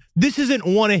God, this isn't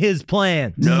one of his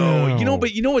plans. No.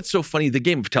 But you know what's so funny? The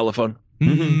game of telephone.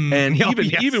 Mm-hmm. And Oh,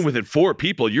 even within 4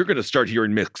 people, you're going to start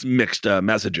hearing mixed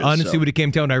messages. Honestly, so. when it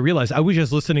came down, I realized I was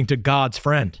just listening to God's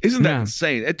friend. Isn't that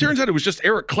insane? It turns out it was just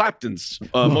Eric Clapton's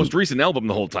most recent album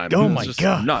the whole time. Oh It was my just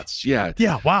God. nuts. Yeah.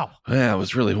 Yeah, wow. Yeah, it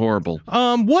was really horrible.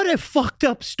 What a fucked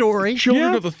up story.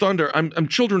 Children of the Thunder. I'm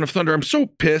Children of Thunder. I'm so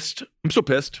pissed. I'm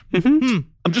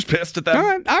just pissed at that. All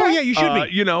right. Oh, yeah, you should be. I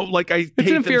It's hate an them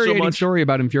so infuriating much. story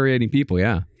about infuriating people,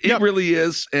 yeah. It really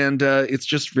is, and it's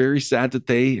just very sad that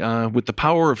they, with the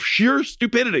power of sheer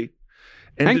stupidity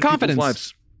ended people's confidence.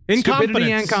 lives.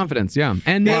 Stupidity and confidence, yeah.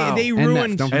 And They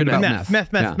ruined meth. Don't forget about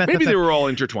meth. Meth. Maybe they were all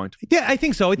intertwined. Yeah, I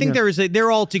think so. I think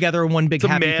they're all together in one big It's a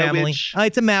happy family. marriage.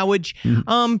 It's a marriage.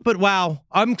 But wow,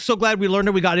 I'm so glad we learned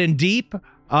it. We got in deep.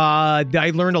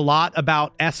 I learned a lot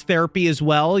about S therapy as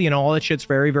well. You know, all that shit's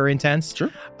very, very intense.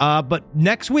 Sure. But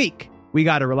next week we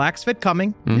got a Relax Fit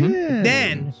coming.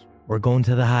 Then we're going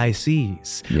to the high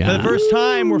seas. For the first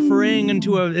time, we're foraying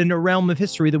into a realm of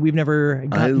history that we've never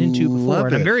gotten into before.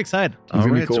 And I'm very excited. All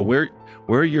right, so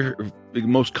wear your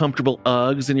most comfortable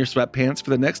Uggs and your sweatpants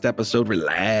for the next episode.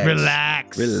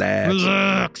 Relax.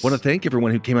 Want to thank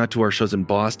everyone who came out to our shows in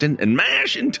Boston and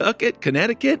Mashantucket,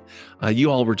 Connecticut. You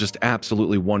all were just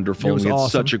absolutely wonderful. It was We had awesome.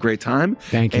 such a great time.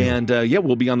 Thank you. And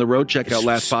we'll be on the road. Check out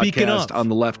Last Speaking Podcast of, on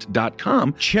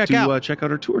theleft.com check out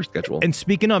our tour schedule. And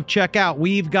speaking of, check out,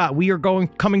 we are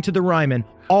coming to the Ryman.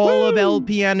 All of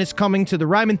LPN is coming to the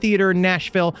Ryman Theater in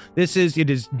Nashville. It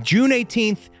is June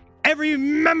 18th. Every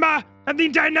member of the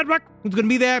entire network who's going to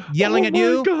be there yelling at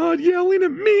you. Oh my God, yelling at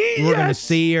me. We're going to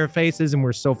see your faces, and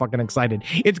we're so fucking excited.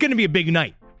 It's going to be a big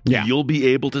night. Yeah. You'll be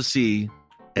able to see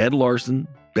Ed Larson,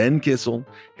 Ben Kissel,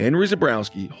 Henry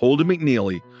Zabrowski, Holden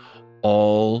McNeely,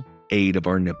 all 8 of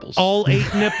our nipples. All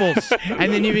 8 nipples.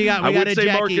 And then we got a Jackie.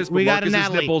 Marcus, but We got a Marcus's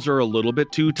Natalie. nipples are a little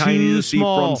bit too tiny to see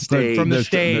small from stage. from the They're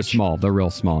stage. small. They're real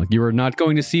small. You are not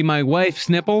going to see my wife's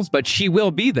nipples, but she will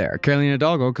be there, Carolina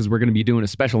Doggo, because we're going to be doing a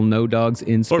special No Dogs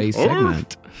in Space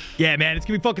segment. Yeah, man, it's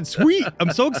going to be fucking sweet.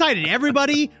 I'm so excited.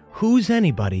 Everybody who's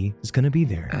anybody is going to be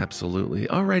there. Absolutely.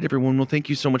 All right, everyone. Well, thank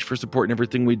you so much for supporting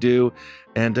everything we do.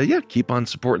 And keep on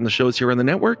supporting the shows here on the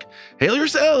network. Hail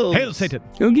yourselves. Hail Satan.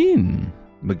 Again.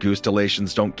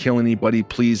 Magoostalations, don't kill anybody.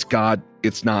 Please, God,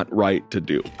 it's not right to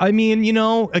do. I mean,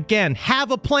 again,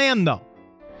 have a plan, though.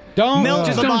 Don't Melt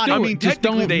just the don't body. do I it. mean, Just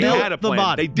technically, don't they melt had a the plan.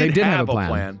 body. They did have a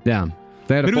plan. Yeah.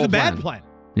 They had a But it was full a bad plan. plan.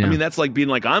 Yeah. I mean, that's like being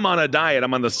like, I'm on a diet.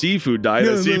 I'm on the seafood diet.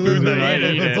 The seafood diet.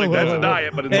 It's like, that's a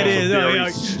diet, but it's It also is.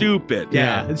 very stupid.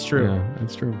 Yeah, it's true. Yeah,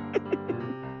 that's true.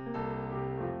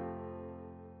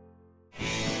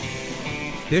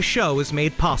 This show is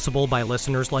made possible by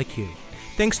listeners like you.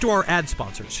 Thanks to our ad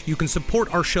sponsors, you can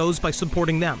support our shows by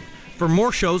supporting them. For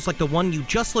more shows like the one you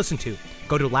just listened to,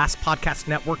 go to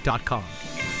lastpodcastnetwork.com.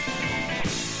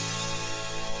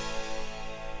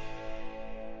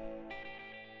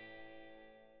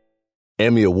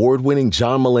 Emmy award-winning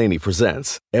John Mulaney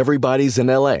presents Everybody's in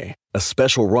L.A., a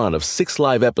special run of 6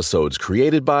 live episodes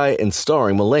created by and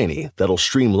starring Mulaney that'll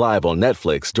stream live on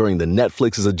Netflix during the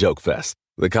Netflix is a Joke Fest.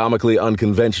 The comically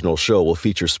unconventional show will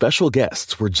feature special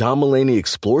guests where John Mulaney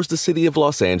explores the city of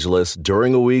Los Angeles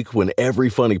during a week when every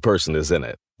funny person is in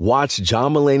it. Watch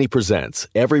John Mulaney Presents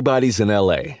Everybody's in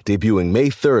L.A., debuting May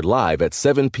 3rd live at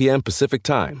 7 p.m. Pacific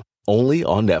Time, only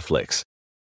on Netflix.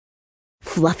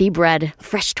 Fluffy bread,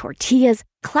 fresh tortillas,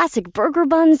 classic burger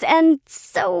buns, and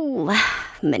so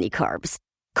many carbs.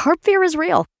 Carb fear is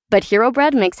real, but Hero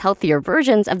Bread makes healthier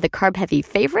versions of the carb-heavy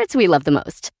favorites we love the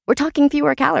most. We're talking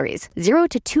fewer calories, 0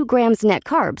 to 2 grams net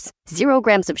carbs, 0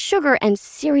 grams of sugar, and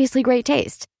seriously great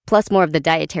taste. Plus more of the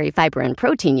dietary fiber and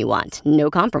protein you want, no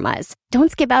compromise.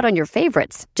 Don't skip out on your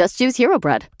favorites. Just use Hero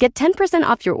Bread. Get 10%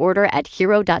 off your order at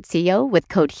hero.co with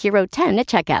code HERO10 at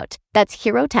checkout. That's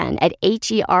HERO10 at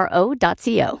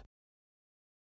HERO.co.